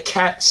 And the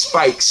cap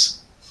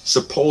spikes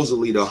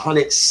supposedly to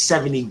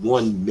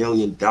 $171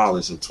 million in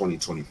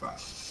 2025.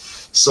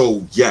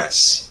 So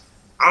yes,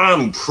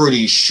 I'm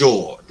pretty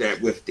sure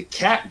that with the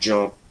cap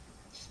jump,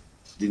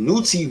 the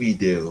new TV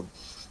deal,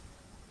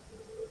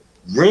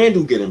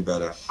 Randall getting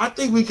better, I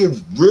think we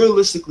can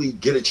realistically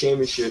get a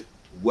championship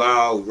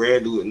while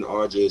Randall and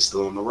RJ is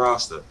still on the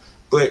roster.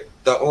 But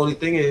the only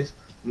thing is,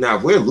 now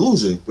we're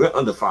losing. We're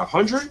under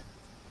 500.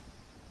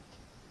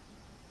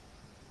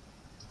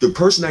 The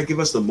person that give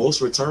us the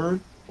most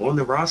return on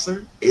the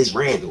roster is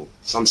Randall.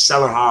 So I'm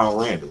selling high on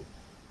Randall,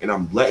 and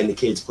I'm letting the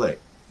kids play.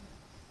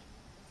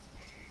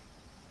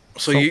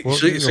 So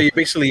you're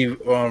basically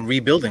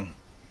rebuilding.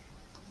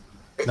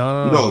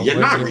 No, you're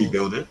not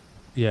rebuilding.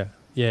 Yeah,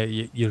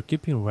 you're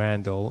keeping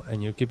Randall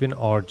and you're keeping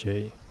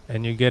RJ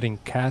and you're getting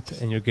Cat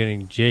and you're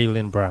getting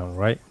Jaylen Brown,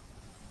 right?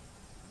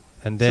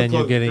 And then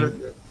you're getting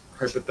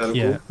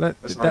hypothetical.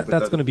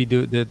 That's gonna be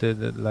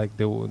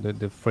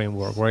the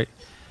framework, right?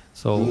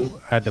 So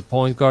at the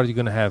point guard, you're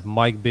gonna have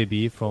Mike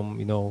Bibby from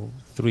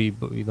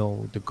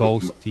the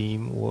Ghost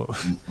team, or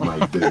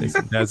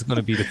that's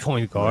gonna be the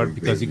point guard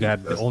because you got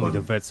only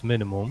the vets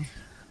minimum,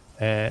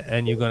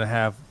 and you're gonna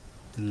have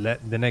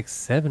the next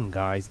 7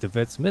 guys, the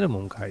vets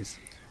minimum guys.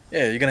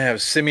 Yeah, you're gonna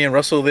have Simeon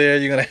Russell there.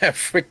 You're gonna have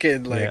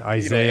freaking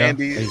Isaiah.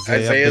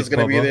 Isaiah's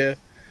gonna be there.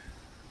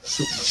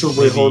 So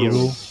wait, hold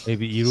on.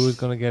 Maybe Iru is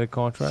gonna get a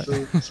contract.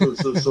 So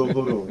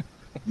hold on.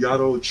 Y'all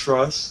don't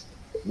trust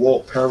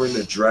Walt Perrin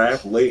to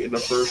draft late in the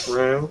first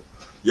round.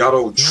 Y'all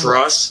don't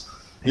trust.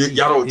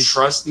 Y'all don't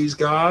trust these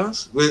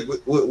guys.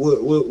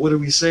 What are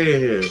we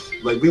saying here?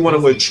 Like we want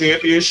to win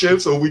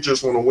championships, or we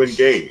just want to win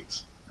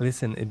games?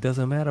 Listen, it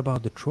doesn't matter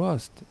about the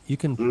trust. You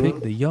can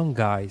pick the young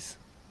guys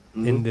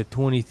in the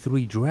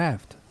 23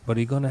 draft, but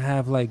you're gonna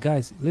have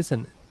guys.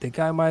 Listen, the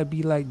guy might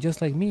be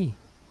just like me.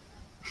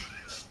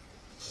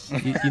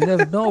 You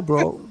never know,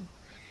 bro.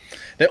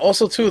 And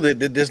also, too,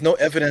 that there's no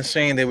evidence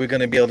saying that we're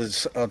going to be able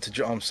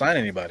to sign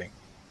anybody.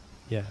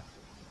 Yeah,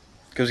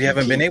 because we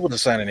haven't been able to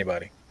sign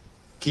anybody.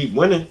 Keep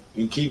winning.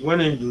 You keep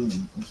winning. You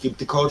keep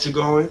the culture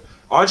going.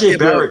 RJ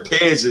Barrett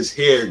Pez is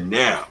here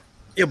now.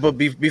 Yeah, but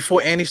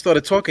before Andy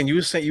started talking, you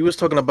was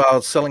talking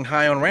about selling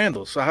high on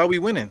Randall. So how are we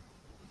winning?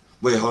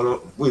 Wait, hold on.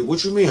 Wait,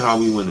 what you mean? How are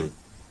we winning?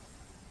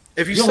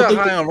 If you sell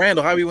high on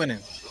Randall, how are we winning?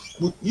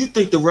 You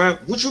think the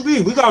rap? What you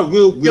mean? We don't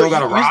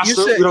got a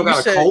roster. We don't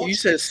got a coach. You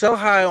said sell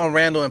high on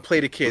Randall and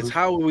play the kids.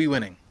 How are we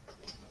winning?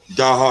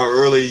 Dahar,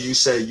 earlier you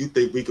said you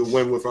think we can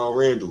win without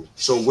Randall.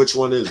 So which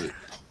one is it?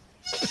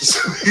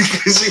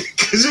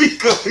 Because we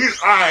go.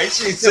 All right,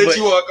 since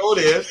you want to go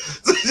there,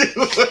 since you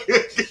want to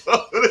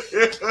go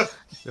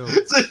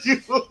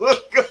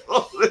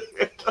there.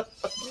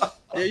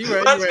 Yeah,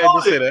 you're right. You're right. I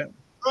did say that.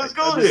 Let's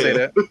go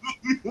there.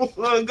 You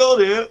want to go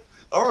there?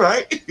 All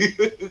right.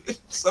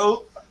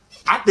 So.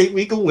 I think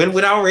we can win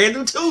without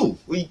Randall too.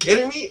 Are you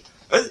kidding me?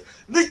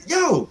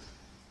 Yo,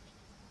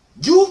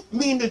 you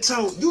mean to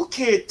tell you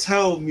can't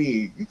tell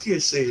me you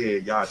can't say here,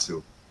 y'all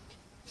two.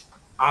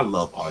 I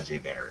love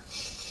RJ Barrett.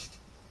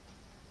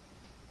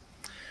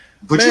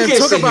 But man, you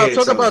can't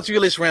talk about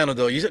Julius Randle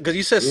though, because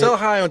you said sell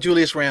high on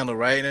Julius Randle,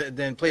 right? And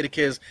then play the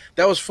kids.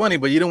 That was funny,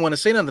 but you didn't want to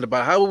say nothing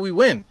about it. How would we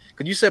win?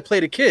 Because you said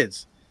play the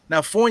kids.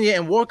 Now Fournier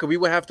and Walker, we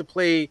would have to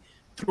play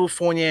through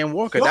Fournier and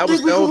Walker. That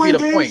would be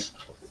the point.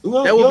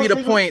 That would be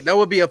the point. That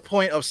would be a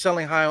point of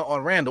selling high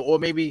on Randall, or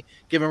maybe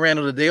giving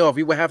Randall the day off.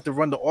 We would have to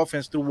run the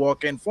offense through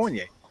Walker and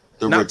Fournier.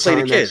 Not play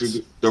the kids.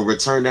 The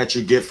return that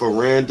you get for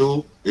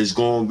Randall is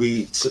going to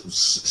be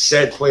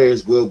said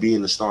players will be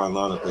in the starting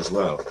lineup as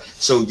well.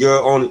 So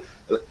you're on.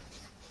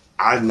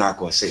 I'm not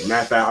going to say.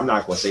 Matter of fact, I'm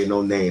not going to say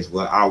no names.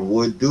 What I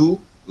would do,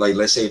 like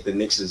let's say if the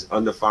Knicks is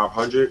under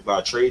 500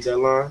 by trade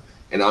deadline,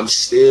 and I'm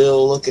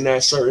still looking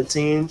at certain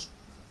teams,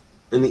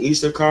 in the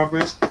Eastern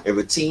Conference, if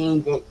a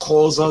team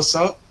calls us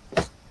up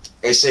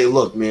and say,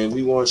 look, man,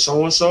 we want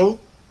so and so,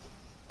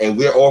 and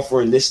we're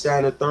offering this,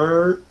 that, and the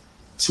third,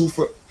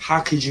 how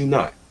could you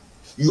not?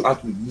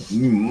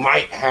 You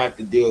might have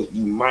to deal.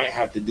 You might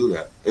have to do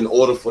that in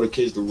order for the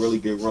kids to really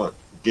get run.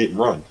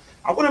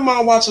 I wouldn't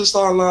mind watching a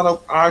starting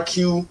lineup: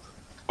 IQ,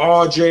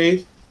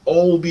 RJ,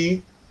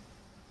 Obi.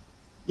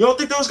 You don't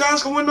think those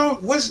guys can win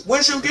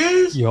some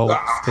games? Yo,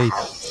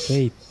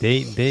 State.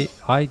 They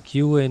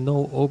IQ and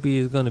no Obi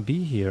is gonna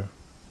be here.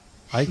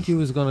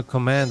 IQ is gonna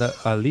command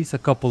at least a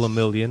couple of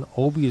million.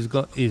 Obi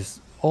is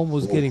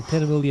almost getting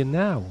 10 million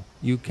now.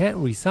 You can't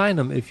resign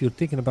him if you're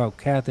thinking about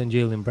Cat and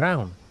Jaylen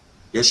Brown.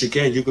 Yes, you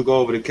can. You could go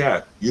over the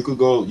cap. You could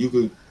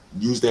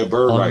use that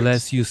bird rights.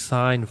 Unless you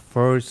sign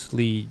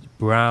firstly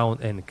Brown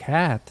and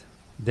Cat,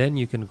 then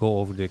you can go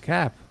over the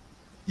cap.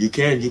 You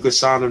could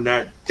sign them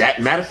that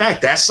matter of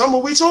fact, that summer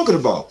we talking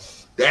about.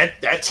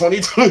 That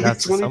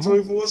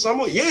 2024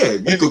 summer. Yeah,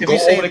 you could go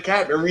over the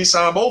cap and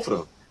re-sign both of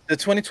them. The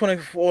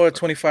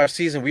 2024-25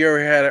 season, we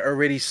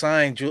already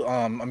signed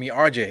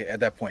RJ at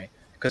that point.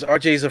 Because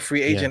RJ is a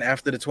free agent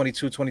after the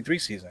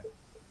 22-23 season.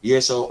 Yeah,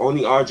 so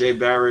only RJ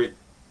Barrett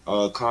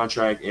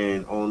contract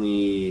and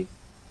only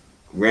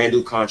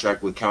Randall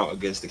contract would count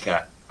against the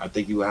cap. I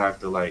think you would have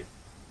to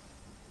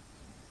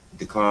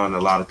decline a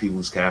lot of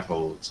people's cap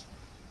holds,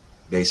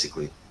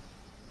 basically.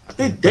 I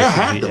think they'll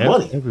have the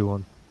money.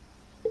 Everyone.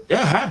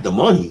 They'll have the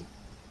money.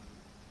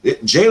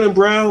 Jaylen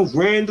Brown,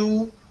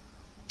 Randall,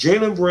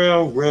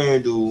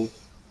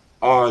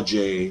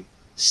 RJ,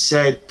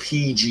 said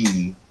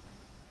PG,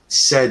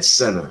 said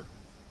center.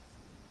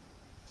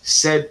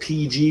 Said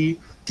PG.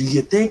 Do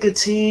you think a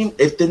team,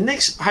 if the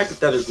Knicks,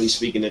 hypothetically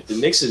speaking, if the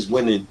Knicks is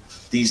winning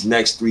these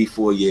next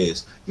 3-4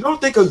 years, you don't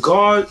think a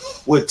guard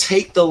would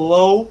take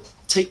the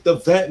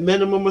vet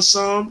minimum or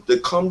something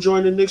to come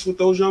join the Knicks with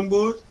those young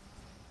boys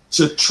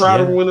to try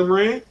to win a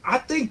ring? I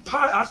think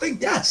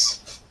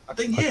yes. I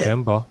think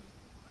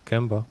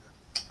Kemba.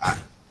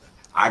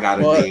 I got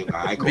a name.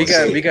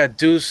 We got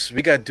Deuce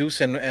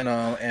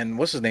and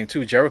what's his name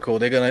too, Jericho.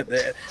 They're gonna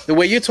the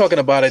way you're talking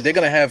about it, they're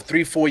gonna have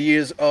 3-4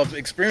 years of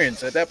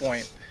experience at that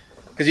point.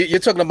 Because you're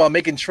talking about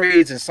making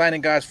trades and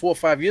signing guys 4 or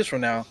 5 years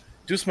from now.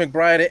 Deuce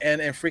McBride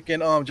and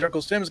freaking Jericho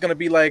Sims is gonna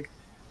be 30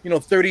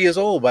 years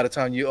old by the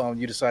time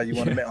you decide you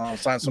want to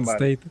sign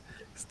somebody.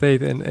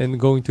 State and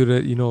going to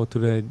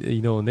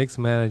the next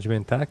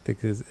management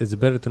tactic is it's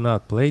better to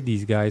not play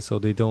these guys so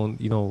they don't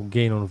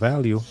gain on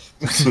value.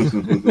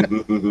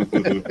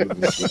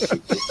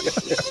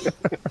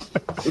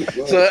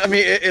 So I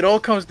mean, it all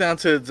comes down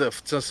to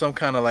some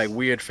kind of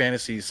weird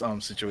fantasy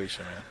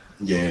situation, man.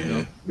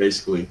 Yeah,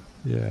 basically.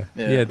 Yeah.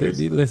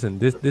 Listen,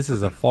 this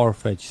is a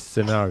far-fetched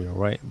scenario,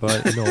 right?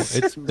 But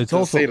it's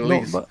also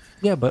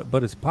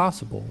but it's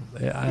possible.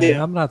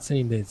 I'm not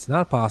saying that it's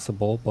not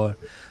possible, but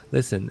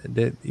listen,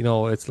 that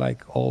it's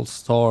like all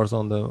stars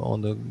on the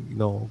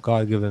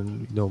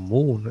God-given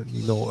moon,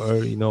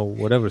 or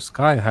whatever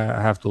sky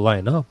have to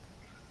line up.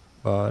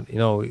 But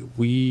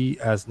we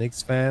as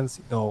Knicks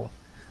fans,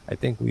 I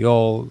think we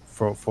all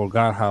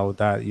forgot how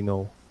that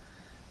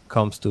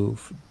comes to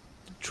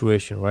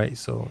fruition, right?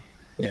 So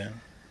yeah,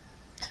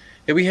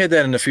 we had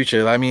that in the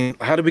future. I mean,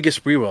 how did we get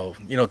Sprewell?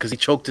 Because he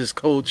choked his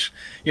coach.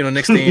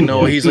 Next thing you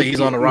know,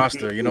 he's on the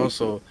roster.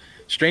 So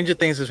stranger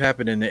things have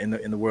happened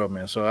in the world,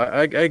 man. So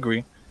I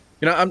agree.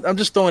 I'm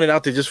just throwing it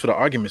out there just for the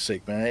argument's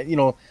sake,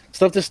 man.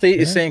 Stuff the state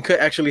is saying could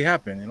actually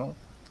happen.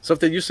 Stuff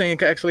that you're saying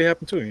could actually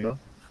happen too.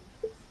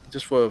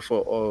 Just for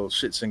all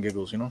shits and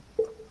giggles.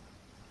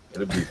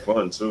 It'd be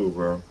fun too,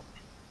 bro.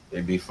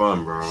 It'd be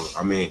fun, bro.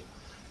 I mean,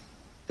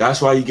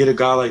 that's why you get a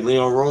guy like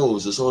Leon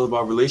Rose. It's all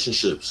about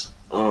relationships.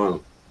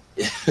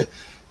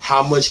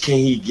 How much can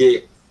he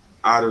get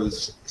out of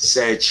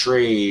said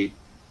trade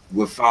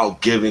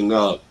without giving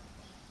up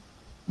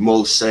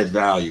most said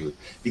value?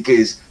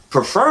 Because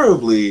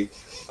preferably,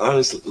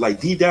 honestly,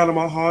 deep down in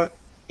my heart,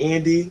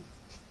 Andy,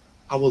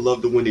 I would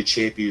love to win the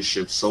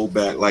championship so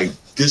bad.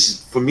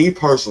 This for me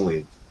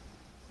personally.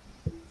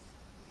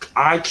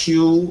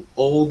 IQ,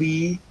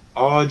 Obi,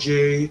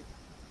 RJ,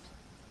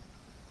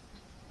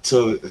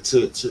 to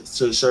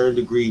a certain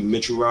degree,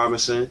 Mitchell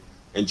Robinson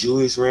and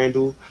Julius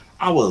Randle.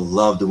 I would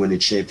love to win a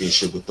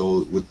championship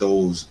with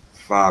those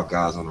 5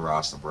 guys on the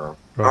roster, bro.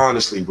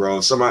 Honestly,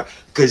 bro.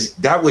 Because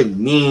that would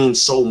mean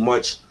so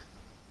much.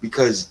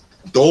 Because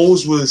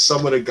those were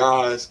some of the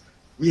guys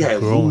we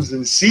had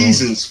losing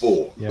seasons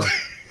for. Yeah.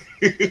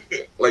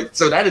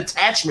 So that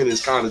attachment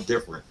is kind of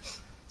different.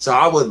 So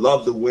I would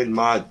love to win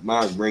my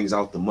rings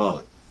out the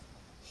mud.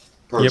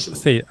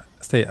 Personally. Yep.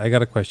 Stay. I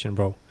got a question,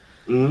 bro.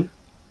 Mm-hmm.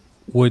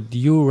 Would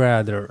you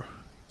rather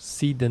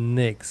see the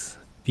Knicks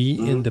be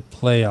in the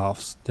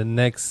playoffs the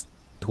next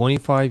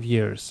 25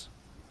 years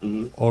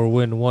or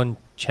win one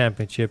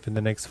championship in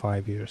the next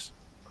 5 years?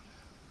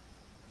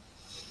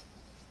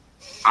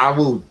 I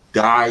will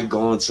die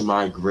going to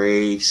my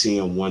grave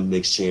seeing one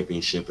Knicks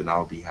championship, and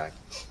I'll be happy.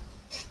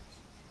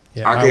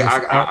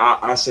 Yeah,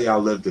 I say I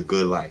lived a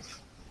good life.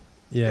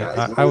 Yeah,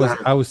 Guys,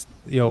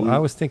 I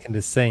was thinking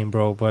the same,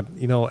 bro. But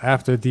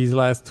after these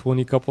last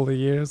 20 couple of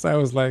years, I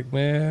was like,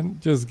 man,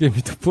 just give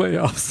me the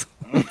playoffs.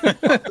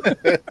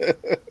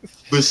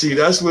 but see,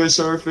 that's where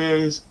Surf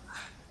is.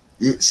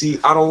 See,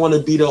 I don't want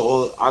to be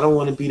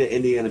the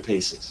Indiana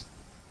Pacers.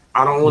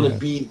 I don't want to Yeah,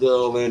 be the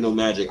Orlando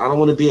Magic. I don't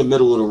want to be a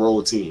middle of the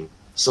road team.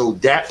 So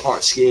that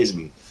part scares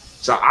me.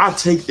 So I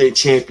take that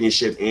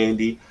championship,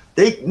 Andy.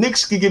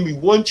 Knicks can give me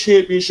one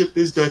championship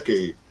this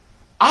decade.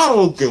 I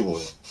don't give a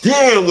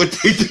damn what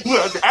they do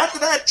after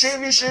that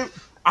championship.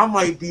 I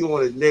might be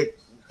on a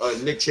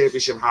Nick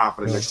championship high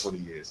for the yo, next 20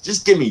 years.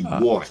 Just give me uh,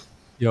 one.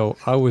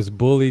 I was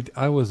bullied.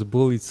 I was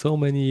bullied so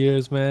many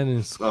years, man,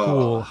 in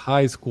school, Uh,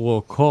 high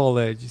school,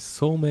 college,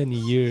 so many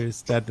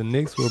years that the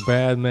Knicks were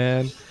bad,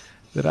 man.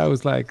 That I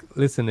was like,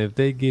 listen, if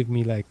they give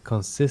me like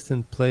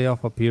consistent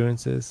playoff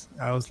appearances,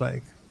 I was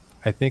like,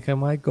 I think I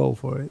might go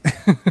for it.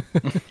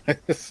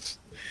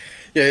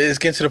 Yeah, it's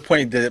getting to the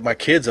point that my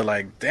kids are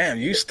like, "Damn,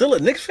 you still a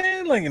Knicks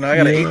fan?" Like, I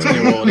got an Yeah,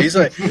 18-year-old. He's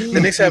like, the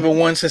Knicks haven't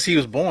won since he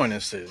was born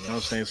and shit. You know what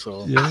I'm saying?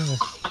 So, yeah.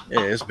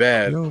 yeah, it's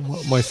bad.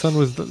 My son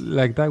was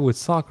like that with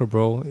soccer,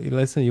 bro.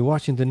 Listen, you're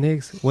watching the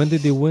Knicks. When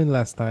did they win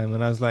last time?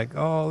 And I was like,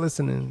 oh,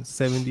 listen, in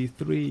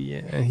 73.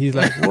 Yeah. And he's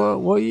like,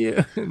 what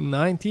year?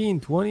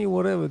 19, 20,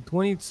 whatever,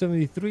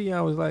 2073.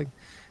 I was like,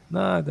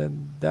 nah,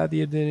 that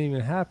year didn't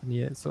even happen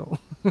yet. So,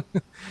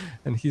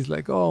 and he's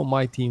like, oh,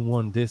 my team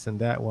won this and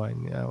that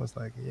one. Yeah, I was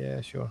like,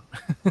 yeah, sure.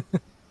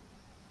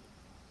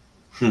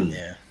 hmm.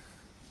 Yeah.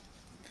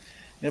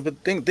 Yeah,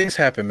 but things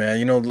happen,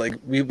 man. Like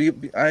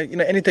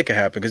anything can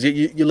happen because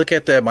you look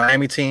at that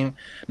Miami team.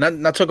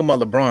 Not talking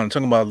about LeBron,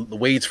 talking about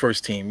Wade's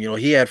first team.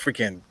 He had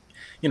freaking,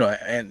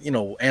 and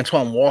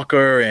Antoine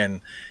Walker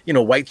and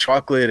White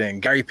Chocolate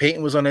and Gary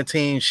Payton was on the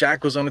team.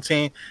 Shaq was on the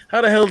team.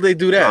 How the hell did they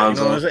do that? You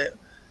know what I'm Lonzo, saying?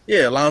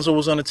 Yeah, Alonzo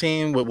was on the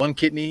team with one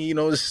kidney.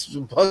 It's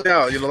bugged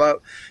out.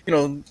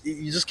 You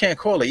just can't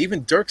call it.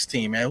 Even Dirk's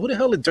team, man. Who the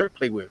hell did Dirk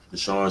play with?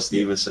 Deshaun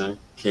Stevenson,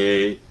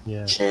 Kidd,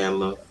 Yeah.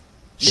 Chandler,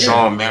 Yeah,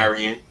 Sean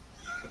Marion.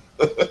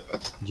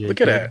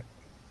 look at JK. that.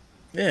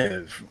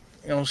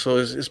 Yeah, so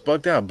it's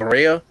bugged out.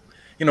 Berea,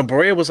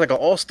 Berea was like an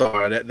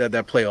all-star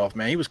that playoff,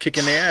 man. He was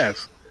kicking their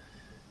ass.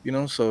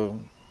 So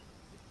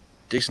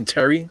Jason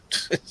Terry.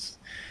 I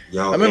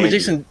Yo, remember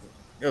Andy,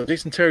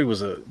 Jason Terry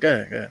was a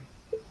guy.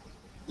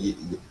 y-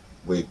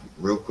 wait,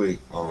 real quick,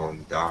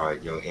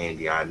 dog, yo,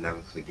 Andy, I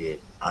never forget.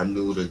 I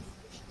knew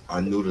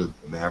the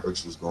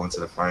Mavericks was going to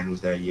the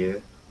finals that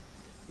year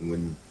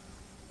when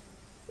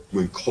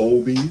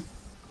Kobe,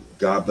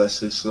 God bless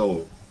his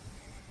soul,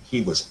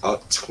 he was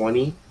up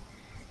 20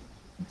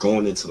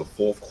 going into the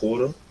fourth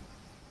quarter.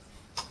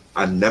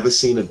 I never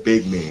seen a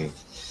big man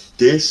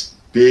this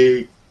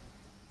big.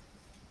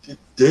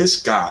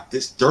 This guy,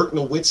 this Dirk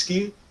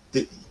Nowitzki,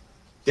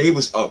 they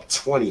was up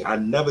 20. I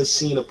never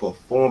seen a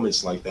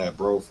performance like that,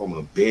 bro, from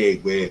a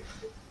big where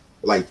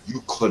like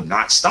you could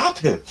not stop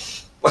him.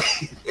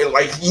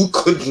 Like you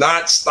could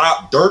not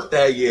stop Dirk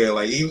that year.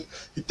 Like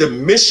the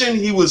mission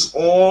he was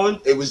on,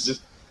 it was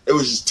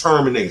just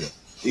Terminator.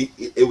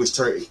 It was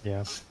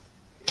Yeah.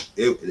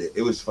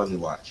 it was fun to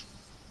watch.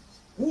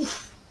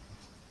 Oof.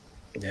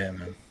 Yeah,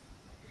 man.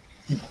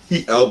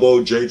 He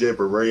elbowed JJ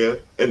Barea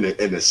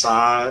in the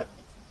side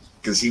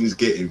because he was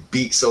getting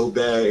beat so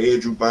bad.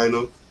 Andrew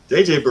Bynum,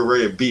 JJ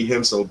Barea beat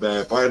him so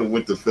bad. Bynum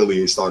went to Philly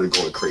and started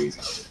going crazy.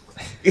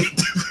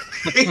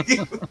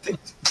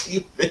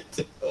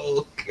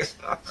 Oh,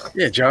 God.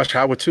 Yeah, Josh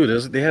Howard too.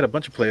 They had a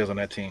bunch of players on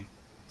that team.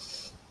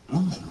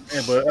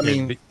 Yeah, but I Yeah,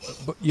 mean,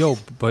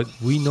 but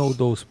we know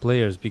those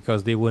players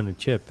because they win a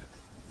chip.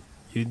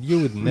 You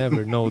would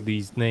never know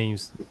these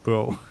names,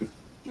 bro,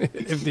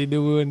 if they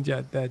didn't win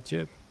that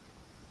chip.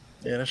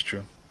 yeah, that's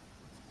true.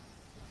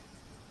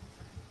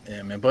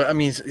 Yeah, man. But I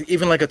mean,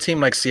 even like a team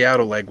like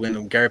Seattle, like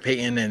when Gary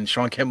Payton and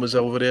Sean Kemp was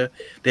over there,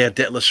 they had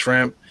Detlef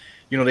Schrempf.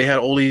 They had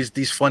all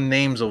these fun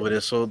names over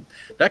there, so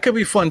that could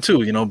be fun too.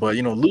 But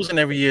losing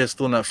every year is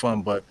still not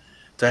fun. But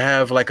to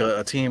have like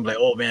a team like,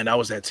 oh man, that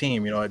was that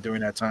team,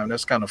 during that time,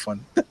 that's kind of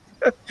fun.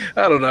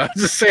 I don't know. I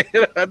just say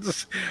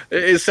it.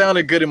 It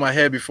sounded good in my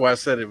head before I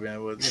said it,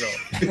 man. But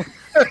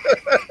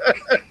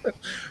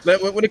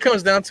like, when it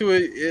comes down to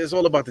it, it's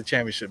all about the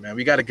championship, man.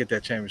 We got to get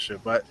that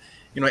championship, but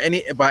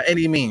by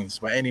any means,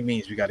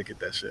 we got to get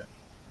that shit.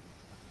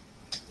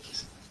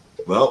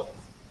 Well,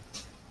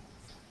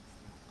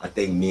 I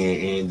think me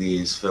and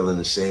Andy is feeling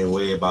the same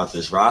way about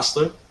this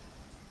roster.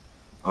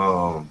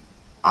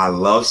 I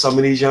love some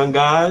of these young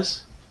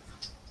guys.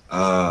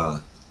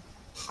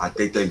 I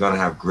think they're gonna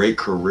have great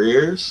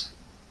careers.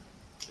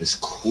 It's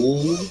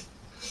cool,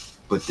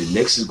 but the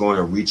Knicks is going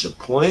to reach a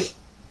point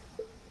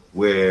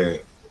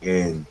where,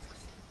 and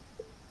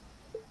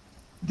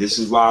this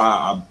is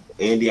why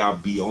Andy, I'll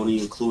be only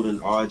including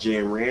RJ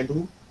and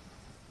Randall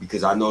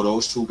because I know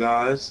those two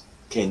guys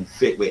can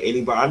fit with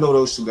anybody. I know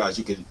those two guys.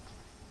 You can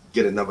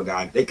get another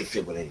guy; they can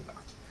fit with anybody.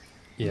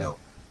 Yeah.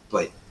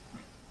 But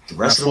the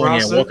Not rest of the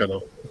Fournier and roster, Walker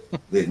though.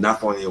 not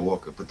Fournier and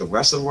Walker, but the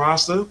rest of the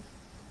roster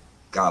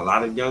got a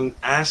lot of young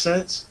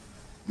assets.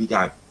 We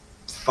got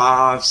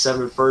 5,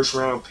 7 first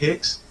round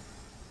picks.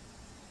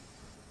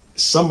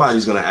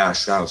 somebody's gonna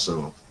ask out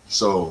soon.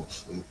 So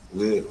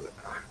we,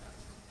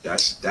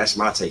 that's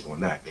my take on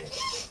that, man.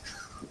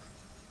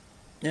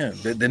 Yeah,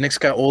 the Knicks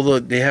got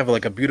they have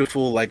like a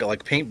beautiful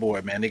like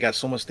paintboard, man. They got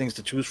so much things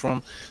to choose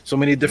from, so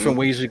many different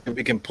ways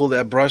we can pull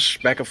that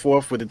brush back and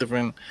forth with the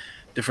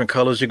different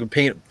colors. You can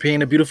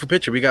paint a beautiful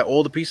picture. We got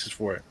all the pieces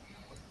for it.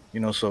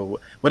 So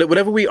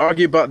whatever we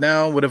argue about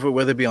now,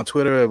 whether it be on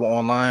Twitter or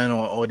online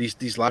or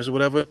these lives or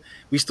whatever,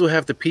 we still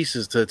have the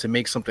pieces to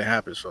make something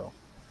happen. So,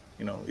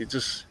 it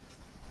just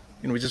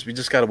we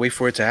just gotta wait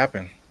for it to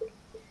happen.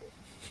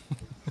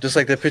 Just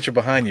like that picture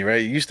behind you, right?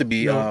 It used to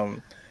be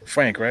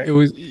Frank, right?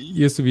 It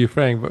used to be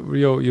Frank, but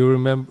you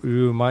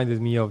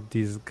reminded me of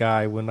this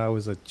guy when I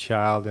was a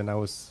child and I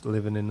was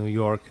living in New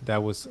York.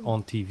 That was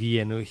on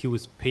TV, and he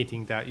was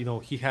painting that.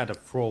 He had a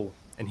fro,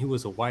 and he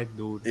was a white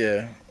dude.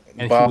 Yeah,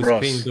 and Bob he was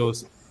Ross. painting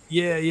those.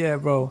 Yeah,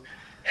 bro.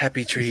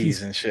 Happy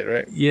trees and shit,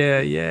 right?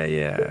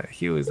 Yeah.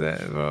 He was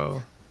that,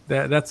 bro.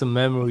 That's a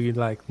memory you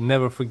like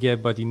never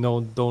forget, but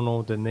don't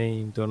know the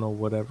name, don't know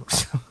whatever.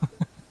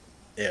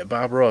 Yeah,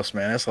 Bob Ross,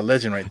 man, that's a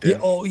legend right there.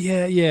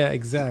 Yeah,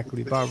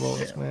 exactly, Bob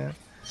Ross, man.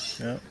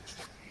 Yeah.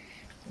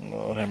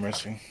 Lord have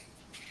mercy.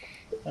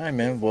 All right,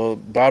 man. Well,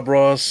 Bob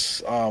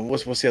Ross.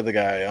 What's the other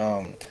guy?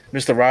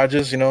 Mr.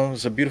 Rogers.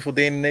 It's a beautiful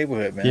day in the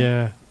neighborhood,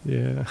 man.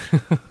 Yeah.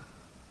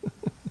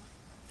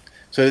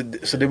 So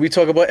did we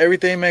talk about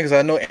everything, man? Because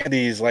I know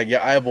Andy's like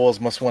your eyeballs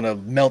must want to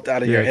melt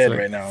out of your head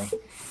right now.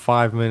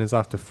 5 minutes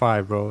after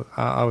 5, bro.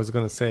 I was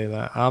gonna say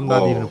that I'm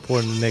not even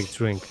pouring the next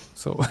drink.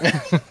 So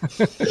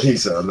he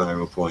said I'm not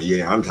even pouring.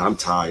 Yeah, I'm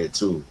tired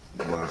too.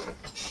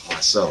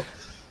 Myself.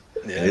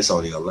 Yeah, and it's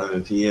only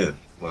 11 p.m.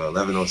 Well,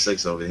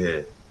 11:06 over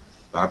here.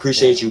 But I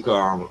appreciate you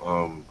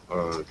coming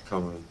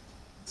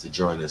to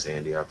join us,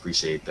 Andy. I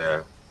appreciate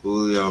that.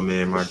 Julio,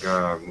 man, my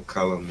God,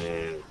 McCullum,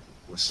 man.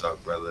 What's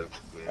up, brother?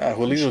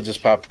 Julio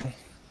just popped.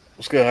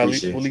 What's good,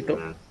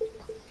 Julito?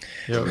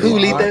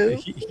 Julito?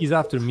 He's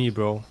after me,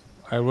 bro.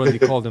 I already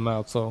called him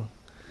out, so.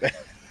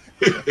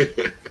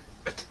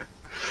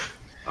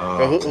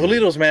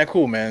 Julito's man,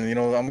 cool, man.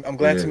 I'm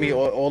glad to meet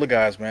all the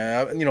guys,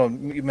 man.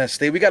 Man,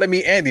 we got to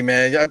meet Andy,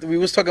 man. We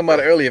was talking about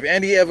it earlier. If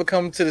Andy ever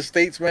come to the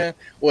States, man,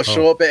 or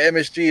show up at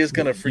MSG, it's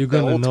gonna freak.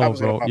 You're gonna know,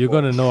 bro. You're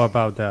gonna know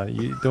about that.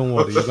 Don't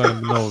worry. You're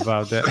gonna know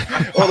about that.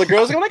 All the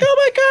girls are like, "Oh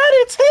my God,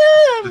 it's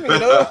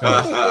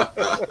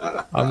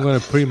him!" I'm gonna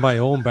print my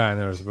own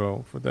banners,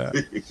 bro, for that.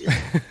 Yeah,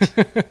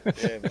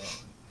 man.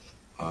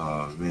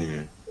 Oh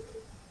man.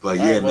 But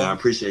yeah, man, I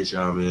appreciate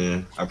y'all,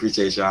 man. I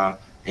appreciate y'all.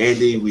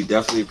 Andy, we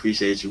definitely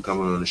appreciate you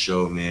coming on the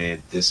show,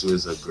 man. This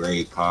was a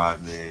great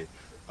pod, man.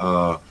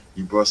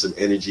 You brought some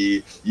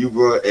energy. You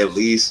brought at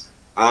least,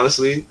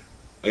 honestly,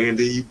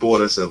 Andy, you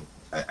brought us an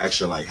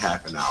extra like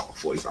half an hour,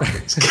 45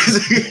 minutes.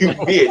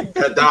 Me and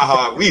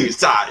Dahar, we was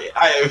tired.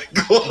 I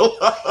ain't going.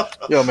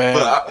 Yo, man,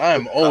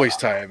 I'm always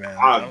tired, man.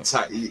 I'm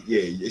tired.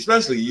 Yeah,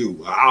 especially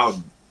you.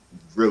 I'm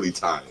really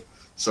tired.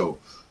 So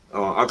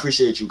I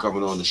appreciate you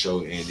coming on the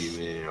show, Andy,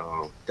 man.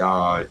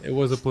 Dahar, it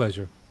was a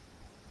pleasure.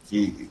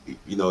 You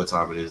know what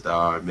time it is,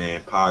 dog,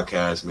 man.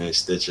 Podcast, man.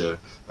 Stitcher,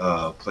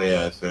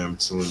 Player FM,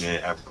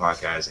 TuneIn, Apple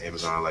Podcasts,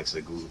 Amazon,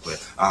 Alexa, Google Play.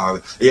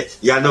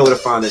 Y'all know where to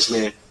find us,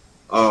 man.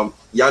 Y'all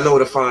know where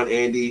to find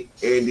Andy.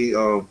 Andy,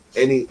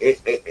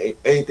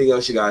 anything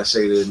else you gotta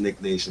say to the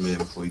Knick Nation, man,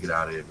 before we get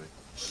out of here, man?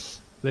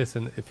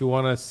 Listen, if you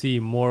wanna see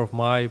more of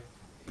my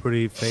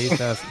pretty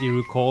face, as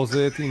Eru calls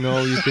it, you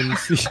can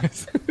see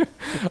us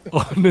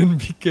on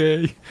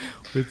NBK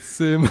with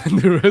Sim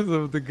and the rest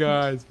of the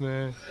guys,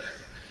 man.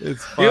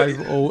 It's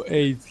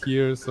 5:08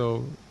 here,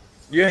 so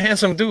you're a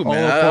handsome dude,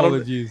 man.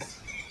 Apologies.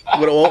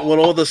 With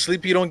all the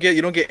sleep you don't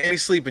get any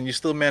sleep, and you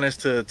still manage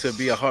to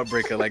be a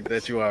heartbreaker like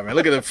that you are, man.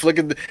 Look at him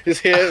flicking his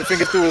hair,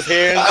 finger through his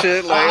hair and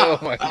shit. Like, oh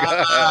my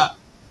God.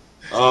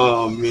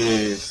 Oh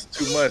man, it's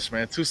too much,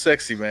 man. Too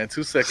sexy, man.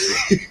 Too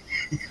sexy.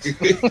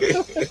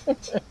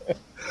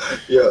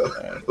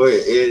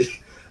 Wait,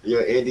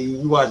 Andy,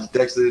 you watch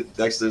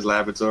Dexter's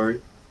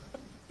Laboratory?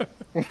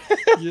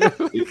 Yeah.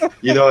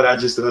 You know what I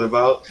just thought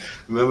about?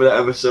 Remember the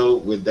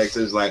episode with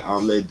Dexter's like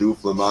omelette du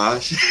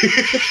fromage?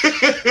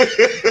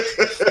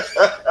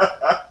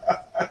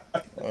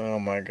 Oh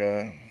my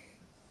God.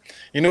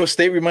 You know what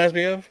State reminds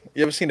me of?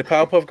 You ever seen the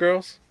Powerpuff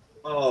Girls?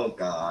 Oh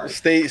God.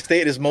 State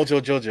is Mojo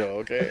Jojo,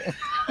 okay?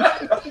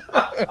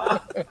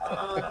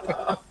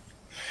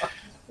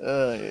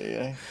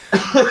 Yeah.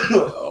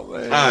 Oh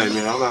man. All right,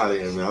 man. I'm out of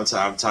here, man.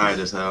 I'm tired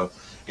as hell.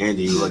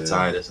 Andy, you look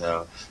tired as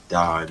hell.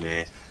 Die,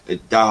 man.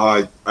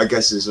 Dahar, I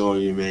guess it's on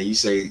you, man. You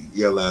say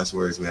your last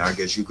words, man. I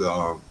guess you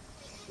could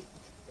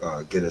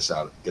get us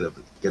up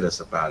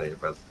out of here,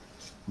 brother.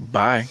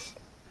 Bye.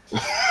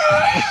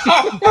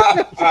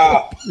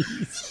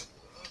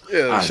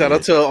 Shout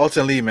out to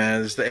Alton Lee,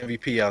 man. It's the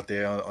MVP out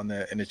there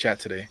in the chat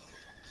today.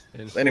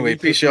 And anyway,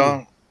 peace,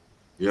 y'all.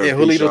 Yeah,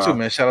 Julito too,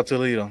 man. Shout out to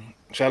Julito.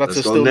 Shout out to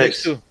Still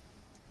Knicks too.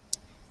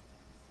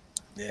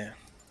 Yeah.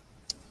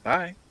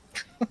 Bye.